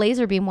the little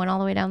laser beam went all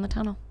the way down the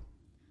tunnel.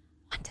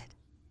 Haunted.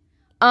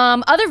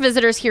 Other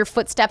visitors hear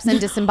footsteps and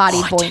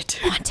disembodied voice.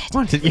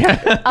 Haunted.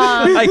 Yeah.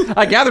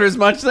 I gathered as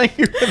much. Thank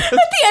you. At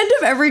the end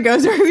of every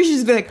ghost story, we should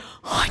just be like,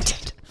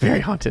 haunted. Very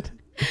haunted.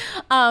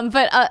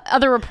 But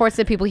other reports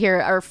that people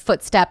hear are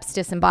footsteps,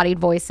 disembodied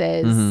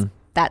voices,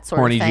 that sort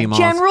Horny of thing. G-moms.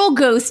 General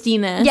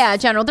ghostiness. Yeah,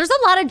 general. There's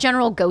a lot of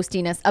general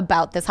ghostiness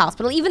about this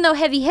hospital. Even though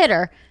heavy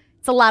hitter,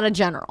 it's a lot of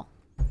general,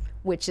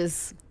 which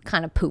is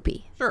kind of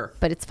poopy. Sure.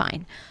 But it's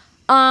fine.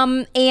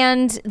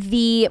 And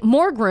the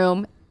morgue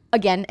room,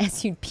 again,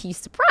 as you'd be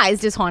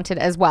surprised, is haunted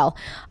as well.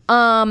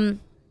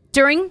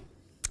 During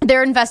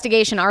their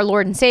investigation, our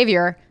Lord and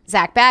Savior,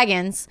 Zach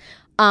Baggins,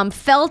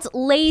 felt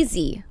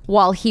lazy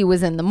while he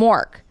was in the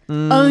morgue.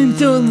 I'm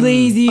so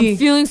lazy.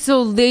 Feeling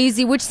so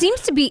lazy, which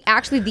seems to be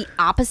actually the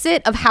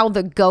opposite of how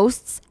the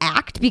ghosts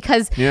act,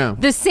 because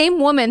the same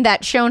woman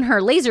that shone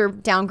her laser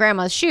down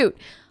grandma's chute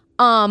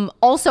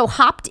also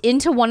hopped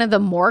into one of the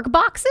morgue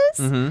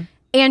boxes,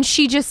 and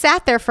she just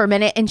sat there for a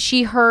minute, and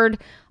she heard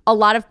a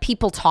lot of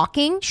people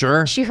talking.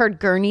 Sure. She heard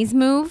gurneys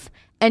move,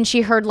 and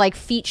she heard like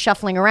feet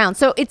shuffling around.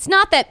 So it's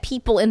not that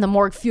people in the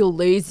morgue feel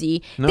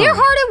lazy. No. They're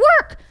hard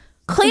at work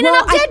cleaning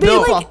up dead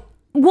people.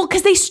 Well,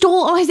 because they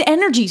stole all his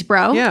energies,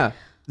 bro. Yeah.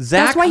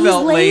 Zach That's why he's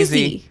felt lazy.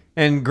 lazy.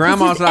 And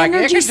Grandma's his like, you can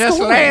energy's just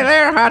stolen." lay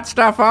there, hot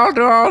stuff. I'll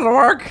do all the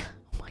work.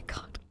 Oh my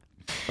God.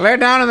 Lay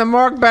down in the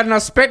morgue bed and I'll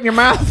spit in your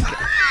mouth.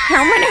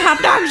 How many hot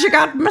dogs you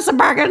got, Mr.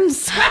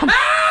 Baggins?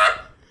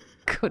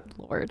 Good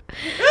Lord.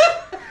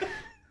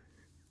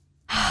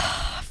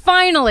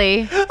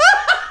 Finally,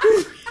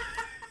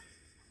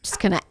 just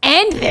gonna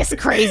end this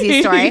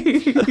crazy story.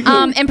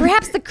 And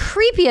perhaps the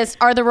creepiest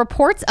are the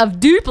reports of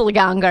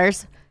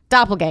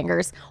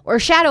doppelgangers, or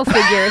shadow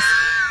figures.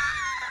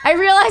 I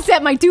realized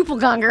that my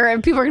doppelganger,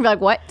 and people are gonna be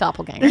like, "What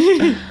doppelganger?"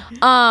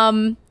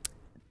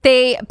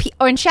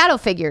 In shadow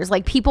figures,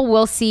 like people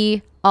will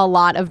see a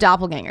lot of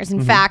doppelgangers.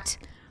 In fact,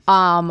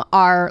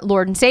 our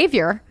Lord and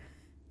Savior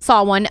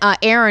saw one.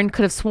 Aaron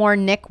could have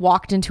sworn Nick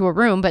walked into a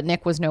room, but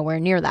Nick was nowhere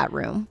near that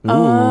room.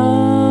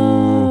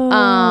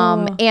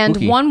 And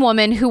Spooky. one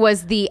woman who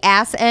was the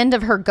ass end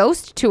of her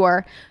ghost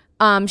tour,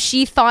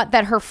 she thought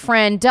that her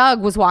friend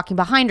Doug was walking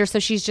behind her, so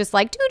she's just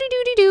like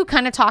doo-doo-doo-doo-doo,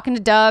 kind of talking to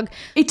Doug.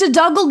 It's a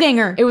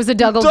Doppelganger. It was a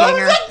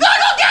doppelganger.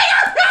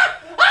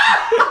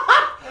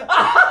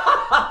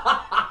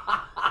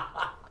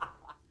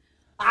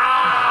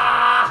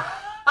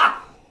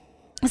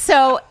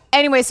 So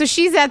anyway, so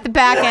she's at the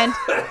back end.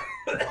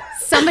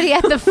 Somebody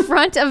at the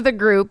front of the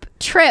group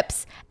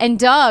trips, and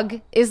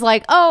Doug is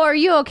like, "Oh, are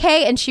you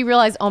okay?" And she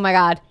realized, "Oh my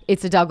God,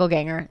 it's a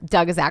doppelganger.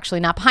 Doug is actually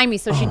not behind me."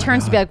 So she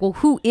turns to be like, "Well,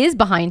 who is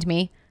behind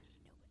me?"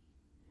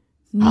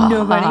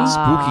 Nobody.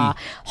 Spooky.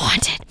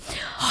 Haunted.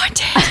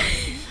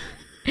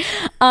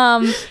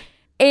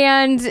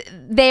 And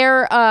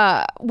there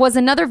was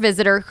another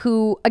visitor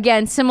who,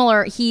 again,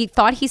 similar. He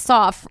thought he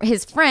saw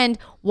his friend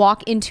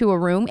walk into a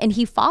room, and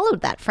he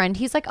followed that friend.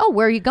 He's like, "Oh,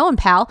 where are you going,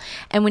 pal?"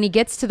 And when he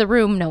gets to the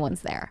room, no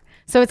one's there.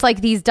 So it's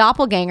like these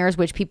doppelgangers,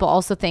 which people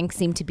also think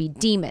seem to be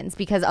demons,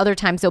 because other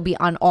times there'll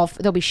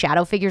be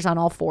shadow figures on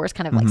all fours,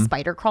 kind of like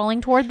spider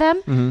crawling toward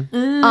them.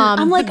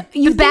 I'm like,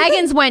 The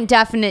Baggins went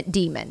definite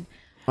demon.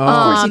 Of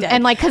course he did.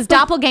 And like, because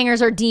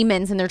doppelgangers are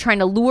demons and they're trying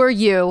to lure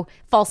you,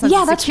 false sense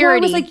Yeah, of that's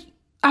where security.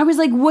 I was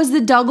like, was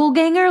the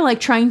doppelganger like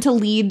trying to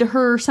lead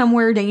her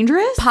somewhere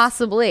dangerous?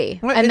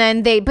 Possibly. And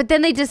then they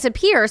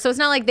disappear. So it's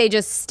not like they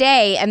just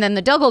stay and then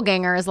the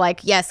doppelganger is like,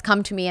 "Yes,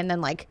 come to me," and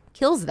then like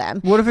kills them.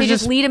 What if they it's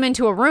just just- lead them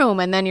into a room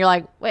and then you're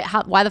like, "Wait,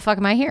 why the fuck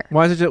am I here?"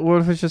 Why is it just, what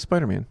if it's just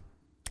Spider-Man?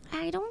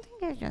 I don't think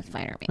it's just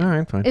Spider-Man. All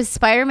right, fine. Is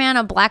Spider-Man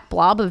a black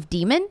blob of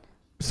demon?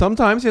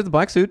 Sometimes he has the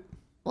black suit.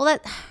 Well,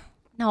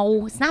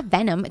 no, it's not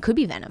Venom. It could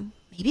be Venom.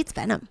 Maybe it's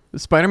Venom.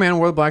 Spider-Man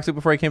wore the black suit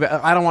before he came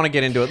back. I don't want to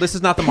get into it. This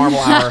is not the Marvel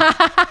Hour.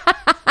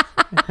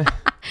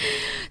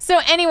 So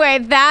anyway,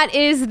 that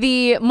is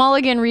the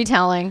Mulligan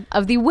retelling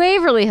of the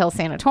Waverly Hill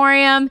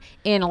Sanatorium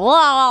in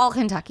Louisville,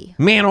 Kentucky.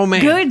 Man, oh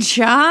man. Good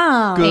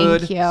job.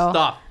 Good Thank you.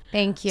 stuff.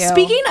 Thank you.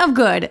 Speaking of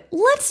good,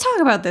 let's talk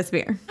about this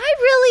beer. I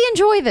really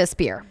enjoy this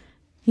beer.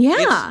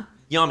 Yeah.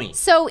 Yummy.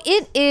 So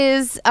it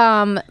is,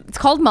 it's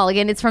called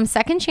Mulligan. It's from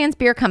Second Chance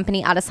Beer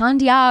Company out of San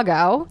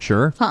Diego.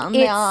 Sure.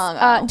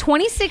 It's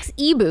 26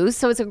 e-boos,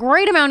 so it's a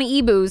great amount of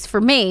e-boos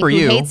for me, For who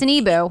you. hates an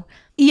e-boo.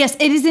 Yes,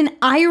 it is an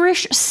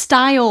Irish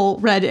style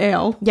red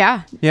ale.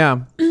 Yeah.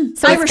 Yeah. So Irish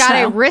it's got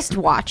style. a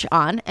wristwatch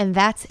on, and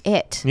that's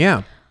it.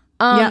 Yeah.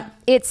 Yeah.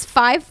 It's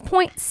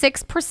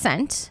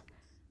 5.6%,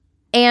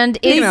 and You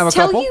can it's have a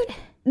couple.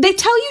 They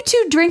tell you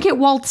to drink it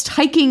whilst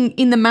hiking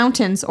in the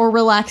mountains or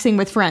relaxing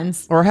with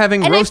friends. Or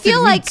having and I roasted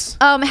feel meats.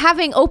 like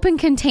having open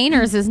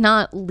containers is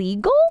not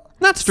legal.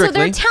 Not So they're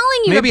strictly. telling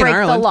you Maybe to in break the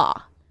Ireland.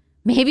 law.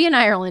 Maybe in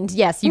Ireland,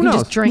 yes, you Who can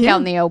knows? just drink Yeah. out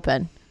in the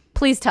open.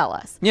 Please tell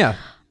us. Yeah.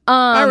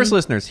 Irish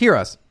listeners, hear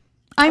us.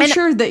 I'm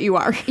sure that you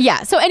are.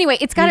 Yeah. So anyway,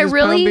 it's got You a just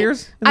pound really.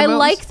 beers in the I mountains?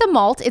 like the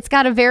malt. It's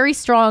got a very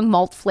strong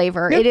malt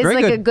flavor. Yeah, it is very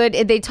like good. a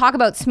good. They talk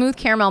about smooth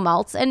caramel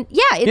malts, and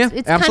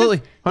it's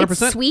absolutely. kind of 100%.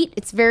 it's sweet.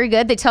 It's very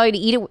good. They tell you to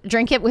eat it,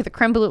 drink it with a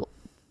creme brulee.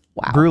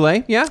 Wow.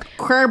 Brulee, yeah.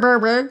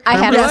 I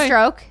had a brulee.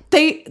 stroke.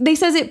 They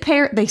say it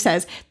pairs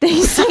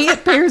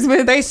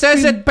with. They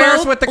says it pairs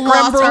both with the creme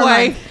lost our brulee.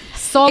 mind.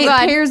 So It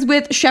good. pairs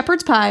with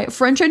shepherd's pie,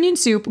 French onion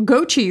soup,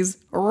 goat cheese,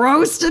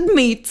 roasted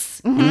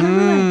meats,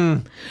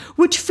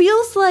 which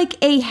feels like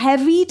a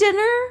heavy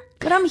dinner,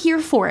 but I'm here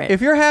for it.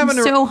 If you're having I'm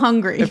a- so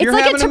hungry. if It's you're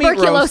like a having a meat roast-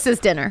 tuberculosis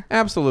dinner.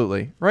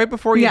 Absolutely. Right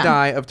before you Yeah.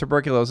 die of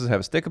tuberculosis,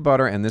 have a stick of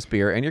butter and this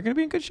beer, and you're going to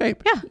be in good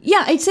shape. Yeah.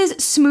 Yeah, it says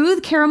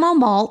smooth caramel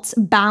malts,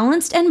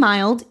 balanced and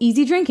mild,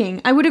 easy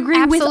drinking. I would agree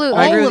Absolutely. with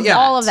I all agree of with that.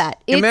 all of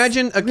that. It's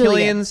Imagine a really good.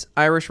 Killian's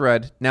Irish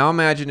Red. Now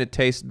imagine it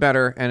tastes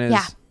better and is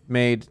Yeah.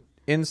 made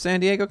in San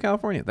Diego,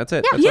 California. That's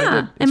it. That's all I Yeah,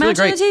 did. It's really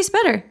imagine great. it tastes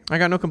better. I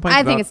got no complaints I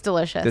think about it's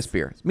delicious. This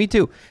beer. Me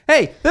too.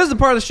 Hey, this is the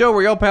part of the show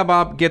where Yo Pal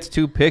Bob gets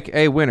to pick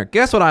a winner.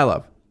 Guess what I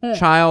love?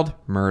 Child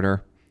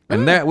murder.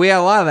 And there, we had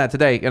a lot of that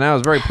today, and I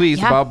was very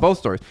pleased Yeah. about both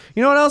stories.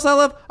 You know what else I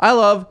love? I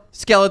love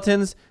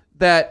skeletons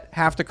that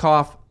have to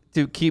cough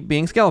to keep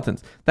being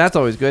skeletons. That's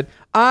always good.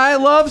 I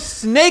love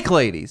snake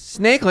ladies.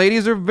 Snake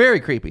ladies are very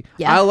creepy.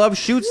 Yeah. I love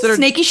shoots that are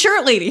Snaky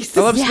shirt ladies.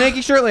 I love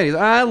snaky shirt ladies.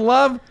 I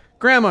love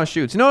grandma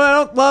shoots. You know what I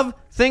don't love?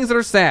 Things that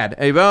are sad.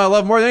 Hey, well, I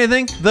love more than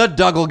anything the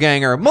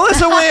Doppelganger.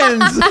 Melissa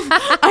wins.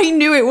 I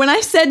knew it. When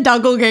I said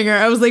Doppelganger,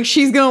 I was like,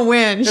 she's going to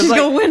win. She's like,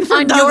 going to win for on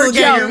your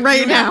Doppelganger joke.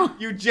 right now.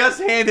 You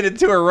just handed it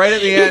to her right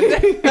at the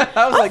end.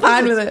 I was like,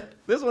 fine this with one's- it.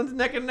 This one's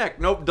neck and neck.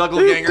 Nope,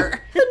 Doppelganger.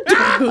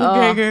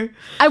 Doppelganger.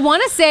 I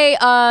want to say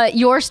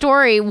your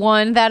story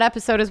won that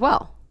episode as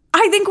well.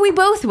 I think we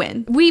both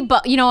win.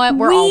 You know what?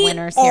 We're all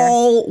winners here.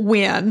 all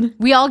win.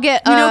 We all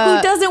get. You know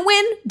who doesn't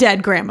win?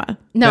 Dead grandma.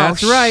 No,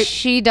 That's right.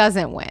 She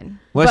doesn't win.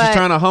 Well, she's But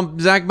trying to hump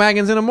Zach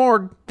Baggins in a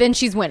morgue. Then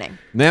she's winning.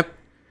 Yep.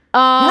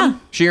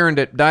 She earned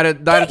it. Died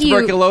of you-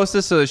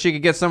 tuberculosis so that she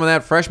could get some of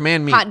that fresh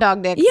man meat. Hot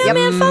dog dick. Yeah, Yep.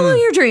 man, follow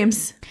your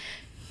dreams.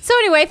 So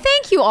anyway,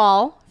 thank you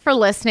all for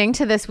listening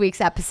to this week's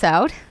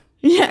episode,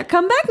 Yeah,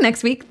 come back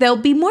next week. There'll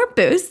be more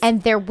booze.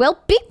 and there will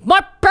be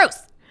more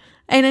Bruce.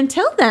 And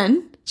until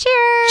then,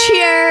 Cheers.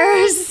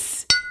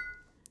 cheers.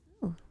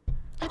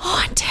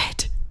 Haunted.